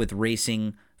help with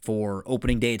racing for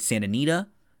opening day at Santa Anita.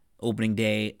 Opening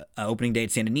day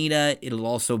at Santa Anita. It'll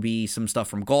also be some stuff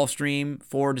from Gulfstream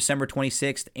for December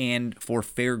 26th and for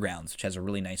Fairgrounds, which has a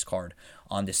really nice card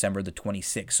on December the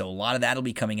 26th. So a lot of that will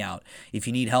be coming out. If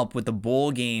you need help with the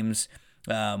bowl games,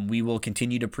 we will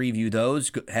continue to preview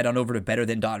those. Head on over to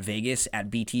betterthan.vegas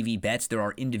at BTV Bets. There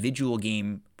are individual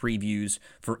game previews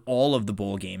for all of the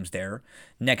bowl games there.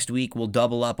 Next week, we'll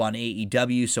double up on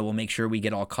AEW, so we'll make sure we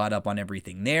get all caught up on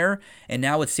everything there. And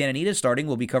now with Santa Anita starting,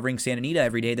 we'll be covering Santa Anita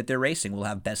every day that they're racing. We'll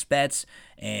have best bets,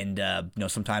 and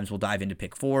sometimes we'll dive into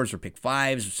pick 4s or pick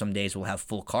 5s. Some days we'll have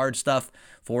full card stuff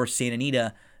for Santa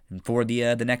Anita for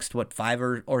the next 5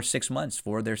 or 6 months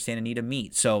for their Santa Anita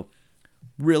meet. So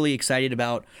really excited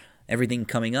about everything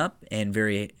coming up and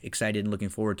very excited and looking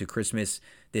forward to Christmas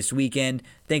this weekend.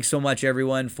 Thanks so much,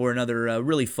 everyone, for another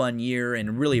really fun year,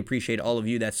 and really appreciate all of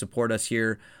you that support us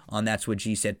here on That's What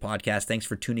G Said podcast. Thanks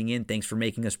for tuning in. Thanks for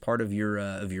making us part of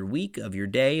your week, of your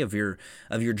day, of your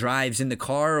drives in the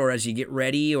car, or as you get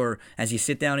ready, or as you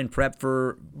sit down and prep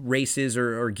for races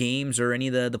or games or any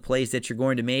of the plays that you're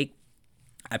going to make.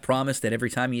 I promise that every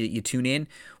time you tune in,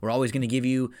 we're always going to give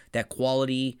you that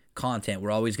quality content.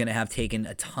 We're always going to have taken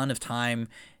a ton of time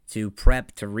to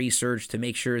prep, to research, to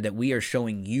make sure that we are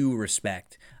showing you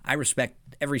respect. I respect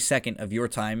every second of your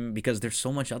time because there's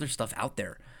so much other stuff out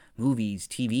there. Movies,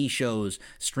 TV shows,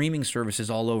 streaming services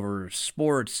all over,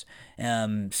 sports,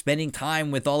 spending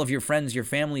time with all of your friends, your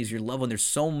families, your loved ones. There's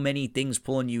so many things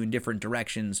pulling you in different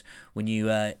directions when you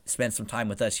spend some time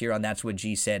with us here on That's What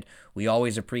G Said. We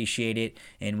always appreciate it,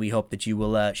 and we hope that you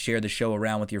will share the show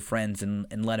around with your friends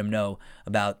and let them know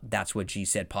about That's What G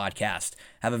Said podcast.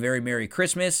 Have a very Merry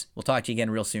Christmas. We'll talk to you again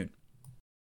real soon.